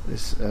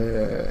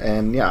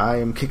 And yeah, I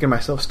am kicking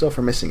myself still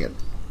for missing it.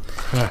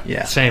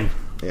 Yeah. Same.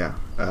 Yeah.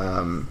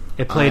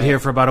 It played here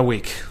for about a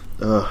week.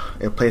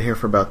 It played here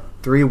for about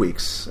 3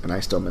 weeks, and I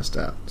still missed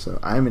out. So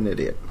I'm an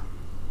idiot.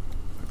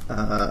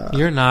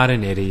 You're not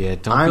an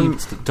idiot.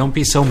 Don't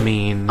be so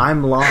mean.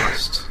 I'm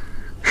lost.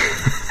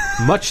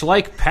 Much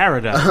like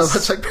Paradise.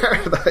 Much like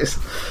Paradise.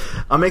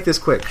 I'll make this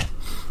quick.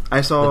 I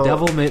saw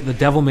the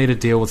devil made a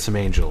deal with some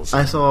angels.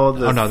 I saw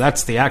the Oh no,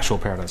 that's the actual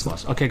Paradise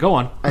Lost. Okay, go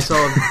on. I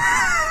saw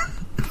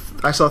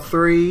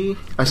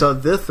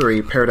the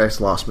three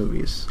Paradise Lost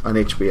movies on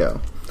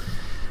HBO.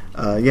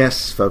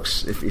 Yes,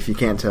 folks, if you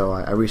can't tell,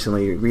 I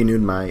recently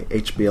renewed my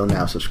HBO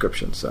Now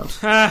subscription. So,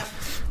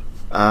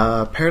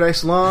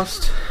 Paradise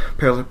Lost,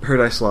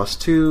 Paradise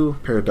Lost 2,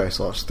 Paradise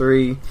Lost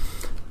 3.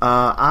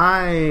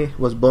 I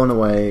was blown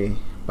away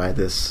by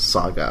this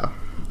saga.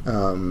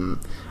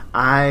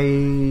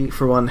 I,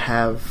 for one,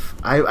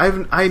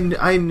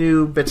 I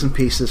knew bits and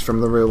pieces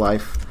from the real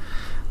life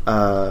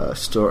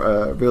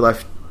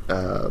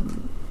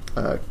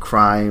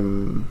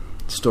crime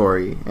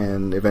story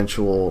and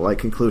eventual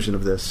conclusion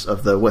of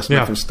the West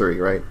Memphis 3,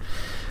 right?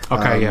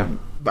 Okay, yeah.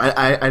 But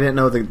I didn't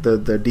know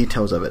the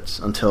details of it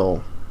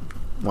until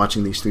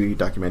watching these 3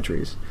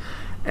 documentaries.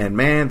 And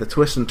man, the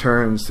twists and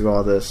turns through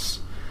all this,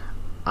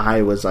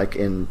 I was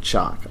in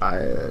shock.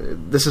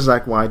 This is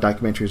why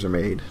documentaries are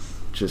made,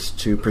 just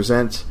to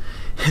present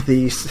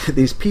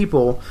these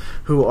people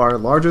who are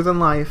larger than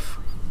life,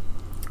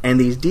 and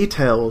these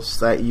details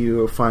that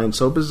you find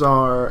so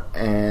bizarre,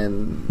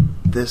 and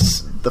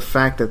the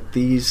fact that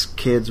these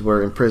kids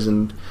were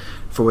imprisoned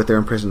for what they're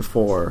imprisoned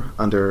for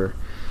under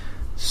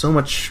so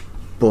much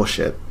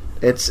bullshit.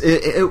 It's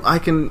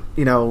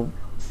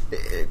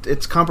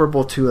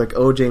comparable to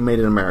OJ Made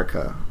in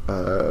America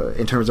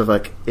in terms of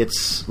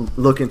its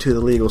look into the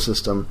legal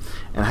system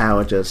and how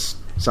it just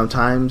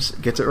sometimes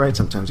gets it right,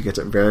 sometimes it gets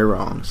it very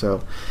wrong.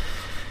 So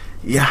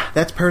yeah,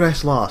 that's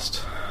Paradise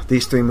Lost.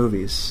 These 3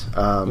 movies,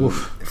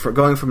 for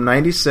going from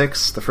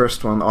 '96, the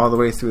first one, all the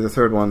way through the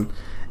third one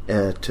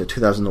to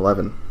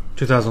 2011.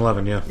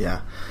 2011, yeah.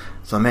 Yeah.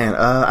 So man,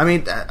 I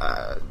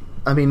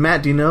mean,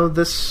 Matt, do you know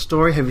this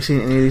story? Have you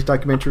seen any of these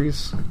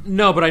documentaries?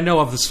 No, but I know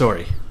of the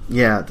story.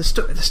 Yeah, the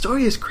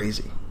story is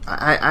crazy.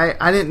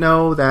 I didn't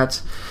know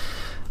that.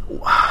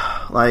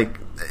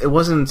 It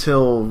wasn't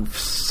until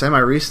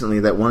semi-recently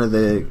that one of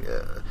the.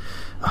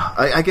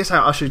 I guess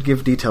I should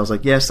give details.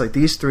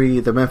 These 3,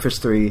 the Memphis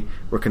 3,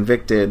 were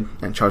convicted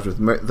and charged with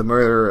the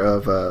murder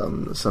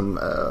of some.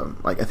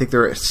 I think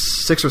there were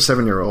 6 or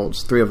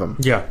 7-year-olds, 3 of them.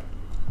 Yeah.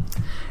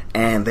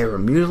 And they were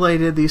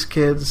mutilated. These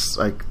kids,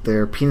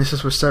 their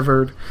penises were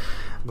severed.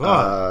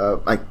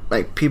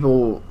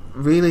 People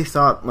really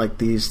thought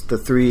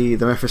the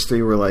Memphis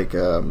 3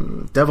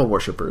 were devil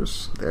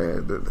worshippers.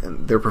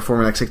 They're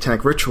performing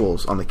satanic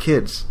rituals on the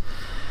kids.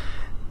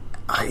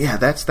 Yeah,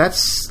 that's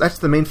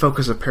the main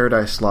focus of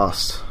Paradise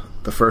Lost,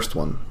 the first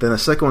one. Then the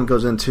second one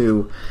goes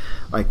into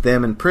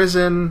them in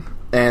prison,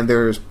 and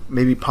there's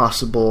maybe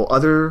possible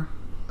other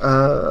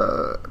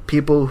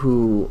people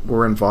who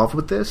were involved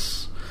with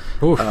this.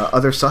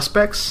 Other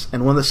suspects,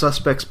 and one of the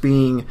suspects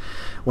being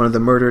one of the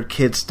murdered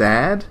kids'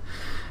 dad.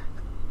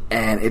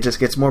 And it just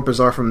gets more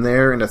bizarre from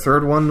there. And the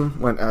third one,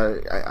 when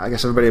I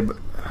guess everybody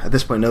at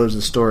this point knows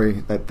the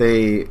story, that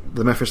the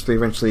Memphis 3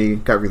 eventually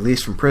got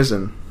released from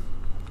prison.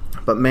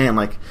 But man,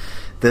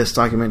 this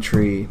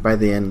documentary by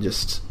the end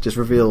just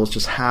reveals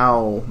just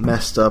how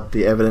messed up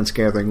the evidence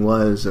gathering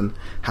was, and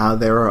how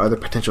there are other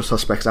potential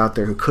suspects out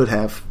there who could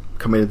have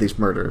committed these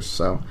murders.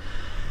 So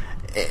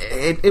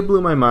it blew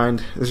my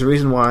mind. There's a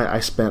reason why I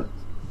spent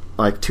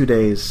 2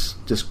 days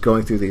just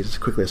going through these as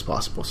quickly as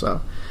possible. So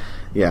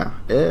yeah,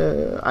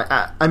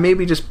 I may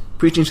be just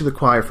preaching to the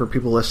choir for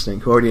people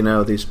listening who already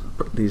know these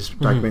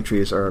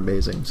documentaries are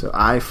amazing. So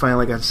I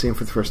finally got to see them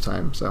for the first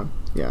time. So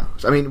yeah,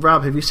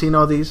 Rob, have you seen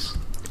all these?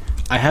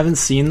 I haven't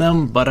seen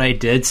them, but I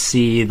did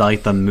see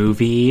the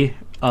movie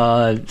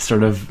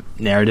sort of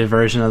narrative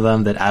version of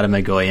them that Adam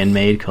McGowan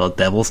made called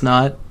Devil's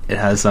Knot. It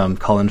has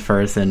Colin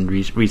Firth and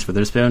Reese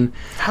Witherspoon.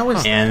 How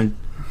is and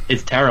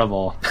it's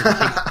terrible.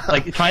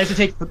 It tries to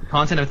take the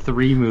content of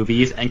 3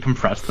 movies and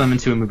compress them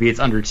into a movie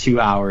that's under 2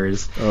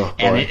 hours,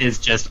 and it is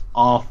just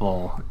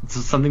awful. It's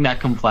something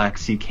that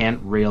complex. You can't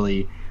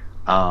really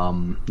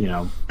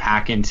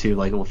pack into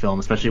like a film,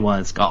 especially when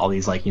it's got all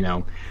these like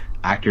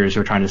actors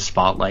who are trying to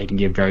spotlight and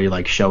give very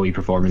like showy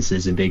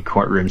performances in big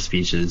courtroom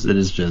speeches. It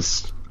is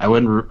just, I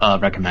wouldn't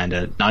recommend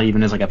it, not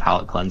even as like a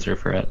palate cleanser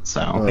for it.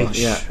 So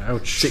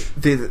Ouch.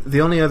 See,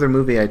 the only other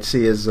movie I'd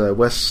see is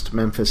West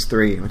Memphis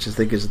 3, which I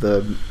think is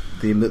the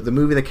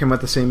movie that came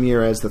out the same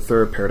year as the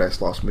third Paradise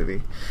Lost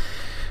movie,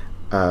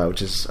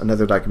 which is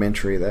another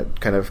documentary that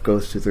kind of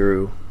goes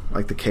through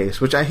like the case,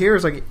 which I hear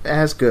is like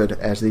as good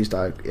as these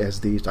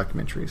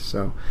documentaries.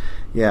 So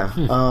yeah,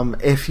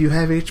 if you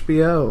have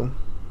HBO,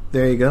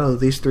 there you go.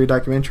 These 3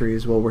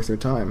 documentaries well worth your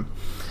time,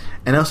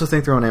 and I also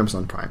think they're on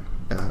Amazon Prime.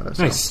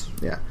 Nice.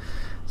 Yeah.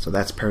 So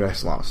that's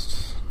Paradise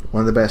Lost,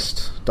 one of the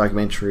best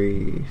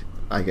documentary,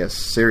 I guess,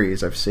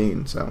 series I've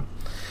seen. So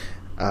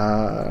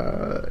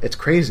it's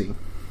crazy.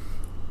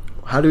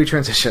 How do we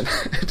transition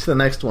to the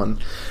next one?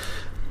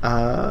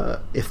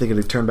 If they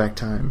could turn back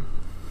time.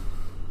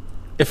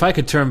 If I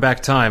could turn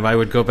back time, I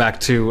would go back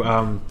to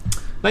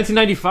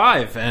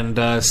 1995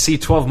 and see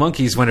 12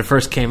 Monkeys when it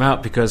first came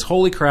out, because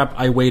holy crap,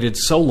 I waited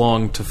so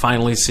long to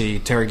finally see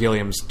Terry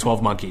Gilliam's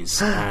 12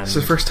 Monkeys. It's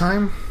the first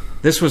time?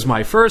 This was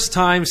my first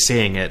time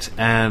seeing it,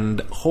 and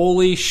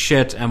holy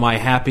shit, am I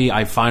happy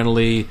I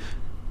finally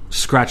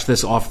scratched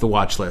this off the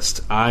watch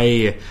list.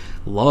 I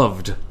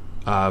loved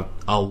a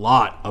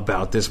lot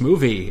about this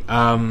movie.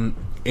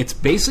 It's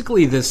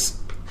basically this...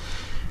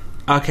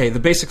 Okay, the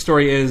basic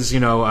story is,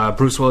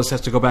 Bruce Willis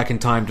has to go back in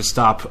time to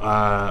stop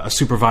a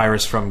super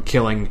virus from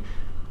killing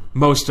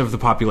most of the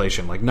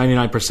population, like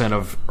 99%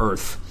 of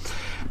Earth.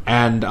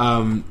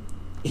 And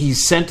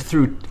he's sent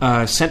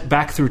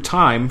back through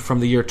time from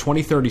the year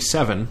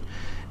 2037,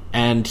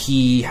 and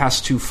he has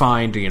to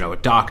find, a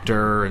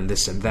doctor and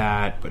this and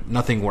that, but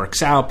nothing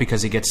works out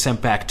because he gets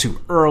sent back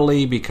too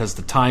early because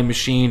the time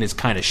machine is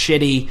kind of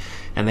shitty,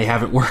 and they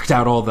haven't worked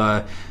out all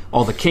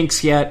the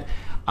kinks yet.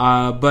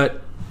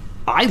 But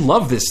I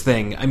love this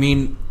thing. I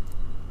mean,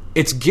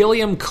 it's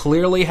Gilliam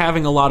clearly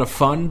having a lot of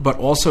fun, but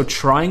also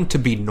trying to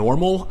be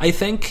normal, I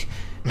think.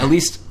 At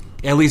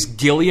least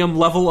Gilliam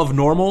level of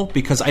normal,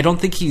 because I don't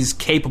think he's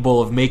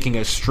capable of making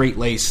a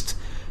straight-laced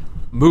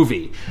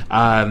movie.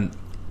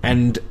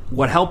 And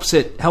what helps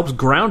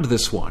ground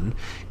this one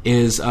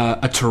is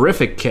a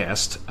terrific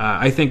cast.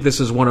 I think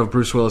this is one of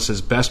Bruce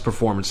Willis's best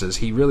performances.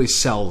 He really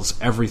sells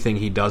everything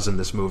he does in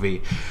this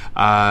movie.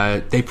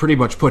 They pretty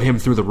much put him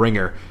through the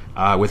ringer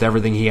with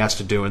everything he has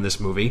to do in this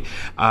movie.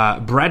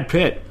 Brad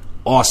Pitt,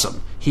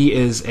 awesome. He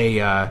is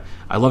I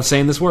love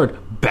saying this word,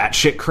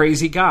 batshit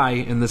crazy guy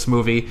in this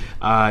movie,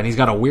 and he's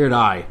got a weird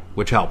eye,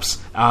 which helps.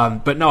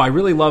 But no, I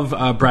really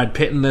love Brad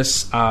Pitt in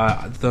this.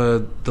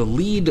 The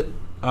lead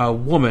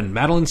woman,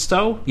 Madeline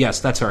Stowe? Yes,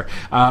 that's her.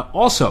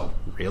 Also,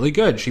 really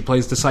good. She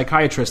plays the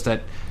psychiatrist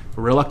that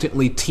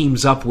reluctantly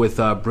teams up with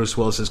Bruce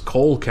Willis's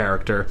Cole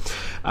character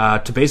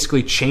to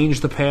basically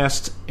change the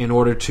past in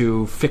order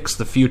to fix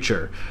the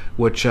future,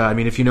 which,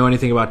 if you know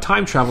anything about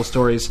time travel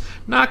stories,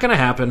 not going to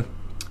happen.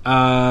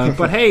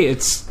 But hey,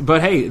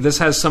 this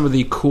has some of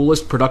the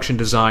coolest production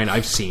design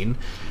I've seen.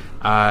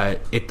 I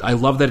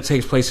love that it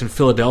takes place in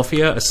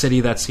Philadelphia, a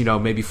city that's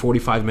maybe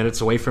 45 minutes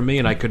away from me,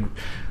 and I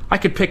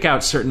could pick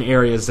out certain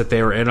areas that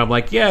they were in. I'm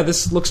like, yeah,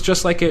 this looks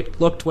just like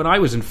it looked when I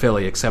was in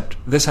Philly, except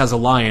this has a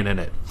lion in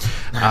it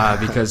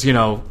because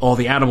all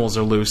the animals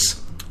are loose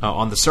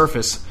on the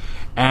surface.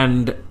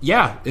 And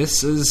yeah,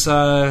 this is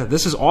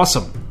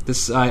awesome.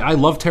 I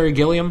love Terry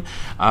Gilliam.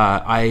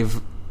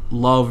 I've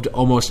loved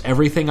almost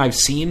everything I've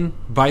seen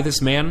by this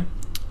man,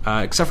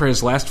 except for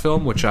his last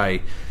film, which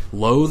I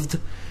loathed.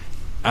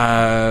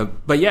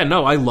 But yeah,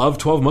 no, I love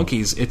 12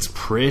 Monkeys. It's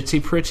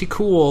pretty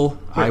cool.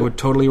 I would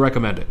totally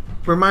recommend it.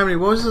 Remind me,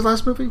 what was his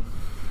last movie?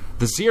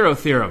 The Zero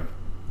Theorem.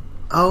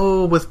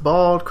 Oh, with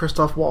bald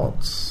Christoph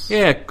Waltz.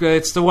 Yeah,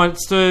 it's the one.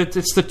 It's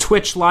the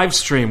Twitch live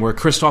stream where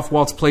Christoph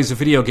Waltz plays a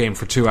video game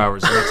for 2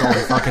 hours, and that's all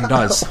he fucking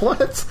does.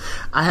 What?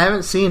 I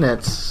haven't seen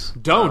it.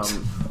 Don't.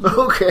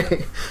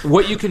 Okay.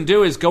 What you can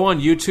do is go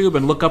on YouTube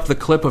and look up the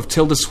clip of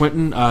Tilda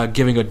Swinton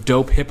giving a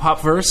dope hip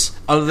hop verse.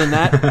 Other than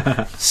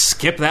that,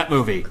 skip that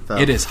movie.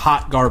 It is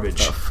hot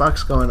garbage. What the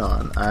fuck's going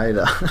on?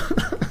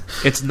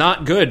 It's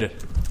not good.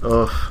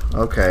 Oh,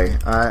 okay.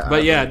 I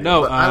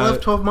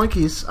love 12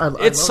 Monkeys.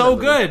 It's so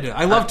good.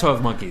 I love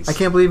 12 Monkeys. I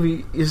can't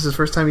believe this is the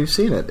first time you've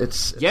seen it.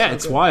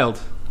 It's wild.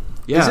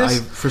 Yeah,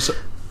 For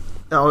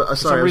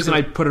some reason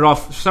I put it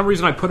off. For some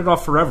reason I put it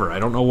off forever. I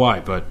don't know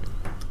why, but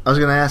I was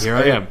going to ask. Here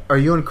I am. Are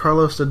you and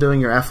Carlos still doing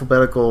your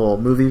alphabetical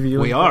movie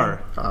viewing? We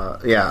are.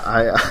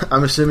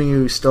 I'm assuming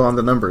you're still on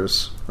the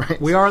numbers, right?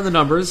 We are on the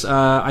numbers.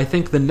 I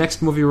think the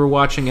next movie we're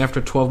watching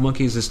after 12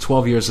 Monkeys is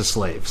 12 Years a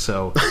Slave,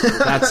 so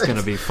that's going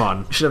to be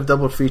fun. You should have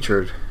double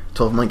featured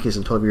 12 Monkeys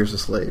and 12 Years a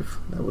Slave.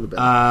 That would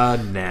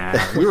have been... Nah.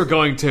 We were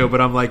going to, but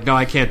I'm like, no,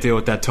 I can't deal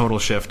with that tonal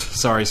shift.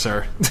 Sorry,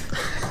 sir.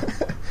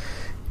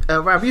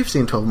 Rob, you've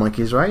seen 12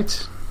 Monkeys,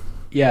 right?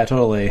 Yeah,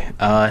 totally.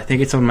 I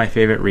think it's one of my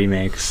favorite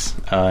remakes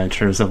in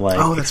terms of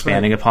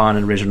expanding upon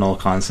an original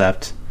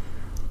concept.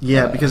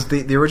 Yeah, because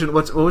the original...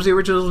 What was the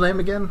original name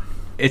again?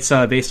 It's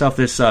based off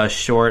this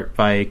short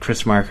by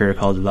Chris Marker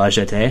called La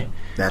Jetée.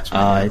 That's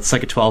right. It's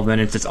like 12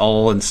 minutes. It's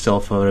all in still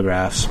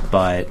photographs,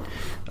 but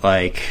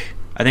like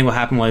I think what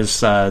happened was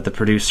the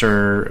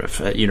producer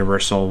at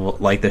Universal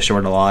liked the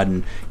short a lot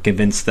and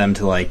convinced them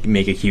to like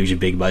make a huge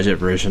big budget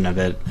version of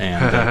it.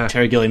 And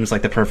Terry Gilliam was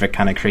like the perfect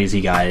kind of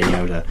crazy guy,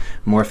 to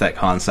morph that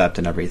concept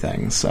and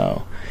everything.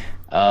 So.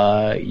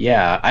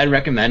 I'd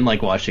recommend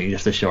like watching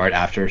just the short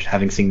after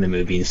having seen the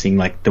movie and seeing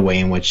like the way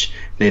in which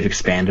they've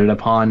expanded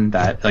upon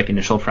that like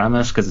initial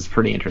premise, because it's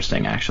pretty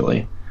interesting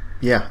actually.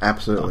 Yeah,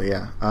 absolutely.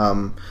 Yeah,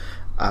 I'm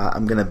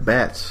gonna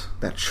bet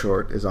that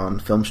short is on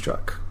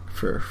Filmstruck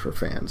for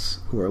fans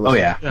who are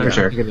listening. Oh yeah, for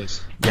sure. I think it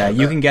is. Yeah,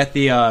 you can get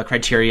the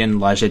Criterion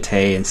La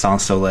Jetée and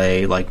Sans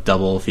Soleil like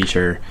double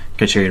feature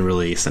Criterion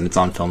release, and it's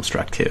on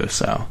Filmstruck too.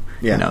 So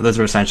those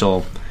are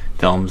essential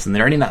films, and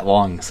they're already not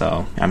long,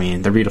 so I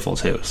mean they're beautiful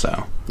too.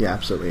 So yeah,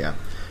 absolutely, yeah.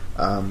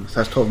 So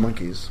that's 12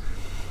 Monkeys.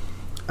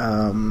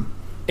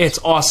 It's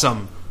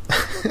awesome.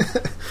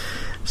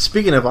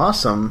 Speaking of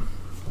awesome,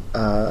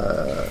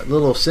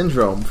 Little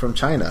Syndrome from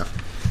China.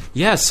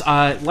 Yes,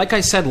 like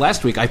I said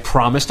last week, I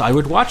promised I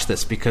would watch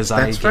this because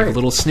I gave a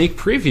little sneak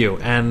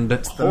preview, and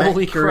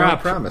holy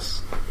crap!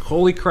 Promise.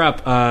 Holy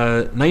crap!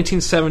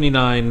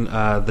 1979,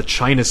 The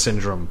China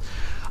Syndrome.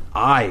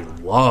 I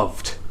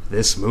loved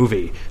this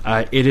movie.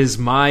 It is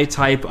my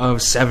type of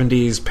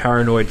 70s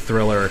paranoid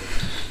thriller,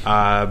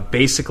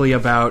 basically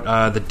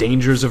about the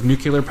dangers of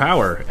nuclear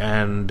power.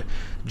 And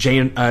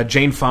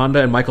Jane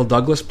Fonda and Michael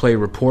Douglas play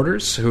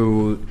reporters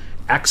who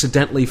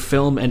accidentally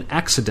film an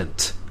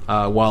accident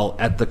while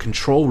at the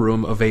control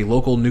room of a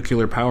local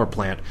nuclear power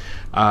plant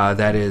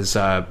that is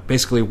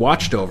basically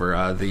watched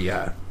over.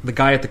 The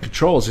guy at the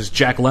controls is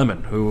Jack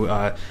Lemmon, who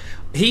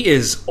he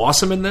is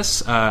awesome in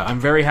this.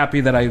 I'm very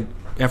happy that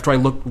after I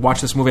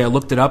watched this movie, I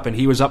looked it up, and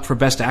he was up for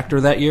Best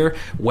Actor that year.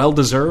 Well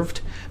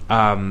deserved.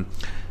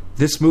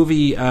 This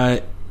movie,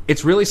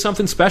 it's really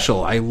something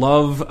special. I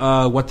love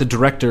what the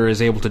director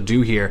is able to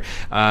do here.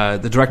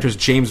 The director's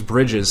James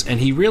Bridges, and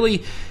he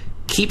really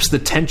keeps the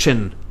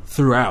tension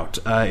throughout.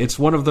 It's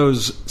one of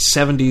those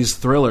 70s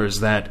thrillers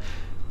that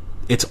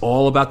it's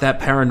all about that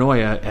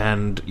paranoia,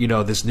 and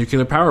this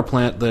nuclear power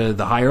plant,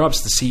 the higher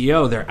ups, the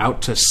CEO, they're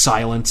out to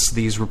silence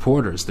these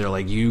reporters. They're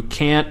like, you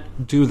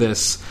can't do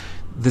this.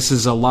 This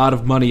is a lot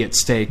of money at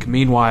stake.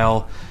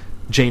 Meanwhile,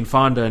 Jane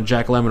Fonda and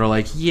Jack Lemmon are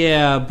like,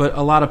 yeah, but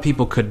a lot of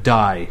people could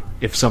die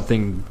if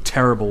something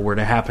terrible were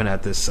to happen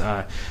at this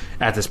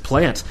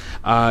plant.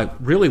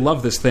 Really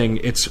love this thing.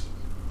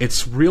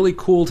 It's really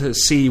cool to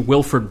see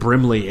Wilford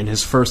Brimley in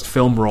his first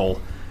film role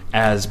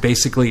as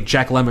basically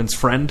Jack Lemmon's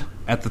friend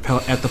at the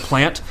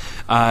plant,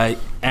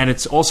 and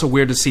it's also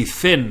weird to see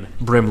Thin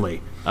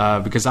Brimley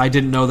because I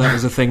didn't know that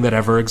was a thing that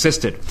ever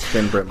existed.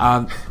 Thin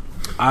Brimley.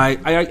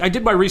 I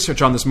did my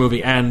research on this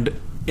movie, and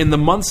in the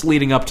months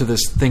leading up to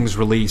this thing's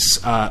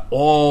release,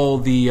 all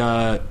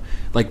the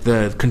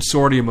the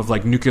consortium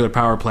of nuclear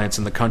power plants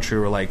in the country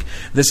were like,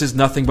 this is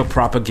nothing but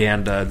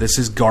propaganda, this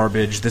is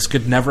garbage, this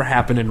could never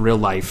happen in real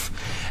life.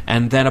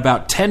 And then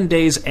about 10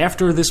 days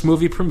after this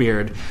movie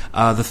premiered,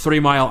 the 3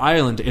 Mile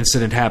Island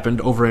incident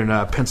happened over in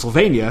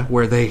Pennsylvania,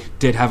 where they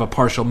did have a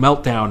partial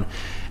meltdown.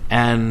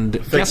 And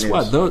guess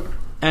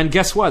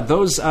what?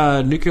 Those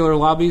nuclear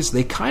lobbies,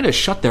 they kind of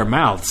shut their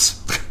mouths.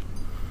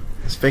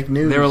 It's fake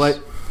news. They were like,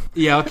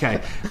 yeah,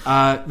 okay.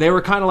 They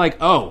were kind of like,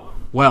 oh,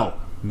 well,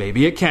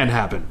 maybe it can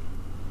happen.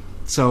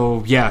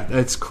 So, yeah,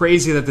 it's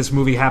crazy that this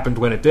movie happened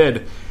when it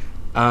did.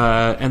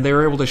 And they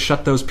were able to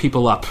shut those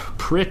people up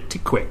pretty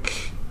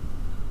quick.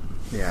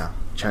 Yeah,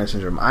 China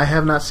Syndrome. I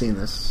have not seen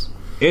this.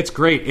 It's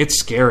great. It's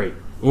scary.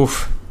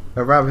 Oof.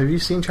 Rob, have you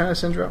seen China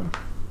Syndrome?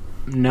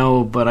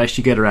 No, but I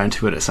should get around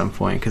to it at some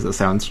point because it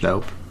sounds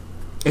dope.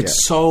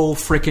 It's so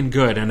freaking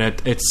good, and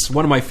it's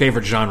one of my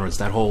favorite genres,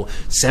 that whole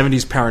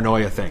 70s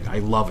paranoia thing. I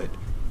love it.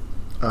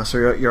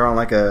 So you're on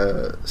like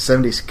a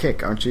 70s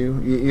kick, aren't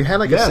you? You had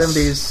a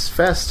 70s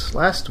fest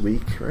last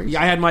week, right?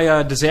 Yeah, I had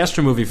my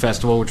disaster movie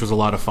festival, which was a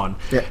lot of fun.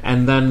 Yeah.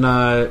 And then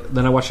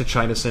I watched the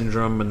China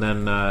Syndrome, and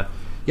then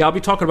I'll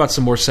be talking about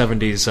some more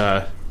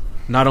 70s,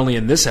 not only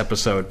in this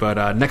episode,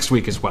 but next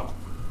week as well.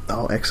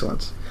 Oh,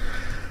 excellent.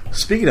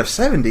 Speaking of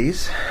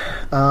 70s,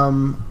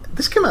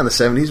 this came out in the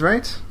 70s,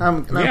 right?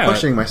 I'm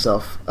questioning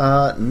myself.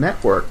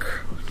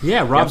 Network.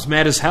 Yeah, Rob's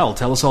mad as hell.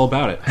 Tell us all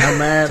about it. How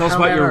mad? Tell us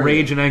about your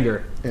rage and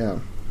anger. Yeah.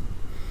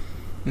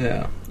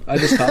 I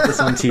just caught this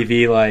on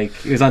TV,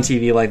 it was on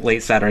TV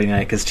late Saturday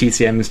night because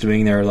TCM is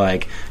doing their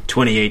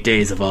 28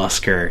 days of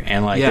Oscar,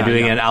 and they're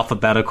doing it in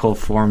alphabetical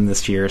form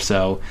this year.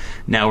 So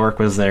Network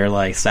was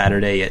there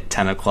Saturday at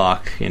 10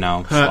 o'clock,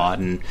 slot,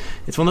 and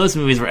it's one of those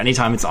movies where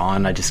anytime it's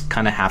on, I just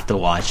kind of have to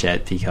watch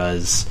it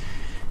because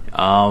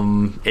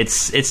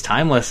it's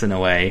timeless in a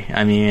way.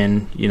 I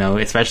mean,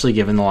 especially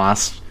given the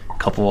last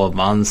couple of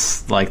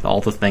months, all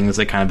the things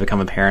that kind of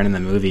become apparent in the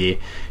movie.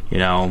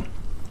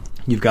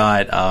 You've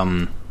got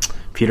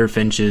Peter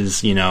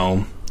Finch's,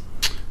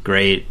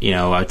 great,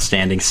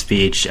 outstanding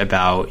speech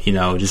about,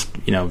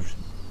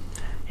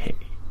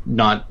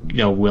 not,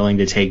 willing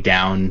to take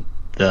down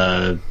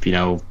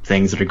the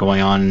things that are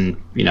going on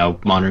in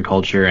modern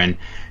culture, and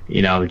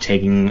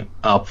taking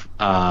up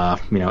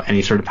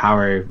any sort of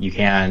power you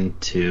can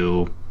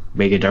to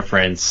make a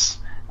difference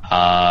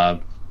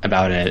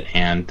about it.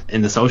 And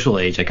in the social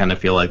age, I kind of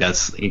feel like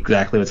that's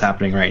exactly what's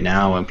happening right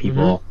now, when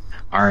people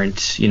aren't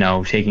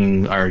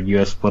taking our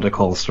U.S.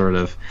 political sort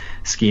of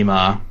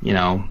schema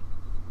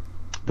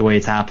the way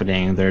it's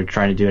happening. They're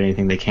trying to do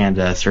anything they can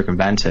to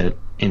circumvent it,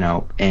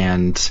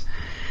 and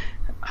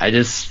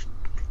it's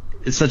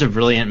such a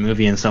brilliant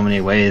movie in so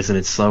many ways, and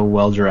it's so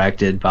well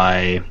directed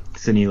by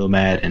Sidney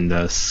Lumet, and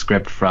the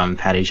script from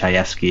Patty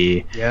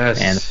Chayefsky,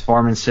 and the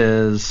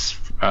performances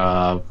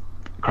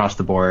across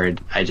the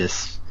board.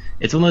 It's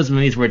one of those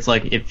movies where it's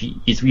like, if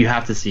you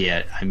have to see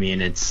it. I mean,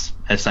 it's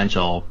an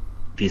essential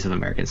piece of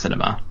American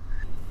cinema.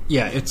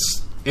 Yeah,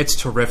 it's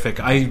terrific.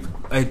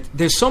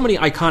 There's so many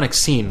iconic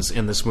scenes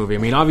in this movie. I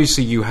mean,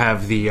 obviously you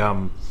have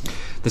the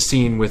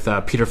scene with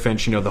Peter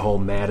Finch, the whole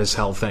mad as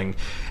hell thing.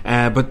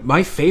 But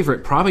my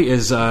favorite probably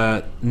is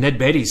Ned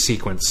Beatty's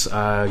sequence.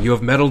 You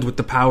have meddled with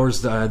the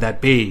powers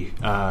that be,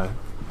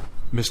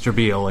 Mr.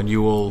 Beale, and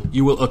you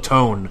will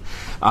atone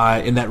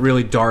in that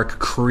really dark,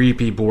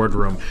 creepy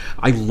boardroom.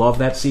 I love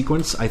that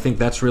sequence. I think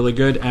that's really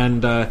good.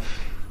 And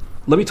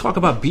let me talk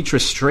about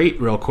Beatrice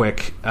Straight real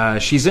quick.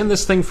 She's in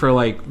this thing for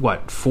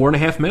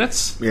 4.5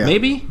 minutes,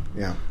 maybe?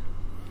 Yeah.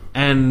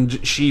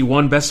 And she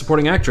won Best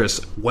Supporting Actress.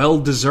 Well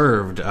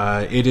deserved.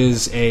 It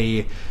is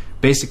a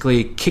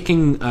basically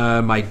kicking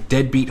my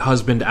deadbeat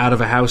husband out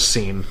of a house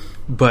scene,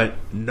 but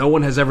no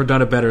one has ever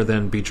done it better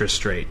than Beatrice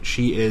Straight.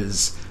 She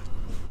is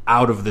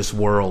out of this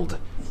world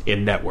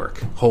in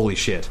Network. Holy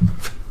shit.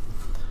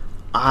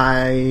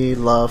 I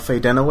love Faye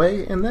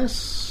Dunaway in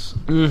this.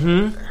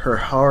 Her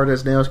hard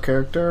as nails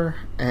character,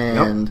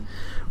 and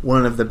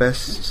one of the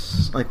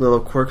best little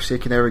quirks you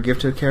can ever give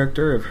to a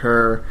character of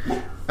her.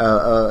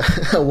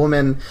 A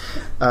woman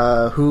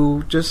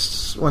who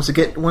just wants to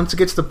get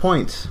to the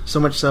point, so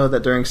much so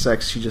that during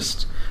sex she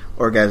just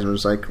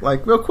orgasms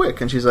like real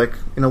quick, and she's like,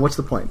 what's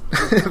the point?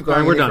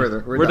 We're done.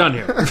 Further. We're done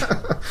here.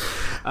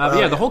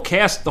 The whole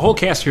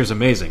cast here is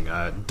amazing.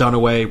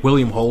 Dunaway,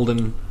 William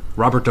Holden,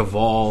 Robert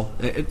Duvall.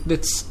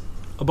 It's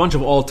a bunch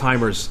of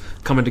all-timers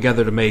coming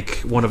together to make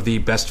one of the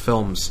best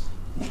films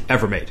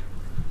ever made.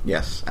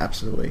 Yes,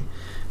 absolutely.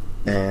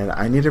 And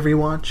I need a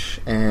rewatch,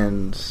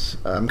 and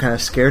I'm kind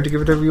of scared to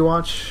give it a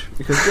rewatch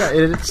because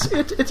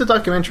it's a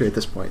documentary at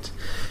this point.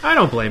 I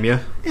don't blame you.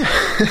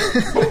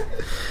 Yeah.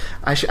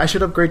 I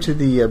should upgrade to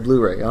the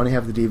Blu-ray. I only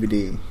have the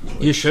DVD.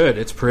 You should.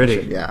 It's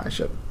pretty. I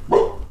should.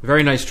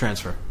 Very nice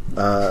transfer.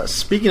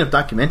 Speaking of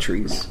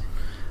documentaries,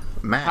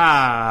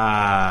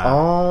 Matt,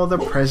 All the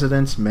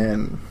President's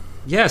Men.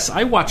 Yes,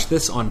 I watched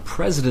this on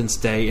President's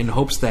Day in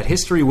hopes that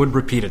history would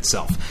repeat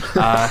itself.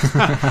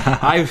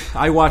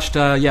 I watched,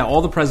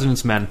 All the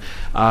President's Men,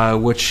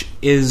 which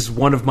is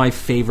one of my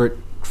favorite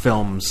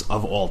films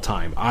of all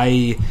time.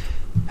 I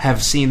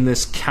have seen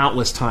this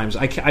countless times.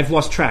 I've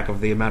lost track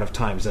of the amount of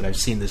times that I've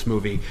seen this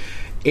movie.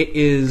 It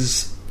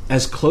is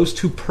as close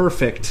to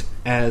perfect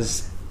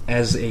as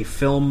a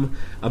film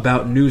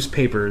about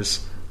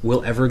newspapers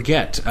will ever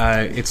get.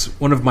 It's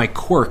one of my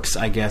quirks,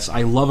 I guess.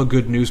 I love a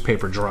good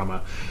newspaper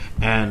drama.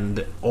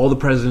 And All the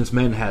President's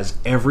Men has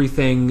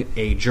everything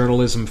a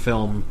journalism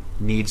film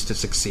needs to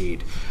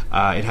succeed.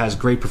 It has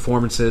great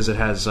performances. It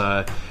has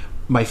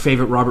my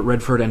favorite Robert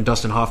Redford and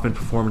Dustin Hoffman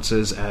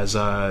performances as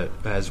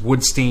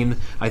Woodstein.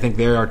 I think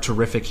they are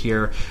terrific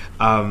here.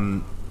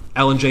 Ellen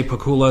J.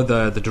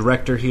 Pakula, the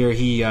director here,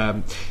 he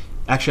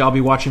actually I'll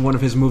be watching one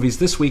of his movies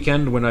this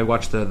weekend when I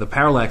watch the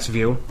Parallax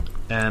View.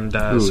 And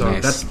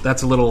nice.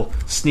 That's a little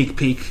sneak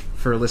peek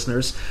for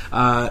listeners.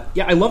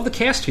 I love the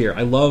cast here.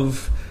 I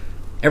love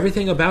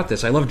everything about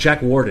this. I love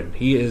Jack Warden.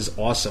 He is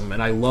awesome,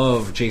 and I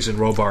love Jason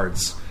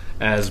Robards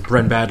as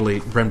Bren Bradley,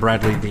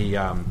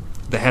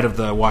 the head of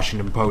the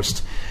Washington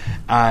Post.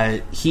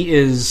 He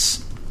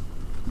is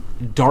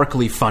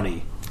darkly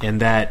funny in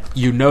that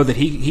that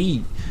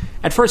he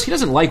at first he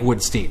doesn't like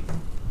Woodstein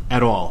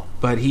at all,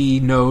 but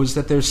he knows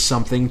that there's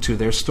something to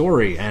their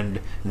story and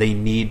they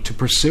need to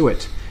pursue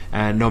it.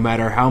 And no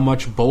matter how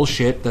much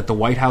bullshit that the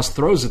White House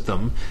throws at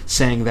them,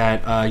 saying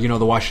that,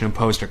 the Washington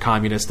Post are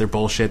communists, they're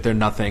bullshit, they're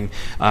nothing,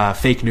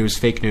 fake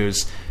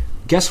news,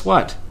 guess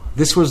what?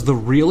 This was the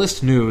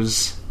realest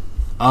news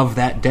of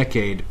that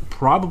decade,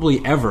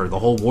 probably ever, the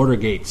whole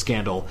Watergate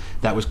scandal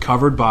that was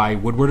covered by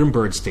Woodward and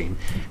Bernstein.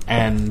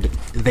 And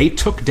they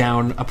took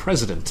down a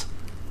president.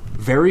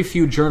 Very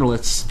few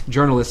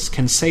journalists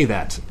can say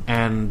that.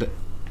 And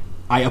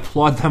I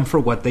applaud them for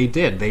what they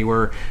did. They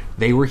were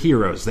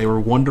heroes. They were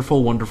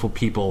wonderful, wonderful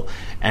people,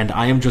 and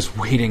I am just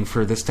waiting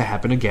for this to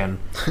happen again,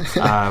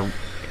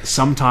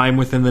 sometime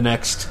within the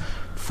next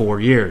 4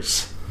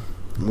 years.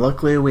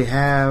 Luckily, we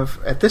have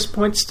at this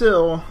point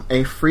still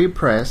a free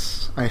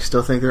press. I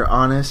still think they're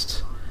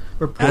honest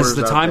reporters.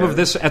 At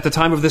the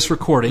time of this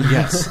recording,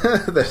 yes,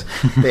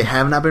 they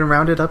have not been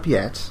rounded up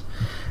yet.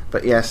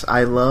 But yes,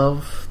 I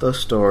love those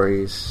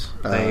stories.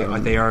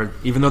 They are,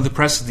 even though the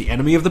press is the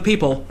enemy of the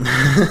people,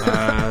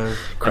 and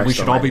we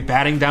should all be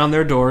batting down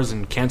their doors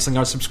and canceling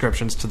our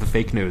subscriptions to the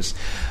fake news.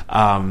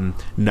 No,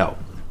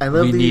 I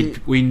love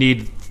we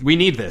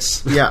need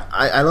this. Yeah,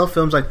 I love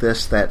films like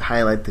this that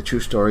highlight the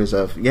true stories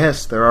of,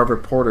 yes, there are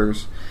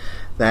reporters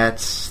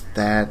that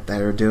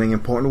are doing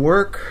important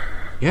work.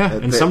 Yeah,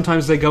 and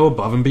sometimes they go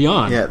above and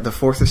beyond. Yeah, the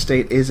Fourth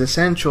Estate is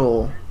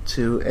essential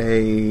to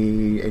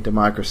a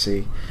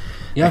democracy.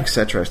 Yeah,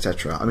 etc.,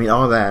 etc. I mean,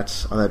 all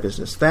that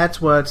business. That's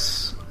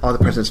what All the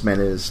President's Men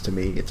is to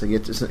me. It's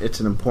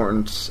an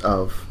importance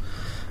of,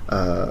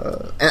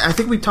 and I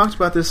think we talked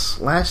about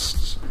this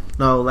last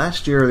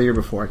year or the year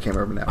before. I can't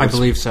remember now. I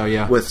believe so.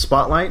 Yeah, with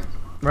Spotlight,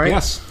 right?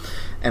 Yes,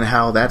 and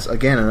how that's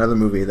again another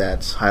movie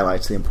that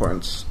highlights the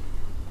importance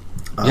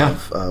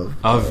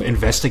of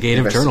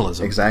investigative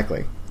journalism.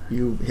 Exactly.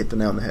 You hit the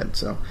nail on the head.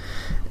 So,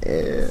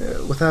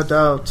 without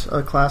doubt,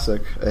 a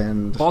classic.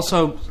 And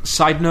also,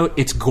 side note,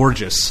 it's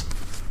gorgeous.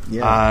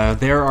 Yeah.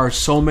 There are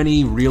so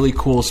many really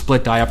cool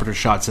split diopter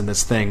shots in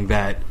this thing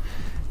that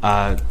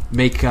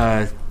make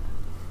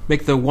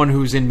the one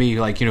who's in me,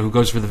 like, who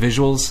goes for the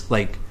visuals,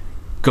 like,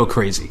 go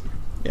crazy.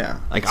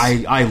 Yeah. Like,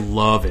 I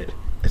love it.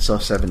 It's so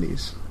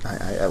 70s.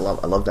 I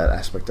love that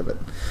aspect of it.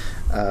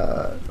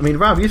 I mean,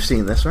 Rob, you've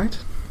seen this, right?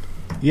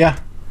 Yeah.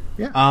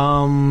 Yeah.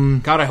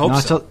 God, I hope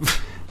so.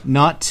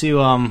 Not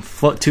to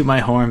toot my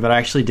horn, but I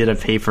actually did a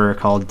paper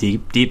called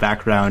Deep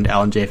Background,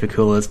 Alan J.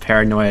 Pakula's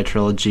Paranoia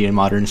Trilogy and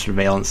Modern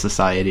Surveillance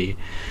Society.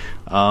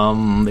 I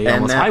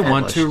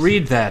want to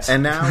read that.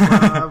 And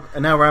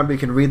now, Rob, you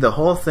can read the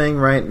whole thing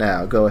right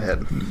now. Go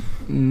ahead.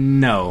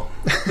 No,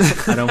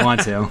 I don't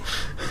want to.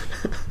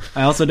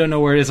 I also don't know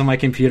where it is on my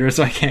computer,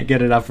 so I can't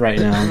get it up right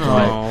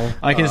now. But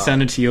I can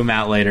send it to you,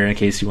 Matt, later in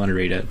case you want to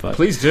read it. But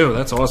please do.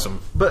 That's awesome.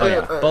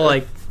 But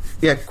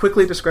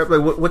quickly describe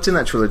what's in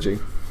that trilogy.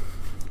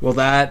 Well,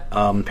 that,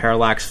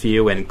 Parallax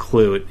View, and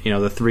Clute,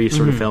 the three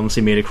sort of films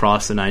he made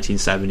across the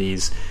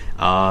 1970s,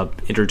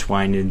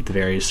 intertwined in the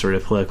various sort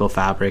of political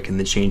fabric and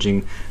the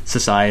changing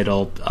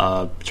societal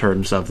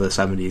terms of the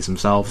 70s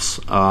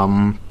themselves.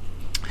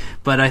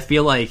 But I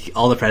feel like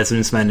All the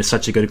President's Men is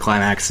such a good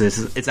climax.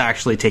 It's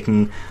actually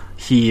taking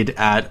heed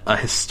at a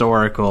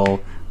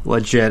historical,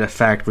 legit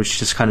effect, which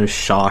just kind of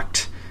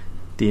shocked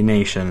the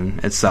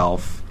nation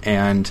itself.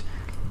 And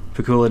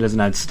Pakula does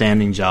an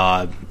outstanding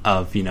job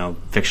of,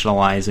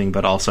 fictionalizing,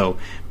 but also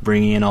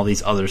bringing in all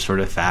these other sort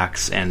of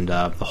facts and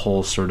the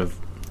whole sort of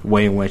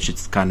way in which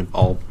it's kind of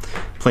all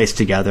placed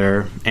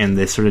together, and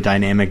this sort of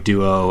dynamic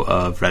duo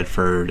of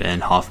Redford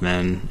and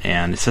Hoffman.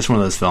 And it's just one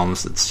of those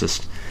films that's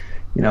just,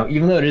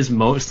 even though it is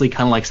mostly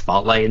kind of like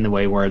Spotlight in the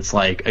way where it's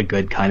like a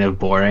good kind of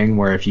boring,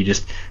 where if you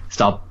just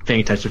stop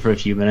paying attention for a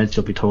few minutes,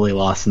 you'll be totally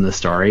lost in the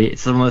story.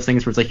 It's one of those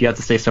things where it's like you have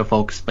to stay so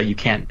focused, but you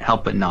can't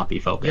help but not be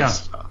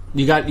focused. Yeah.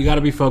 You got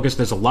to be focused.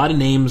 There's a lot of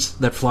names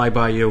that fly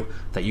by you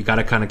that you got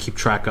to kind of keep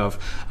track of.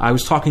 I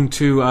was talking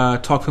to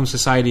Talk Film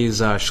Society's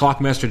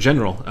Schlockmaster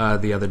General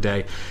the other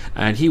day,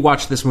 and he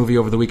watched this movie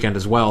over the weekend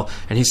as well.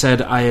 And he said,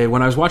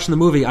 when I was watching the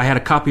movie, I had a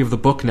copy of the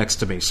book next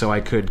to me so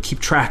I could keep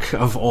track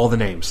of all the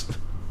names.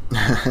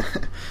 And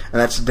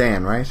that's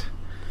Dan, right?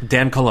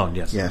 Dan Colon,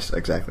 yes. Yes,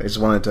 exactly. I just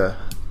wanted to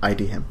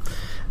ID him.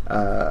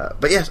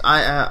 But yes,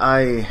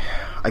 I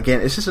again,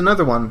 it's just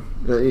another one.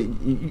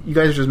 You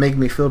guys are just making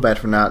me feel bad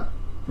for not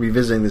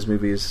revisiting these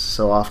movies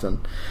so often.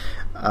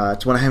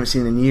 It's one I haven't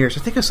seen in years.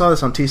 I think I saw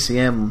this on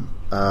TCM,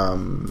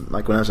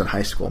 like when I was in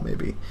high school,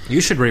 maybe.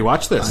 You should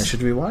rewatch this. I should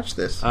rewatch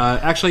this.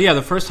 Actually, yeah,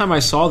 the first time I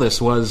saw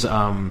this was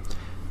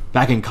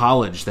back in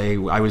college.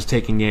 I was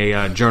taking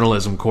a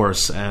journalism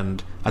course,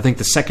 and I think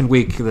the second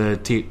week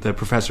the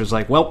professor's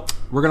like, "Well,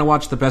 we're going to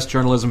watch the best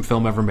journalism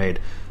film ever made.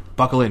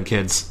 Buckle in,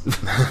 kids."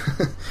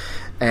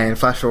 And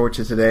flash forward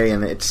to today,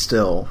 and it's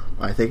still,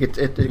 I think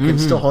it can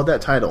still hold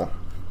that title.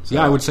 So,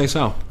 yeah, I would say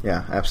so.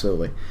 Yeah,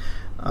 absolutely.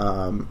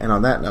 And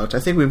on that note, I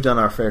think we've done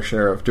our fair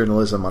share of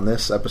journalism on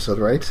this episode,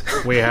 right?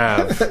 We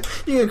have.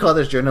 You can call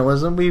this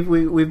journalism.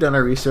 We've done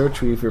our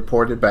research. We've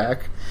reported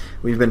back.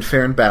 We've been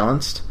fair and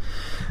balanced.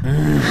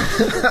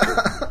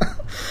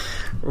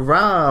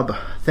 Rob,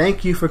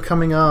 thank you for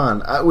coming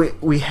on.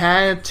 We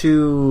had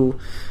to,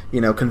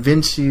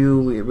 convince you.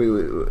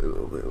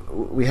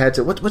 We had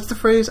to. What's the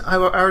phrase? I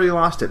already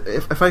lost it.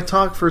 If I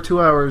talk for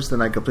 2 hours,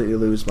 then I completely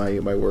lose my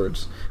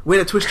words. Way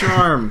to twist your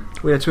arm.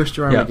 Way to twist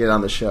your arm to get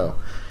on the show.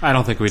 I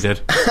don't think we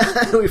did.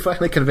 We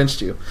finally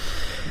convinced you.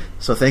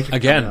 So thank you for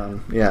again. coming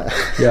on. Yeah.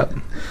 Yep.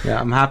 Yeah,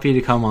 I'm happy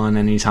to come on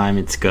anytime.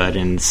 It's good.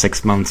 And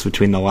 6 months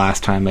between the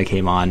last time I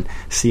came on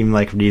seemed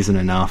like reason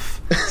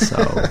enough.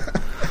 So.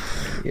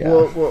 Yeah.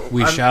 Well,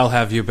 we shall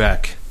have you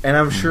back. And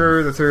I'm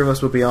sure the three of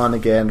us will be on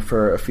again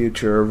for a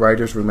future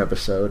Writer's Room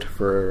episode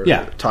for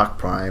Talk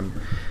Prime.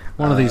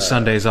 One of these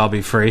Sundays I'll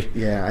be free.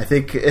 Yeah, I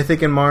think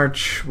in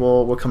March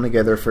we'll come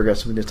together, figure out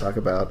something to talk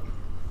about.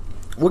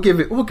 We'll give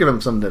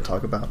them something to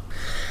talk about.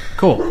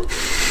 Cool.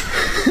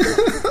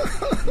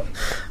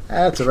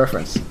 That's a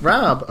reference.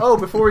 Rob,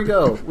 before we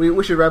go,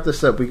 we should wrap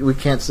this up. We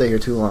can't stay here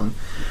too long.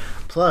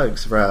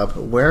 plugs, Rob.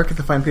 Where can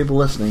the fine people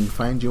listening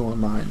find you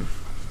online?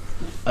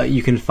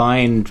 You can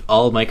find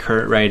all of my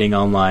current writing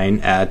online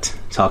at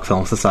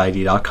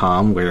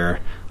talkfilmsociety.com, where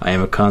I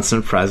am a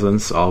constant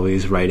presence,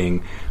 always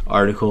writing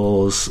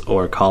articles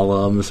or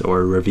columns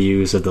or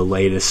reviews of the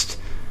latest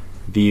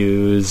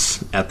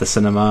views at the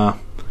cinema.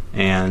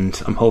 And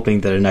I'm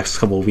hoping that in the next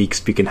couple of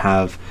weeks we can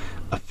have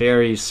a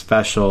very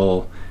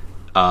special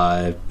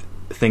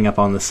thing up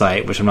on the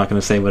site, which I'm not going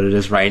to say what it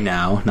is right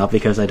now, not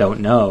because I don't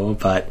know,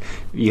 but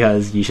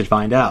because you should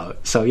find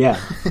out. So yeah,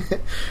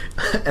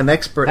 An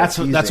expert. That's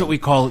what we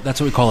call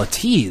a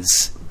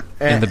tease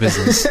in the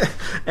business.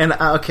 And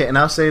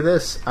I'll say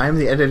this: I'm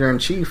the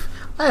editor-in-chief.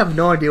 I have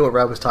no idea what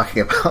Rob was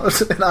talking about,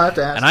 and I have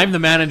to ask. And I'm the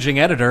managing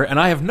editor, and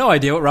I have no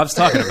idea what Rob's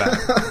talking about.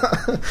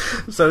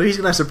 So he's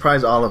going to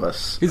surprise all of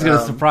us. He's going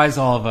to surprise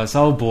all of us.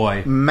 Oh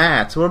boy,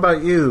 Matt, what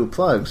about you?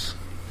 Plugs.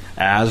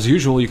 As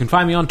usual, you can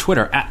find me on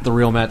Twitter at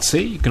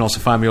TheRealMattC. You can also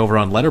find me over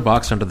on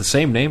Letterboxd under the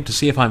same name to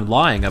see if I'm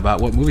lying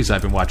about what movies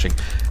I've been watching.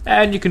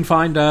 And you can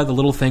find the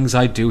little things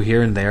I do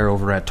here and there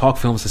over at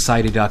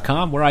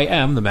TalkFilmSociety.com, where I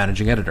am the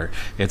managing editor.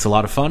 It's a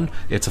lot of fun,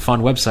 it's a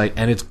fun website,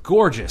 and it's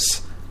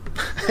gorgeous.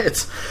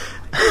 It's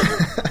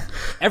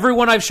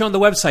Everyone I've shown the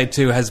website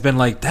to has been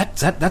like,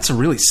 that's a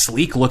really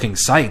sleek-looking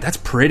site. That's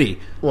pretty.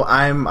 well.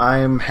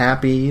 I'm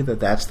happy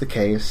that that's the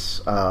case.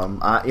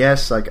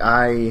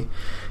 I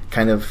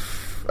kind of.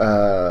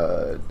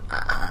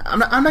 I'm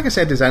not going to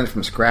say I designed it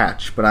from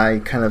scratch, but I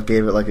kind of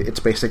gave it like its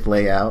basic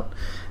layout.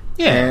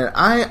 Yeah. And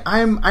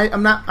I'm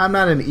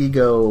not an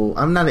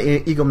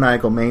egomaniac,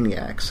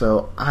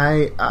 so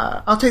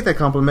I'll take that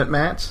compliment,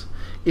 Matt.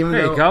 Even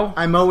There you though go.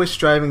 I'm always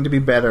striving to be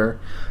better,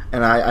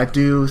 and I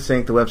do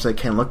think the website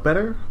can look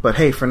better. But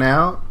hey, for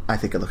now, I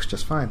think it looks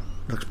just fine.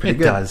 It looks pretty It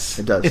good. does.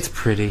 It does. It's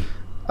pretty.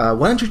 Why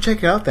don't you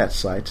check out that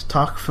site,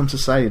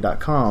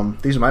 talkfilmsociety.com.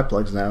 These are my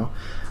plugs now.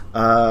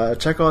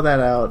 Check all that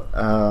out.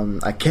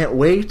 I can't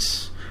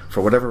wait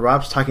for whatever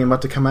Rob's talking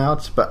about to come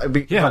out. But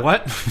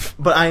What?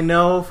 But I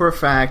know for a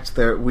fact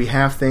that we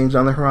have things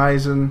on the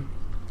horizon.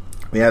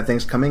 We have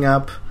things coming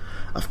up.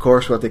 Of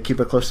course, we'll have to keep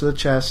it close to the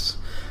chest.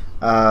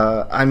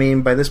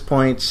 By this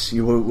point,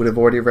 you would have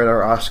already read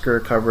our Oscar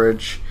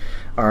coverage,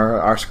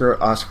 our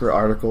Oscar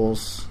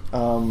articles.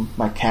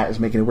 My cat is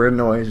making a weird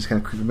noise. It's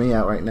kind of creeping me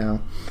out right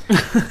now.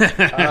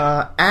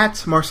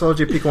 At Marcelo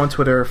J. Pico on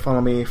Twitter.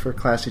 Follow me for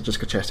classy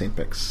Jessica Chastain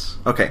pics.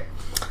 Okay.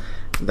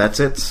 That's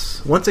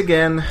it. Once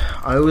again,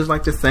 I always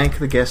like to thank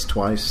the guest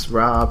twice.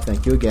 Rob,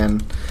 thank you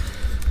again.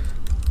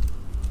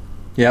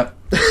 yep.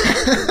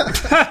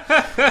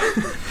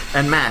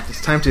 And Matt,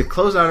 it's time to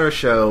close out our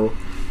show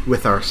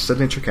with our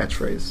signature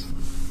catchphrase.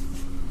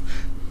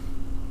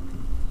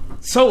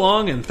 So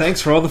long, and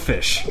thanks for all the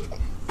fish.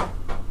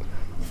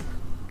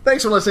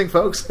 Thanks for listening,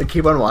 folks, and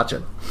keep on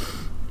watching.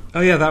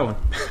 Oh yeah, that one.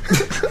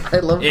 I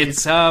love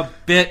It's a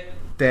bit.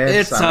 Dead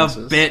It's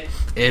silences. a bit.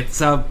 It's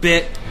a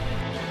bit.